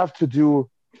 You don't have to do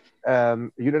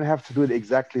it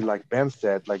exactly like Ben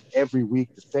said, like every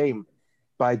week the same.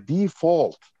 By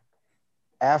default,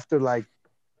 after like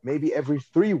maybe every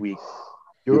 3 weeks,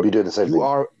 you'll be doing the same thing.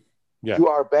 You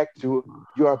are back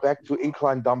to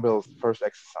incline dumbbells first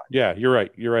exercise. Yeah, you're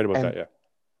right. You're right about that. Yeah.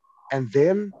 And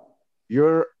then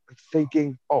you're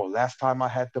thinking, oh, last time I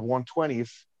had the 120s,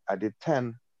 I did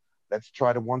 10. Let's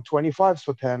try the 125s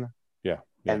for 10. Yeah.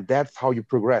 And that's how you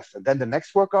progress. And then the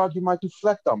next workout, you might do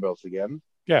flat dumbbells again.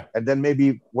 Yeah. And then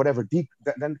maybe whatever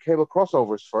then cable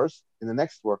crossovers first in the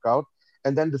next workout.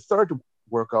 And then the third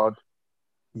workout,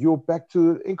 you're back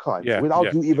to inclines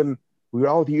without you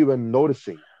even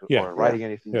noticing or writing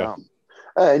anything down.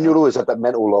 And you'll always have that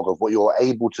mental log of what you're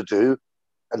able to do.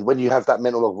 And when you have that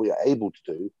mental log of what you're able to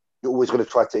do, you're always going to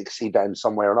try to exceed that in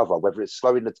some way or another, whether it's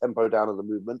slowing the tempo down of the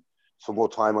movement for more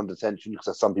time under tension, because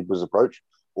that's some people's approach,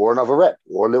 or another rep,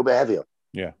 or a little bit heavier.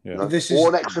 Yeah. You know? Or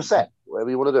an extra set, whatever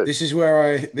you want to do. This is where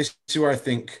I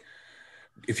think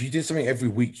if you did something every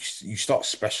week, you start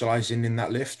specializing in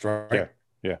that lift, right?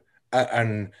 Yeah.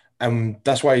 And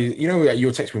that's why,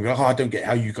 you'll text me like, I don't get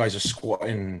how you guys are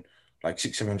squatting like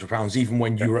 600-700 pounds, even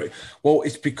when you're, well,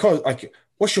 it's because like,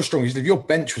 what's your strongest? If your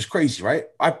bench was crazy, right?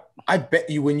 I bet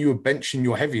you when you were benching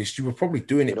your heaviest, you were probably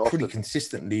doing it pretty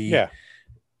consistently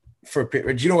for a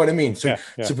period. Do you know what I mean? So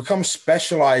to become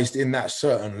specialized in that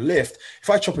certain lift, if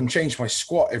I chop and change my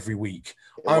squat every week,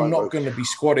 I'm not going to be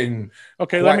squatting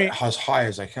as high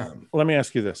as I can. Let me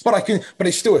ask you this. But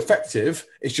it's still effective.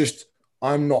 It's just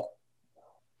I'm not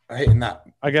hitting that.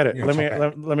 I get it. Let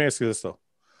me ask you this though.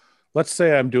 Let's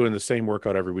say I'm doing the same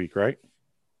workout every week, right?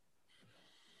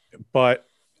 But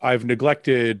I've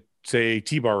neglected, say,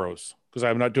 T-bar rows because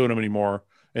I'm not doing them anymore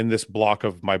in this block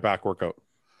of my back workout.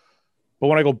 But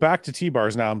when I go back to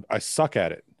T-bars now, I suck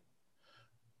at it,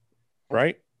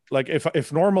 right? Like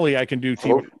if normally I can do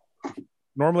T-bars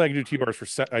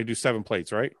I do 7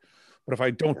 plates, right? But if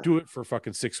I don't do it for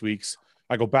fucking 6 weeks,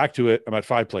 I go back to it, I'm at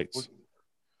 5 plates.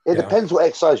 It depends what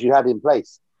exercise you had in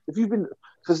place. If you've been,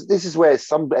 because this is where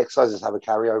some exercises have a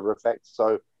carryover effect.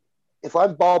 So if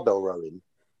I'm barbell rowing,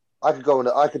 I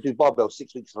could do barbell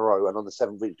 6 weeks in a row, and on the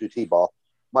 7th week do T-bar.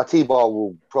 My T-bar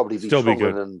will probably be still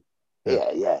stronger be good.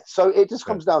 Yeah. So it just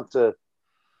comes down to,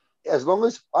 as long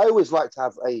as I always like to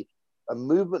have a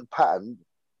movement pattern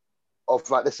of,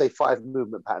 like, let's say 5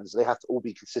 movement patterns. They have to all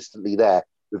be consistently there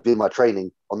within my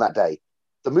training on that day.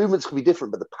 the movements can be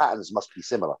different, but the patterns must be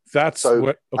similar. That's So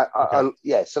what. Okay.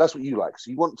 so that's what you like. So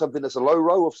you want something that's a low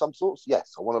row of some sorts?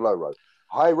 Yes, I want a low row.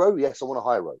 High row? Yes, I want a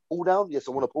high row. Pull down? Yes,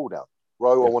 I want a pull down.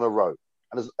 Row? I want a row.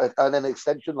 And then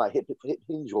extension like hip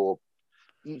hinge or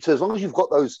so as long as you've got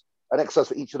an exercise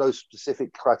for each of those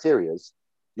specific criterias,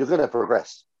 you're going to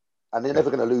progress, and they're never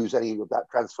going to lose any of that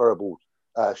transferable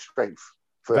strength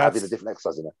for having a different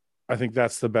exercise in it. I think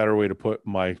that's the better way to put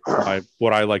my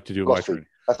what I like to do in my training.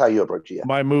 That's how you approach it. Yeah.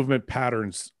 My movement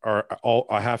patterns are all.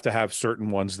 I have to have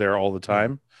certain ones there all the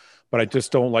time, but I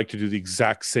just don't like to do the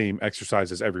exact same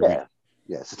exercises every week.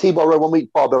 Yeah. So T-bar row 1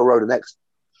 week, barbell row the next.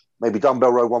 Maybe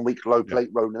dumbbell row 1 week, low plate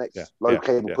row the next, low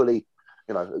cable pulley.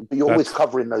 You know, but you're always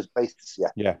covering those bases. Yeah.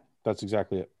 Yeah, that's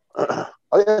exactly it. I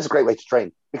think that's a great way to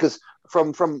train because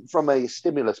from a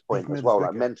stimulus point as well,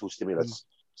 like mental stimulus,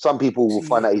 some people will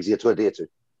find that easier to adhere to.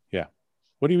 Yeah.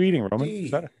 What are you eating, Roman?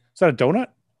 Is that a donut?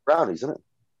 Brownies, isn't it?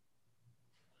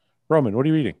 Roman, what are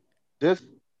you eating? This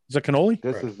is a cannoli.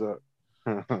 This is a.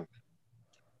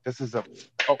 This is a.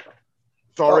 Oh,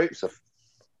 sorry.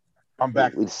 I'm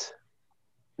back. We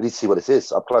need to see what it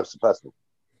is up close and personal.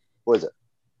 What is it?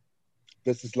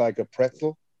 This is like a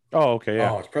pretzel. Oh, okay.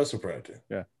 Yeah. Oh, it's pretzel bread.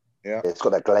 Yeah. Yeah. It's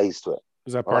got that glaze to it.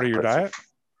 Is that part of your diet?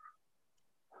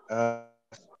 It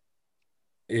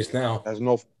is now. There's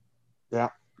no. Yeah.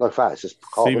 No fat. It's just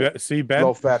carb. See, Ben.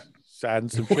 Low fat. He's adding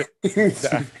some shit. He's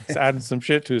adding some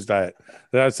shit to his diet.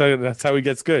 That's how he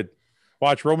gets good.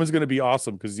 Watch, Roman's going to be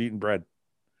awesome because he's eating bread.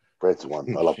 Bread's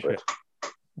one. I love bread.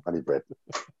 I need bread.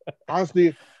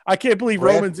 Honestly, I can't believe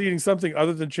Roman's eating something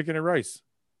other than chicken and rice.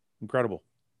 Incredible.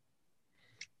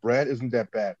 Bread isn't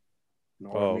that bad. You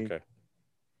know what I mean? Okay.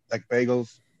 Like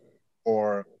bagels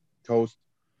or toast.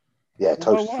 Yeah,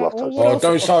 toast. Love toast. Oh,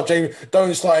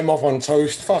 don't start him off on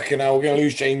toast. Fucking hell, we're gonna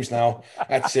lose James now.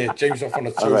 That's it. James off on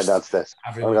the toast. I'm going downstairs.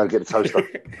 I'm going to get the toaster.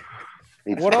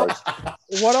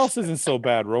 What else isn't so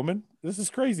bad, Roman? This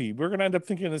is crazy. We're gonna end up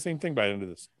thinking the same thing by the end of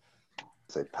this.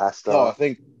 Say pasta. No, I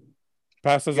think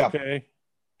pasta's okay.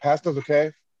 Pasta's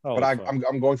okay, but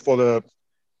I'm going for the.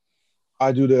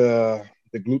 I do the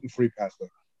gluten-free pasta.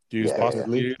 Do you use pasta?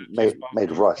 Yeah.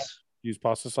 Made of rice. Use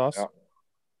pasta sauce? Yeah.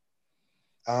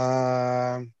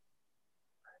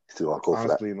 It's too hardcore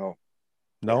honestly, for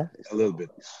that. No? A little bit.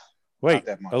 Wait,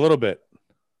 a little bit.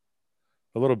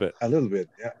 A little bit. A little bit,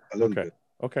 yeah. A little bit.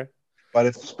 Okay. But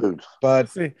it's spoon.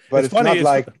 But it's funny, not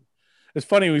like it's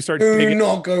funny when we start digging. Do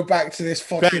not go back to this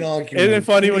fucking argument. Isn't it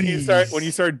funny when you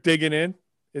start digging in?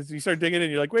 You start digging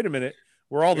in, you're like, wait a minute,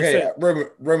 we're all the same. Yeah.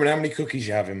 Roman, how many cookies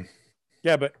you having?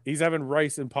 Yeah, but he's having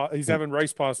rice and having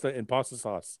rice pasta and pasta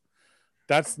sauce.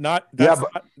 That's not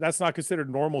considered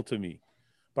normal to me.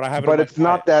 But I have it. But it's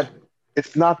not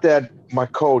that my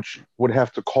coach would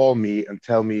have to call me and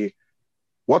tell me,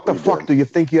 what the fuck do you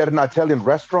think you're at an Italian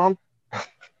restaurant?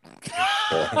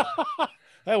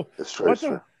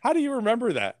 How do you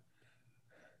remember that?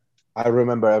 I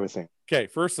remember everything. Okay,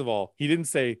 first of all, he didn't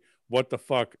say, what the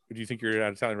fuck do you think you're at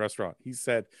an Italian restaurant?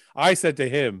 I said to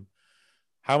him,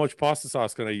 how much pasta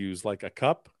sauce can I use? Like a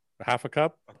cup? Half a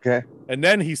cup? Okay. And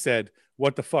then he said,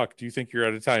 what the fuck do you think you're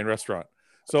at an Italian restaurant?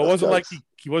 So it wasn't like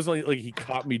he wasn't like he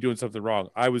caught me doing something wrong.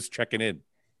 I was checking in.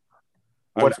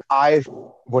 How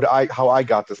I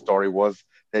got the story was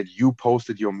that you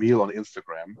posted your meal on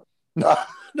Instagram. No,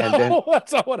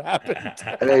 that's not what happened.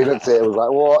 And then he looked at it and was like,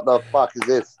 what the fuck is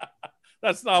this?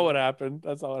 That's not what happened.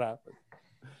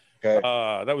 Okay.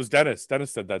 That was Dennis.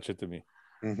 Dennis said that shit to me.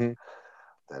 Mm-hmm.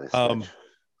 Dennis.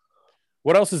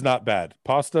 What else is not bad?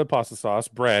 Pasta sauce,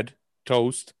 bread,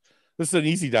 toast. This is an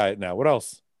easy diet now. What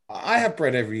else? I have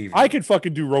bread every evening. I could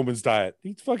fucking do Roman's diet.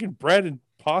 Eat fucking bread and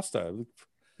pasta.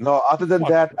 No, other than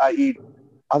that, I eat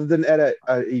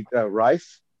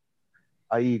rice.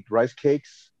 I eat rice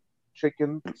cakes,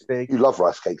 chicken, steak. You love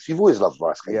rice cakes. You've always loved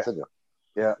rice cakes, haven't you?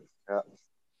 Yeah.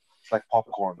 It's like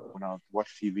popcorn when I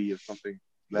watch TV or something.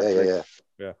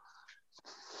 Yeah.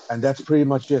 And that's pretty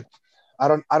much it. I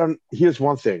don't. Here's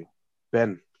one thing,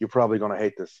 Ben. You're probably gonna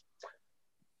hate this.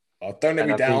 Oh, don't let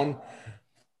me down.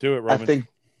 Do it, Roman.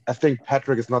 I think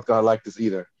Patrick is not gonna like this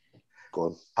either. Go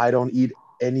on. I don't eat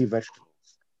any vegetables.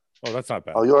 Oh, that's not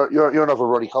bad. Oh, you're another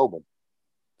Ronnie Coleman.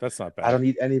 That's not bad. I don't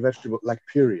eat any vegetable, like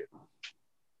period.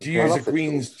 Do you use the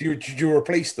greens? Do you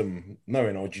replace them? No,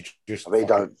 or do you just? They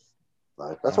don't.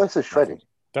 No, that's why it's so shredded.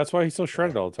 That's why he's so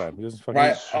shredded all the time. He doesn't fucking.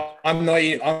 Right, I'm not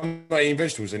eating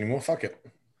vegetables anymore. Fuck it.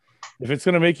 If it's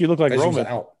gonna make you look like vegetables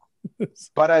Roman, out.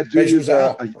 But I do use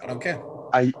I don't care.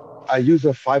 I use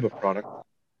a fiber product,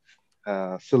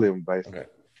 psyllium-based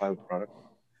fiber product.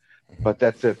 But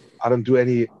that's it. I don't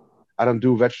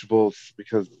do vegetables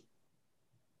because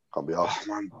can't be asked.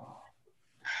 Man,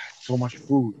 so much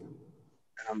food.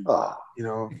 Oh, You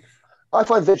know, I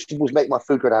find vegetables make my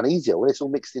food go down easier when it's all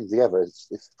mixed in together.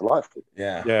 It's delightful.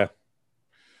 Yeah.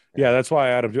 That's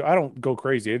why I don't go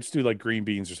crazy. I just do like green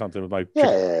beans or something with my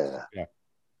chicken. Yeah.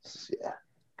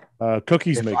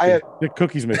 Cookies If make I had-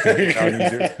 cookies make your meal down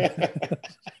easier.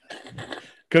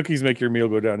 Cookies make your meal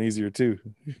go down easier too.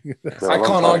 I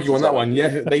can't argue on that one.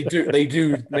 Yeah, they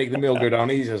do make the meal go down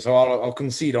easier. So I'll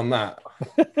concede on that.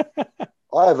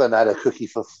 I haven't had a cookie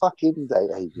for fucking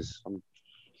ages.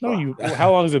 No,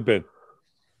 how long has it been?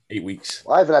 8 weeks.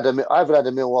 I haven't had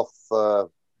a meal off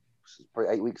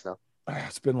probably 8 weeks now.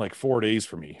 It's been like 4 days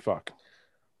for me. Fuck.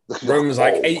 Roman's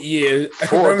like 8 years.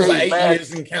 4 Roman's like days, 8 man.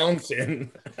 years and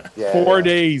counting. Yeah, 4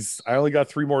 days. I only got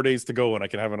 3 more days to go, and I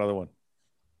can have another one.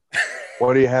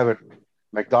 what do you have at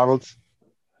McDonald's?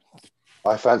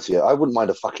 I fancy it. I wouldn't mind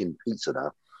a fucking pizza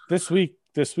now. This week,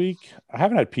 I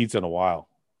haven't had pizza in a while.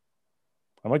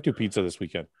 I might do pizza this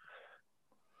weekend.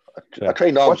 I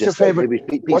trained arms. What's your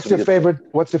favorite?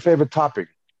 What's your favorite topping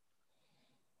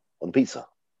on pizza?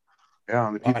 Yeah,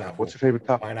 on the pizza. Pineapple. What's your favorite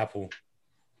topping? Pineapple.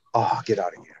 Oh, get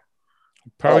out of here!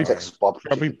 Probably Texas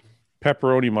barbecue.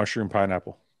 pepperoni, mushroom,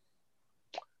 pineapple.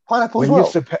 Pineapple as When you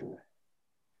well. say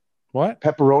What?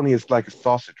 pepperoni is like a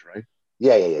sausage, right?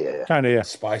 Yeah. Kind of, yeah.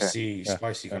 Spicy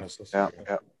kind of stuff.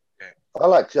 Yeah. I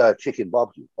like chicken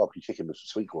barbecue chicken with some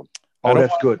sweet corn. Oh,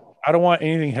 that's good. I don't want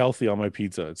anything healthy on my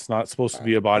pizza. It's not supposed to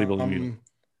be a bodybuilding meal.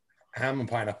 Ham and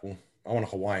pineapple. I want a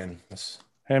Hawaiian.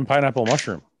 Ham, pineapple,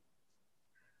 mushroom.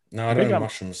 No, I don't like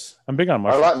mushrooms. I'm big on I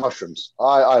mushrooms. like mushrooms.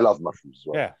 I love mushrooms as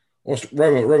well. Yeah.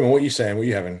 Roman, what are you saying? What are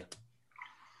you having?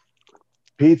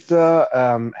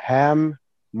 Pizza, ham,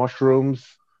 mushrooms.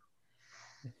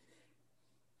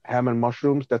 Ham and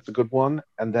mushrooms. That's a good one.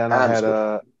 And then I had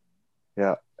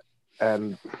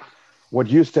and what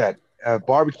you said,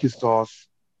 barbecue sauce,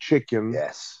 chicken,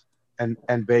 Yes, and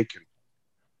bacon,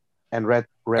 and red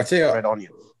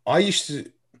onions. I used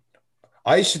to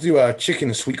do a chicken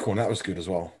and sweet corn. That was good as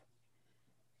well.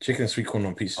 Chicken and sweet corn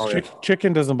on pizza. Oh, yeah.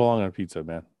 Chicken doesn't belong on a pizza,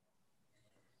 man.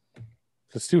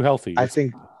 It's too healthy. I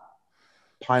think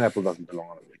pineapple doesn't belong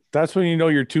on it. That's when you know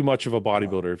you're too much of a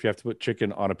bodybuilder if you have to put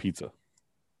chicken on a pizza.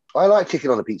 I like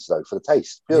chicken on a pizza though for the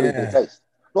taste, purely for the taste,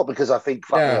 not because I think.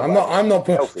 I'm not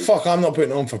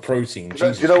putting it on for protein.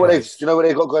 Do you know what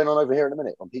they've got going on over here in a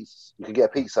minute on pizzas? You can get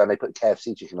a pizza and they put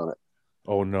KFC chicken on it.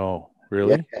 Oh no.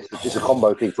 Really? Yeah, it's a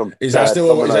combo thing from. Is that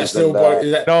still that's too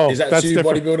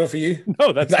different. bodybuilder for you?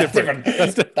 No, that's different.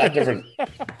 That's different.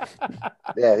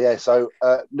 Yeah. So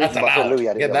That's my friend allowed. Louis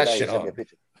had it Get the that other day, shit he sent me on. a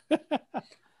picture.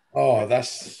 Oh,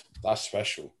 that's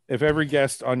special. If every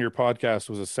guest on your podcast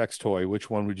was a sex toy, which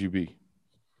one would you be?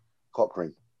 Cock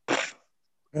ring.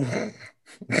 It's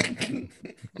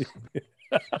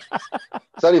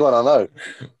the only one I know.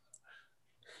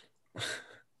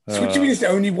 So what do you mean it's the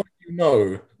only one you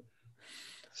know?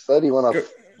 It's the only one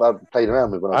I've played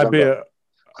around with when I was younger.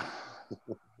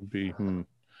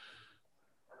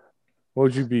 What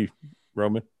would you be,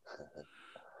 Roman?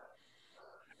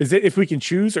 Is it if we can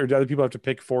choose, or do other people have to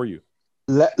pick for you?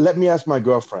 Let me ask my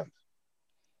girlfriend.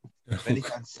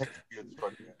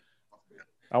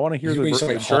 I want to hear You mean the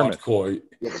something German. hardcore? Yeah,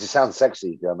 because it sounds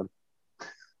sexy, German.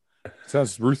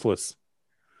 Sounds ruthless.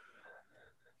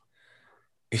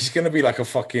 It's gonna be like a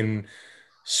fucking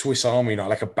Swiss Army knife,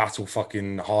 like a battle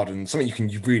fucking hardened, something you can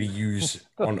really use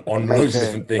on loads of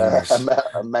different things.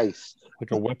 A mace,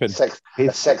 Like a weapon.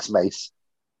 a sex mace.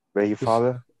 Where your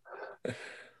father?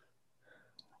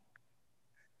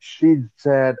 She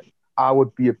said I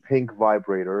would be a pink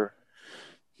vibrator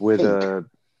with a,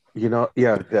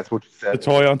 that's what she said. The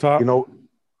toy on top.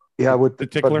 With the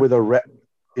tickler. but with a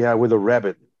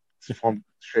rabbit. It's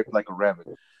shaped like a rabbit.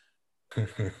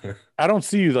 I don't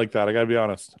see you like that. I gotta be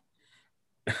honest.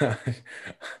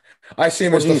 I see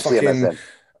him as the fucking.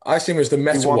 I see him as the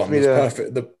metal one. It's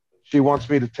perfect. She wants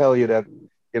me to tell you that,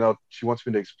 she wants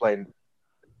me to explain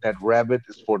that rabbit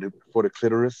is for the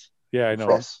clitoris. Yeah, I know.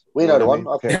 Yes. We know the one.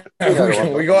 Okay. We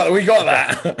got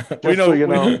that. we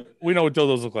know. We know what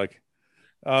dildos look like.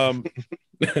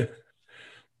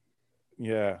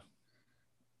 Yeah.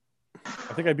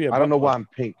 I think I'd be. I don't know why I'm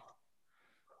pink.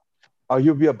 Oh,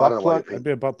 you'd be a butt plug? I'd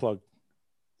be a butt plug.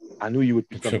 I knew you would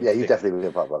be something. Yeah, you definitely would be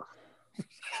a butt plug.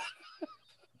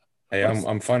 Hey,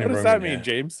 I'm finding. What does that mean,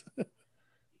 James?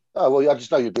 Oh well, I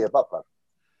just know you'd be a butt plug.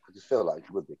 I just feel like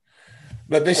you would be.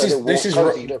 But this is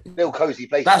little cozy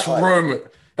place. That's Roman.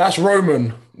 That's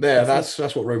Roman. There, that's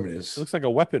what Roman is. It looks like a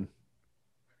weapon.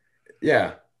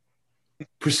 Yeah.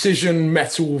 Precision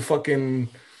metal fucking.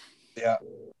 Yeah,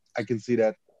 I can see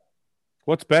that.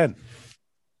 What's Ben?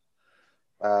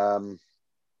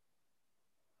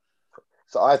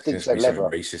 So I think It's so. gonna be something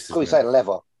Leather. racist, It's got to be isn't it? something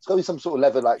leather. It's got to be some sort of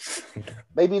leather, like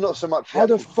maybe not so much How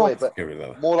the actual toy, fuck- but Give it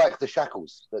leather. more like the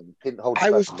shackles that pin hold the I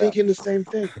was person thinking the same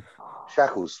thing. down.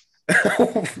 Shackles.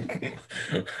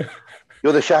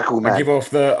 You're the shackle I man. give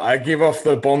off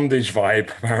the bondage vibe,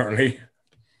 apparently.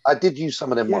 I did use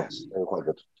some of them Yeah. once. They were quite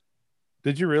good.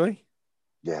 Did you really?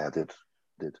 Yeah, I did.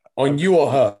 On you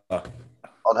or her?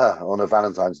 On a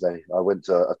Valentine's Day, I went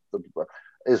to.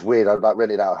 It's weird. I like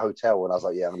rented out a hotel, and I was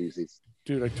like, "Yeah, I'm gonna use these."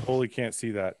 Dude, I totally can't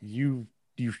see that. You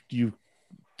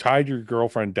tied your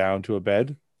girlfriend down to a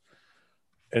bed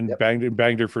and Yep.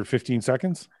 banged her for 15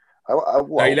 seconds. No,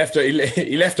 Well, he left her.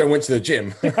 He left her and went to the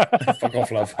gym. Fuck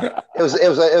off, love. it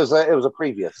was a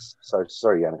previous. So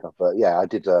sorry, Yannicka, but yeah, I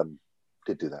did do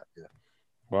that. Yeah,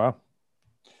 Wow.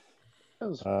 it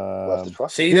was worth the try.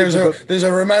 See, there's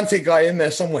a romantic guy in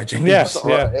there somewhere, James. Yes. It's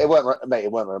not Yeah. right. It weren't, mate.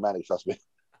 It weren't romantic. Trust me.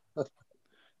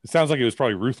 It sounds like it was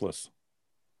probably ruthless.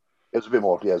 It was a bit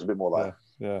more. Yeah, it was a bit more like.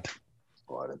 Yeah.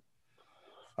 All right, then.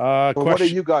 Well, what do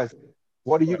Question you guys?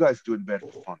 What do you guys do in bed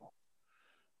for fun?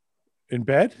 in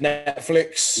bed?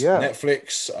 Netflix. Yeah.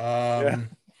 Netflix.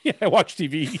 Yeah, I watch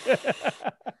TV.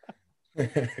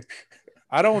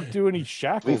 I don't do any To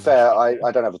shackles. be fair, I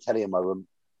don't have a telly in my room.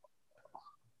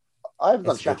 I haven't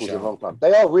done That's a good shackles in a shout. long time.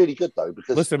 They are really good though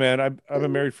because Listen, man, I've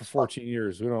been married for 14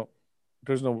 years.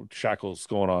 There's no shackles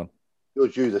going on. you're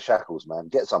due the shackles, man.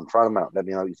 Get some, try them out. Let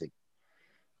me know what you think.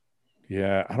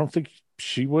 Yeah, I don't think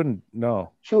she wouldn't.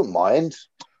 No, She wouldn't mind.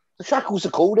 The shackles are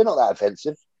cool. They're not that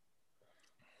offensive.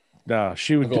 nah,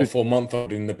 she I would got do. a 4 month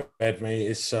old in the bed, mate.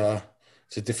 It's a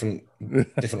different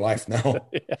life now.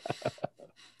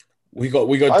 We got I'm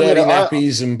dirty gonna-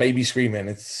 nappies and baby screaming.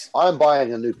 It's I'm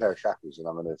buying a new pair of shackles and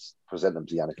I'm going to present them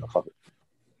to Yannicka. Fuck it.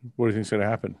 What do you think's gonna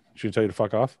happen? She tell you to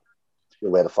fuck off? She'll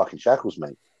wear the fucking shackles,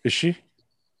 mate. Is she?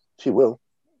 She will.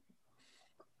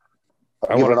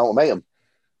 I I'll give her wanna- an ultimatum.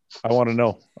 I want to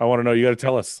know. You got to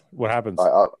tell us what happens. I'm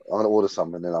going to order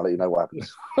some and then I'll let you know what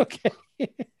happens. Okay.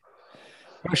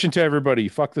 Question to everybody: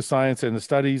 fuck the science and the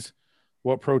studies.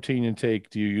 What protein intake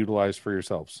do you utilize for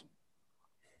yourselves?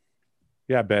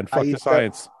 Yeah, Ben. Fuck the eat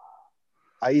science.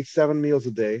 I eat 7 meals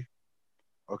a day.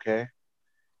 Okay.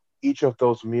 Each of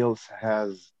those meals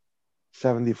has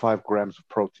 75 grams of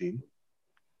protein.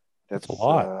 That's a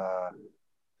lot.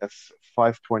 That's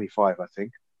 525, I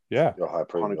think. Yeah. You're a high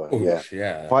protein guy. oh, Yeah.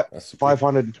 yeah. Fi- That's a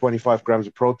 525 grams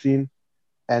of protein.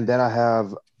 And then I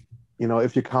have,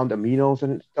 if you count aminos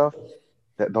and stuff,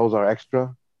 those are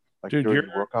extra, like Dude, during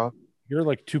the workout. You're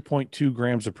like 2.2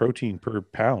 grams of protein per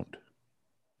pound.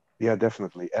 Yeah,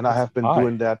 definitely. And I have been high.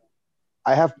 doing that.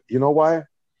 You know why?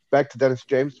 Back to Dennis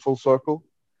James, full circle.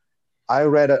 I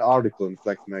read an article in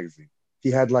Flex magazine. He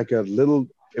had like in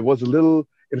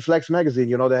Flex magazine,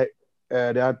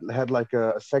 they had like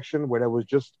a section where there was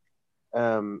just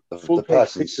full the page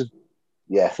persons. pictures,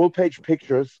 Yeah. full page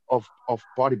pictures of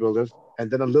bodybuilders, and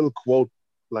then a little quote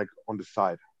like on the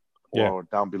side or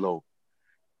down below.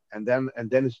 And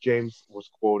Dennis James was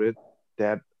quoted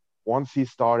that once he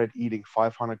started eating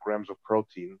 500 grams of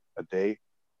protein a day,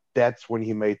 that's when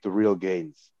he made the real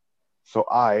gains. So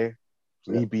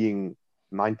me being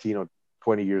 19 or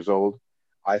 20 years old,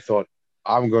 I thought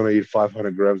I'm going to eat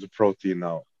 500 grams of protein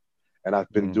now. And I've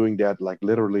been doing that like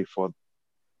literally for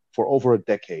over a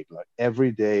decade, like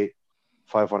every day,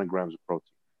 500 grams of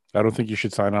protein. I don't think you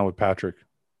should sign on with Patrick.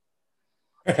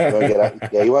 You won't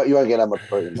get that, you won't get that much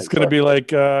protein. It's mate. going to be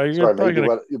like, you're Sorry, probably mate,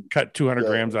 going to cut 200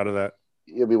 grams out of that.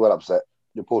 you'll be well upset.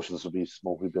 Your portions will be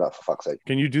small. You'll be like, for fuck's sake.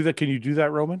 Can you do that? Can you do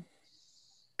that, Roman?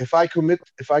 If I commit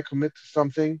to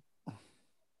something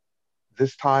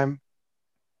this time,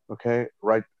 okay,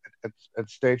 right at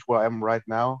stage where I am right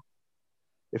now,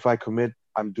 if I commit,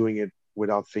 I'm doing it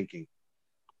without thinking,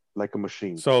 like a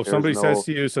machine. So if somebody says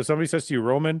to you,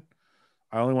 Roman,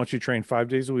 I only want you to train 5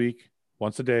 days a week,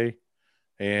 once a day,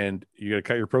 and you got to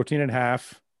cut your protein in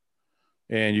half,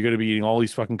 and you're going to be eating all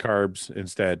these fucking carbs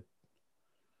instead.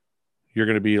 You're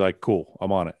going to be like, cool,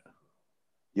 I'm on it.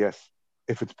 Yes,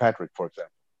 if it's Patrick, for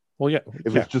example. Well, yeah.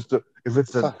 If it's just if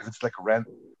it's like a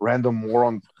random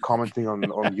moron commenting on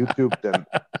YouTube, then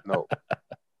no.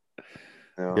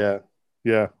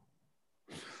 Yeah.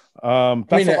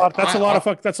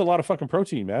 That's a lot of fucking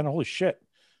protein, man. Holy shit.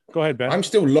 Go ahead, Ben. I'm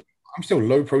still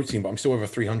low protein, but I'm still over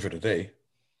 300 a day.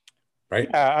 Right?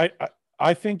 Yeah,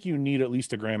 I think you need at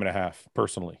least 1.5 grams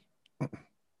personally.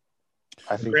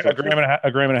 I think a gram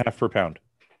and a half per pound.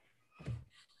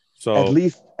 So at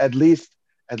least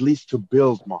to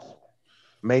build muscle.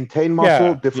 Maintain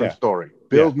muscle, different story.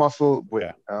 Build muscle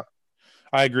with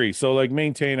I agree. So like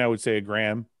maintain, I would say 1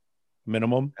 gram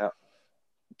minimum. Yeah.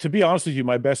 To be honest with you,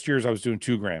 my best years I was doing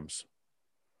 2 grams.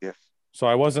 Yes. So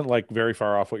I wasn't like very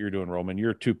far off what you're doing, Roman.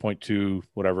 You're 2.2,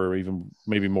 whatever, even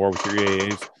maybe more with your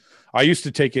EAAs. I used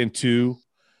to take in 2,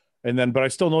 and then, but I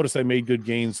still noticed I made good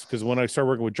gains because when I started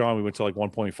working with John, we went to like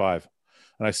 1.5,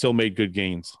 and I still made good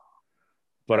gains.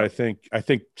 But I think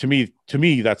to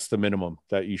me, that's the minimum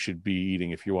that you should be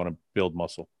eating if you want to build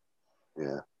muscle.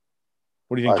 Yeah.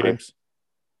 What do you think, I agree. James?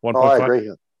 1.5? Oh, I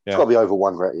agree. It's got to be over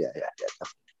 1, right? Yeah.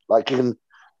 Like even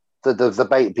the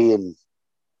debate being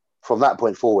from that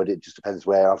point forward, it just depends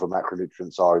where other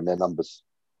macronutrients are in their numbers.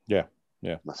 Yeah.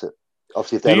 That's it.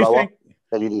 Obviously, if they're lower,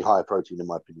 then you need higher protein, in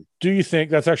my opinion. Do you think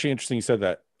that's actually interesting? You said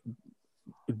that,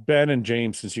 Ben and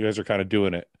James, since you guys are kind of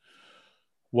doing it.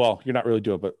 Well, you're not really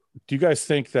doing it, but do you guys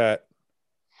think that?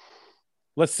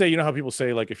 Let's say, you know how people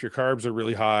say, like, if your carbs are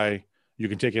really high, you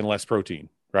can take in less protein,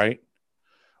 right?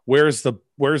 Where's the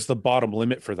bottom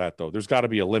limit for that, though? There's got to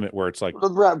be a limit where it's like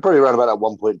probably around about that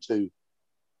 1.2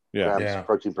 grams of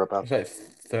protein per pound. It's like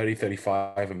 30,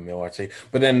 35 a meal, I'd say.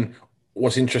 But then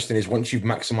what's interesting is once you've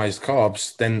maximized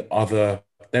carbs, then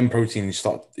protein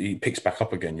it picks back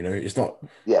up again. You know, it's not.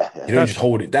 Yeah. You don't just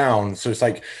hold it down. So it's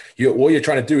like what you're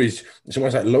trying to do is it's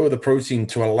almost like lower the protein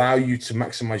to allow you to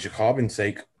maximize your carb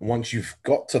intake. Once you've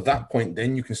got to that point,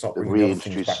 then you can start bringing the other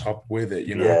things back up with it.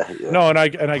 You know. Yeah. No, and I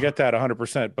get that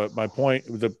 100%. But my point,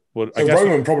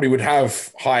 Roman probably would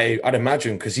have high. I'd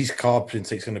imagine because his carb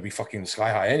intake is going to be fucking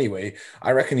sky high anyway.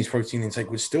 I reckon his protein intake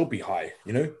would still be high.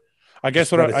 You know. I guess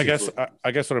what I'm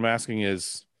asking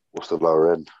is, what's the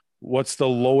lower end? What's the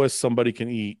lowest somebody can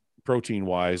eat protein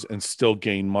wise and still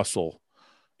gain muscle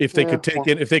if they could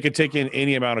take in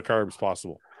any amount of carbs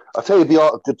possible? I'll tell you, it'd be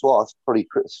good to ask probably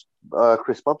Chris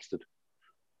Bumstead.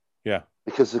 Yeah,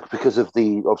 because of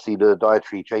the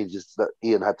dietary changes that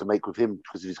Ian had to make with him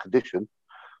because of his condition.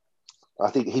 I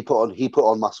think he put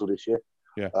on muscle this year.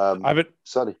 Yeah, I've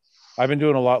been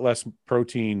doing a lot less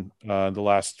protein the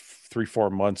last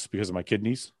 3-4 months because of my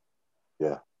kidneys.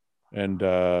 Yeah,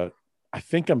 and I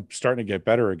think I'm starting to get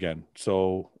better again.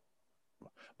 So,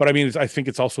 but I mean, I think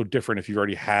it's also different if you've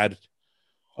already had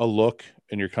a look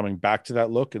and you're coming back to that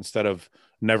look instead of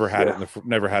never had it in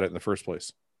the first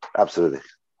place. Absolutely.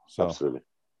 So, absolutely.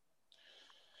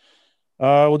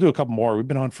 We'll do a couple more. We've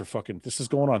been on for this is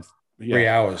going on 3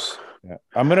 hours. Yeah.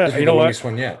 I'm going to, you know what?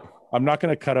 One yet. I'm not going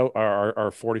to cut out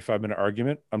our 45-minute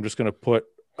argument. I'm just going to put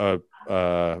a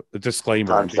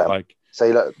disclaimer. Like,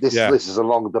 say that this is a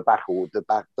long debacle.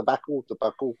 Yeah.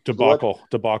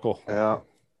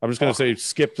 I'm just going to say,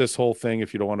 skip this whole thing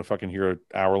if you don't want to fucking hear an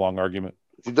hour-long argument.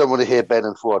 If you don't want to hear Ben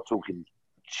and Fuad talking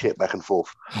shit back and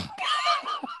forth.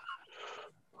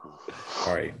 All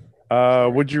right.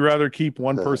 Would you rather keep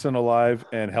one person alive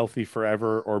and healthy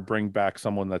forever or bring back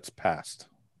someone that's passed?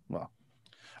 Well,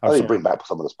 I think bring back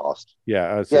someone that's passed.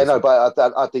 Yeah. But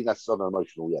I think that's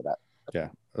unemotional. Yeah.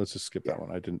 Let's just skip that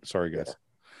one. Sorry, guys.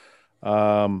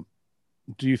 Yeah.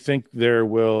 Do you think there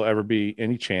will ever be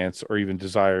any chance or even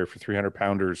desire for 300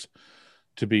 pounders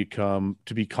to be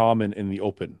common in the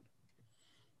open?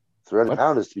 300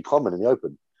 pounders to be common in the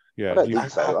open? Yeah. I don't think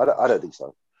so. I don't think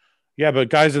so. Yeah, but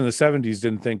guys in the 70s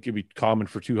didn't think it'd be common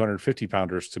for 250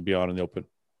 pounders to be on in the open.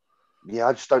 Yeah,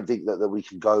 I just don't think that we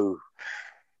can go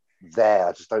there.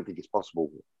 I just don't think it's possible.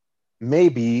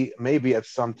 Maybe at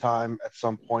some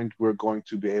point, we're going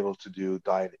to be able to do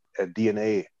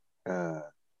DNA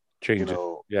change,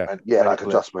 like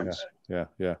adjustments.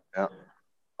 Yeah.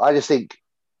 I just think,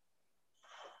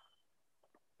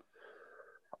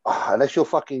 unless you're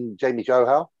fucking Jamie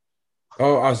Johal.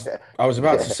 Oh, I was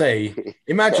about to say,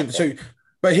 imagine. So,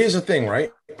 but here's the thing,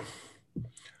 right?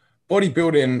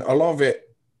 Bodybuilding, a lot of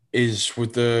it is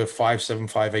with the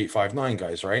 5'7", 5'8", 5'9"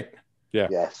 guys, right? Yeah.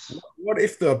 Yes. What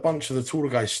if a bunch of the taller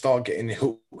guys start getting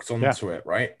hooked onto it,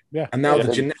 right? Yeah. And now the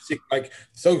genetic,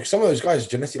 so some of those guys are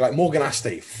genetic, like Morgan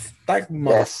Astave, that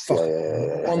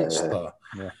motherfucker monster.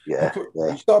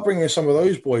 You start bringing some of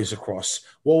those boys across.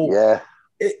 Well,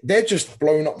 they're just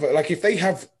blown up. Like if they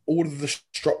have all of the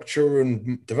structure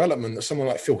and development that someone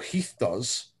like Phil Heath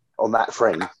does on that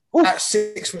frame, at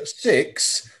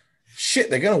 6'6", shit,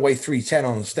 they're going to weigh 310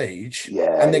 on stage,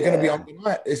 and they're going to be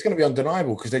undeniable. It's going to be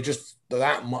undeniable because they're just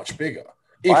that much bigger.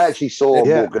 I actually saw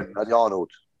Morgan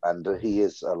Arnold, and he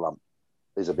is a lump.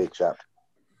 He's a big chap.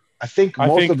 I think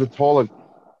most of the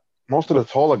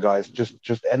taller guys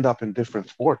just end up in different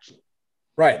sports.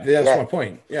 Right, that's my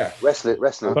point. Yeah, wrestling.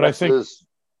 But wrestlers,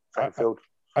 I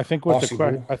think what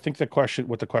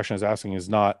the question is asking is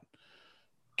not,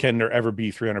 can there ever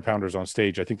be 300 pounders on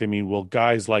stage? I think they mean, will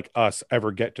guys like us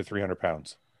ever get to 300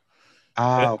 pounds?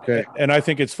 Okay. And I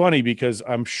think it's funny because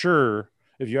I'm sure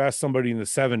if you ask somebody in the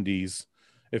 70s,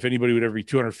 if anybody would ever be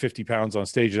 250 pounds on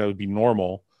stage, that would be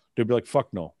normal. They'd be like,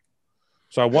 fuck no.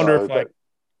 So I wonder No,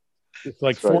 if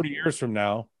like Sorry. 40 years from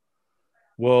now,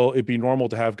 will it be normal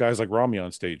to have guys like Rami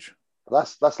on stage?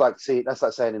 that's like saying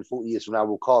in 40 years from now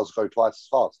will cars go twice as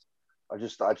fast? I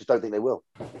just don't think they will.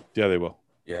 Yeah, they will.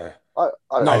 Yeah. I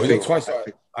No, think, twice.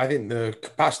 I think the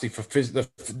capacity for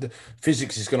the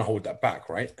physics is going to hold that back,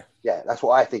 right? yeah, that's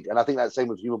what I think, and I think that's the same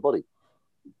with the human body.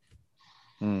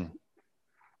 Hmm.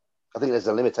 I think there's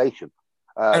a limitation.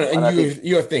 And I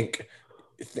you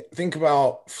think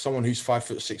about someone who's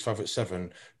 5'6",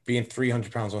 5'7", being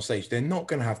 300 pounds on stage. They're not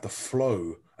going to have the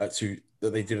flow that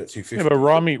they did at 250. Yeah, but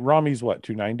Rami's what,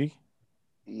 290?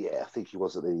 yeah, I think he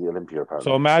was at the Olympia apparently.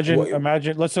 So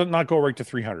imagine. Let's not go right to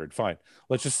 300. Fine.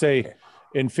 Let's just say,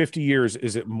 in 50 years,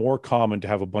 is it more common to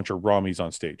have a bunch of Ramis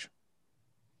on stage?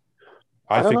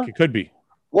 I think it could be.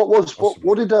 What was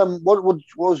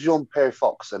Jean-Pierre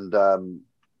Fox and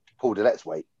Paul Dillet's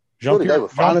weight? Surely they were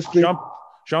honestly,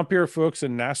 Jean-Pierre Fuchs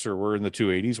and Nasser were in the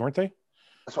 280s, weren't they?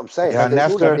 That's what I'm saying.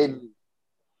 Yeah,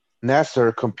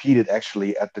 Nasser competed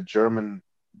actually at the German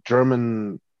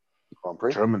Grand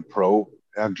Prix.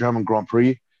 German Grand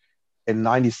Prix in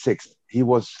 '96. He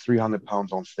was 300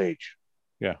 pounds on stage.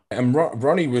 Yeah, and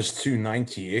Ronnie was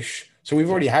 290-ish. So we've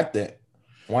already had that.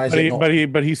 Why is it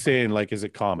not? But he's saying, like, is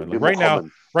it common? Like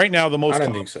right now, the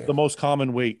most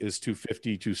common weight is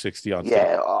 250, 260 on stage.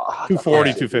 Yeah,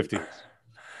 240, 250.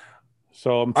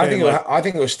 So I'm saying, I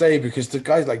think it'll stay because the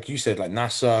guys like you said, like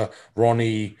Nasser,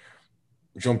 Ronnie,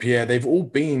 Jean-Pierre, they've all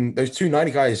been, those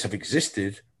 290 guys have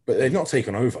existed, but they've not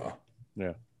taken over.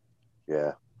 Yeah.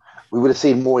 Yeah. We would have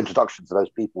seen more introductions to those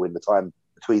people in the time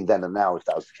between then and now if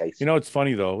that was the case. You know, it's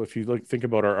funny though, if you think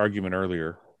about our argument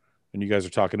earlier, and you guys are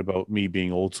talking about me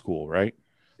being old school, right?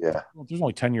 Yeah. Well, there's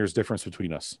only 10 years difference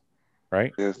between us,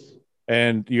 right? Yes.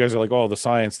 And you guys are like, oh, the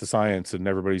science, and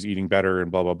everybody's eating better and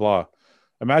blah, blah, blah.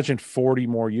 Imagine 40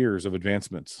 more years of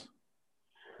advancements.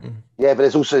 Yeah, but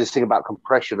there's also this thing about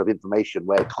compression of information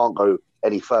where it can't go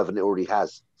any further than it already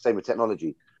has. Same with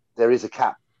technology. There is a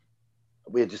cap.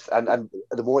 We're just and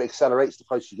the more it accelerates, the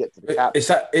closer you get to the cap. It's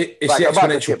the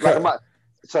exponential curve.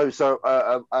 So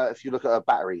if you look at a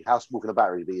battery, how small can a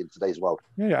battery be in today's world?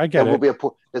 Yeah, I get it.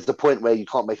 There's the point where you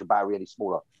can't make a battery any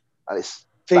smaller, and it's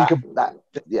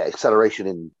acceleration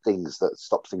in things that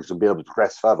stops things from being able to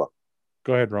progress further.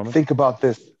 Go ahead, Roman. Think about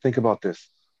this.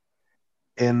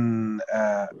 In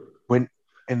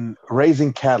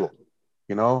raising cattle,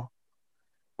 you know,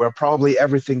 where probably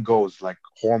everything goes like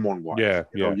hormone-wise. Yeah,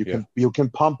 you can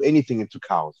pump anything into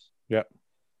cows. Yeah.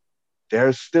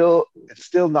 It's still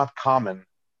not common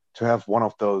to have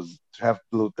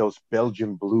those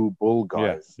Belgian blue bull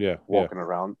guys walking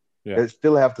around. Yeah. They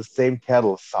still have the same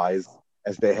cattle size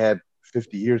as they had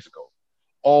 50 years ago,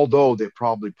 although they're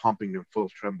probably pumping them full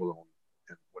of Trenbolone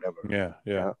and whatever.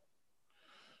 Yeah.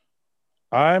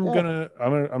 I'm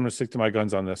gonna stick to my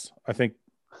guns on this. I think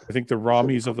the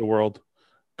Ramis of the world,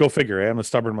 go figure. I'm a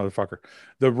stubborn motherfucker.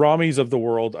 The Ramis of the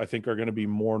world, I think, are going to be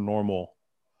more normal.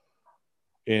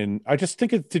 I just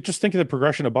think of the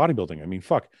progression of bodybuilding. I mean,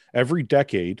 fuck, every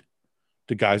decade,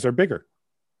 the guys are bigger.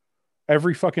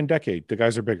 Every fucking decade, the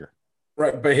guys are bigger.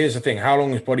 Right, but here's the thing: how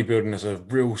long is bodybuilding as a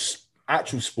real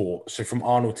actual sport? So from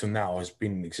Arnold to now has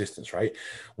been in existence, right?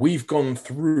 We've gone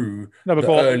through the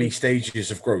early stages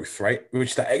of growth, right?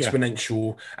 Which the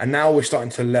exponential, and now we're starting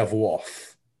to level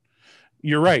off.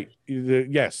 You're right.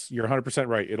 Yes, you're 100%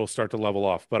 right. It'll start to level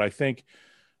off, but I think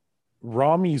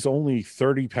Rami's only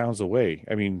 30 pounds away.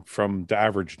 I mean, from the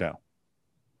average now.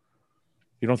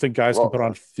 You don't think guys can put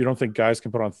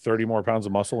on 30 more pounds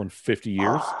of muscle in 50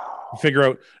 years? Figure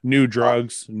out new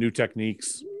drugs, new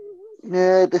techniques.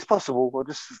 Yeah, it's possible. I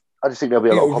just think there'll be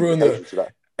a lot of complications to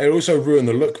that. It'll also ruin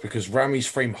the look because Rami's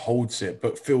frame holds it,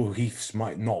 but Phil Heath's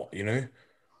might not, you know?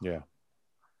 Yeah.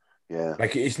 Yeah.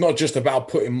 Like, it's not just about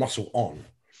putting muscle on.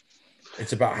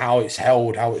 It's about how it's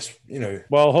held, how it's, you know.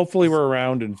 Well, hopefully we're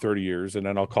around in 30 years, and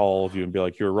then I'll call all of you and be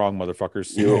like, you're wrong,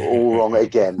 motherfuckers. You're all wrong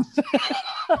again.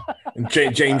 And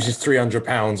James is 300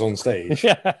 pounds on stage.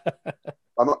 Yeah.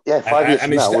 5 years from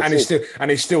now, and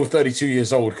he's still 32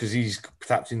 years old because he's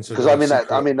tapped into. Because I'm in that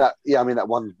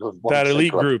one that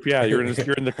elite group. Yeah, you're in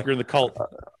the cult.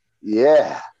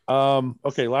 Yeah.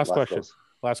 Okay. Last question.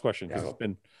 Because it's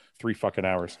been 3 fucking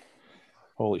hours.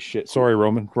 Holy shit. Sorry,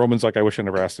 Roman. Roman's like, I wish I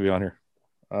never asked to be on here.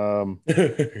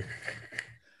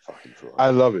 I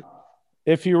love it.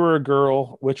 If you were a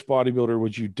girl, which bodybuilder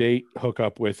would you date, hook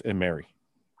up with, and marry?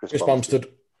 Chris Bumstead.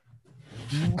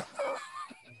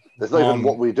 There's not even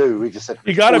what we do. We just said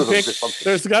you gotta pick.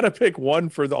 There's got to pick one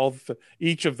for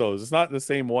each of those. It's not the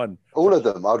same one. All of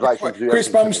them. I would like to do Chris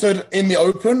Bumstead in the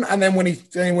open, and then when he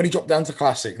dropped down to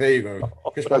classic, there you go.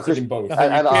 Chris Bumstead in both.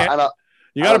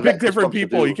 You got to I've met pick Chris different Bumstead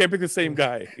people. do- You can't pick the same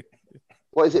guy.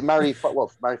 What is it? Marry, fuck,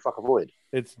 avoid.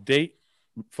 It's date,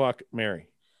 fuck, marry.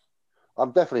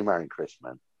 I'm definitely marrying Chris,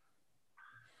 man.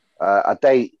 A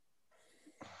date.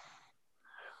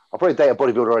 I'll probably date a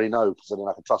bodybuilder I already know because then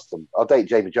I can trust them. I'll date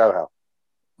Jamie Johal.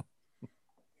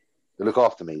 They look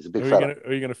after me. He's a big fella.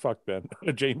 Are you gonna fuck Ben?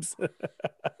 James?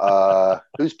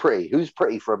 Who's pretty? Who's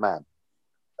pretty for a man?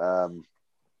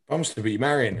 Bumstead, but you're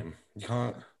marrying him. You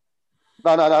can't.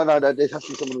 No. There has to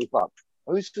be someone who's fuck.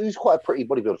 Who's quite a pretty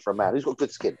bodybuilder for a man? Who's got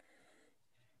good skin?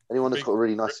 Anyone that's got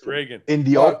really nice skin? Reagan. In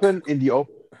the open.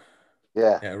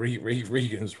 Yeah. Yeah,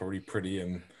 Regan's probably pretty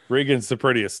and Reagan's the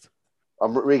prettiest.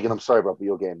 Regan, I'm sorry, bro, but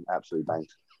you're getting absolutely banged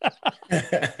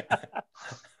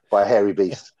by a hairy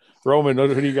beast. Roman,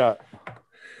 who do you got?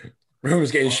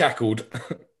 Roman's getting shackled.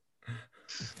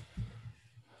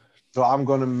 So I'm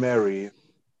gonna marry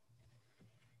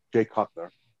Jay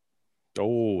Cutler.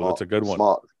 Oh, that's a good one.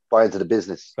 Smart. Buy into the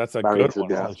business. That's a Marry good into the one.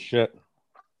 business. Oh, shit.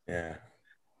 Yeah.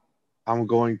 I'm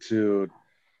going to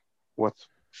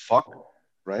fuck,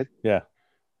 right? Yeah.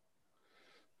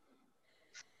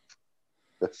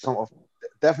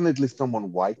 Definitely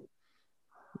someone white.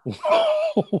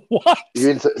 What? You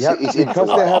into, Yeah, he's into because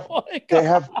white. they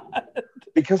have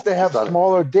Done it.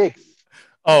 smaller dicks.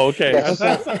 Oh, okay. Yes.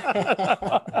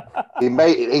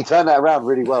 He turned that around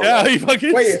really well. Yeah, right? he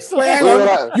fucking. Wait, hang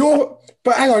on.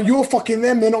 Hang on. You're fucking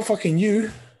them. They're not fucking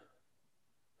you.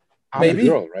 I'm Maybe. the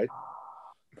girl, right?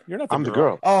 You're not. I'm the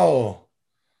girl. Oh.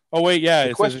 Oh wait, yeah.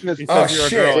 The question is- it Oh, says you're a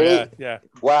shit. girl. Yeah,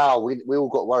 Wow, we all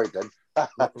got worried then.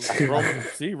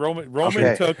 Roman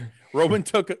Okay.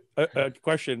 took a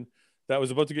question that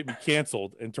was about to get me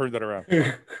canceled and turned that around.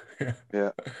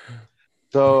 Yeah.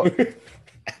 So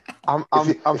I'm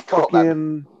It's got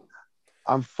that.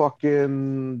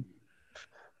 fucking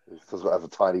Because I have a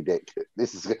tiny dick.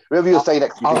 This is whoever you're saying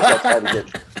next to me has got a tiny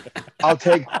dick.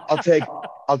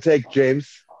 I'll take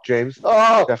James.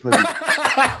 Oh, Definitely.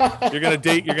 You're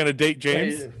gonna date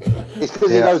James. it's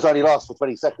because he Yeah. knows I only lasts for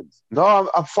 20 seconds. No,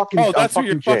 I'm fucking. Oh, that's I'm who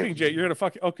you're fucking fucking, Jay. You're gonna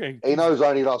fuck. Okay, He knows I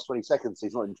only last 20 seconds. So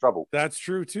he's not in trouble. that's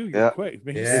true too. You're Yeah. quick.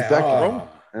 Man, Yeah. Exactly. Oh.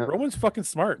 Yeah. Roman's fucking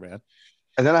smart, man.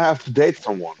 And then I have to date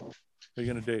someone. Who are you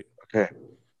gonna date? Okay.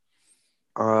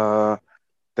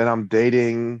 Then I'm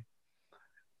dating.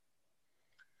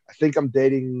 I think I'm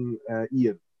dating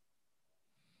Ian.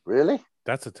 Really?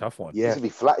 That's a tough one. Yeah, He's gonna be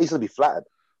flat. He's gonna be flattered.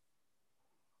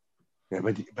 yeah,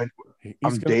 but He's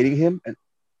I'm gonna- dating him, and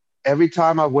every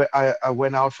time I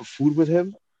went out for food with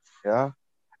him, yeah,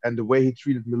 and the way he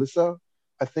treated Melissa,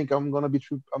 I think I'm gonna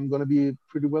be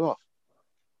pretty well off.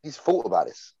 He's thought about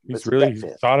this. He's It's a really bet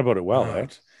here. thought about it well,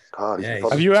 right? God, he's Yeah,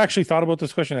 thought- Have you actually thought about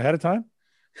this question ahead of time?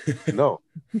 No,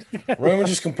 Roman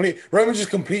just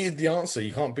completed the answer.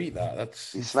 You can't beat that.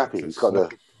 He's snappy. He's got the.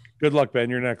 Good luck, Ben.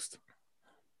 You're next.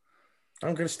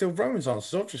 I'm gonna steal Roman's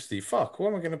answers, obviously. Fuck. What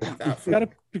am I gonna beat that You for? gotta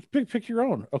pick your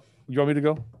own. Oh, you want me to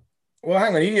go? Well,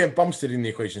 hang on. He didn't Bumstead in the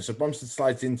equation, so Bumstead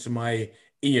slides into my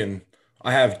Ian.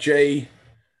 I have Jay.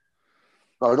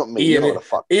 No, not me. Ian, You're not the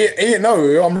fuck. Ian,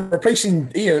 no, I'm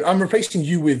replacing Ian. I'm replacing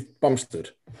you with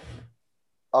Bumstead.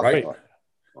 Okay, right.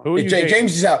 Who are you? dating?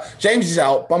 James is out. James is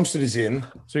out. Bumstead is in.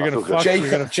 So you're gonna I feel fuck. good.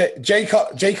 You're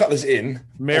gonna Jay Cutler's in.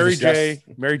 marry Obviously,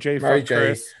 Jay. Marry Jay. Marry Fuck Jay.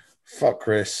 Chris. Fuck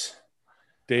Chris.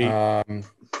 Date.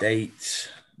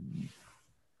 Date.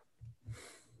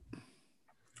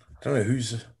 I don't know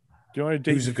who's. Do you want to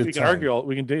date? who's a good we can time? argue.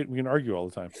 We can date. We can argue all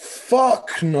the time.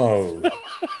 Fuck no.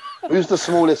 Who's the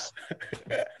smallest?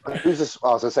 Who's the?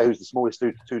 I was gonna say who's the smallest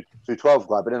 212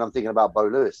 guy, but then I'm thinking about Bo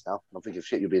Lewis now. I'm thinking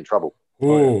shit, you'll be in trouble.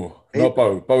 Ooh, not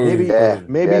Bo. Bo. maybe- Yeah,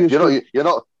 Maybe yeah, you you're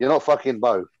not fucking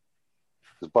Bo.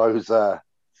 Because Bo's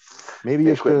maybe Yeah,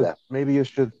 you quit should. there. Maybe you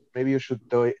should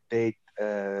date.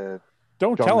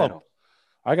 Don't John tell him. Leno.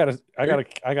 I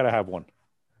gotta have one.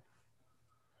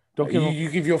 Don't give him. You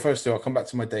give your first two. I'll come back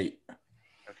to my date.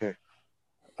 Okay.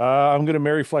 I'm gonna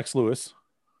marry Flex Lewis.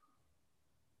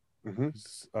 Mm-hmm.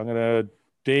 I'm gonna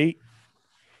date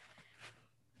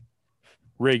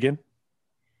Reagan.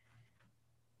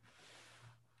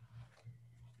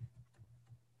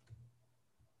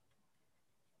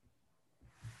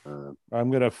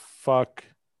 I'm gonna fuck.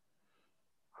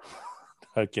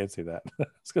 I can't say that. I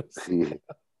was gonna say-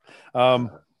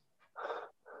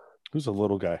 who's a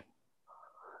little guy?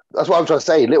 that's what I'm trying to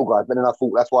say, little guy. But then I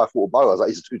thought that's why I thought Bo. I was like,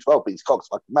 he's a 212, but his cock's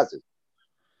fucking massive.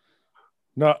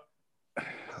 No,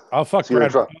 I'll fuck So you're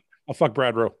in Brad. trouble. I'll fuck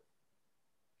Brad Rowe.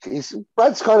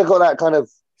 Brad's kind of got that kind of.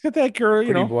 He's got that girl,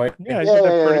 you Pretty know. boy. Yeah, he's got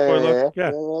that pretty boy look.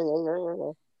 Yeah.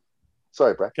 yeah.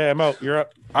 Sorry, Brad. Okay, I'm out. You're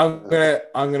up. I'm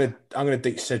gonna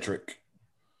date Cedric.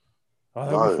 Oh,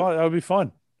 that would be fun. That would be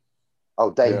fun. Oh,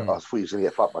 Dave. Yeah. I thought you was going to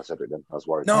get fucked by Cedric then. I was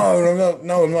worried. No, I'm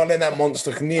not letting that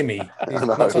monster near me. He's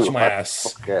not touching my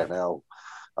ass. Okay, now.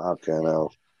 All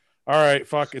right,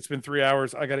 fuck. It's been 3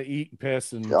 hours. I got to eat and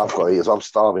piss. And Yeah, I've got to eat. I'm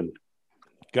starving.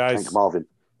 guys, Thank Marvin.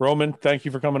 Roman, thank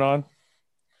you for coming on.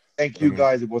 Thank you,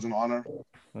 guys. It was an honor.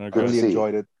 Okay. Good to Really see you.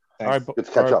 enjoyed it. All right, Thanks. Good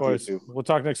to catch up. boys. We'll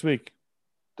talk next week.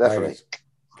 Definitely.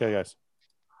 Okay, guys.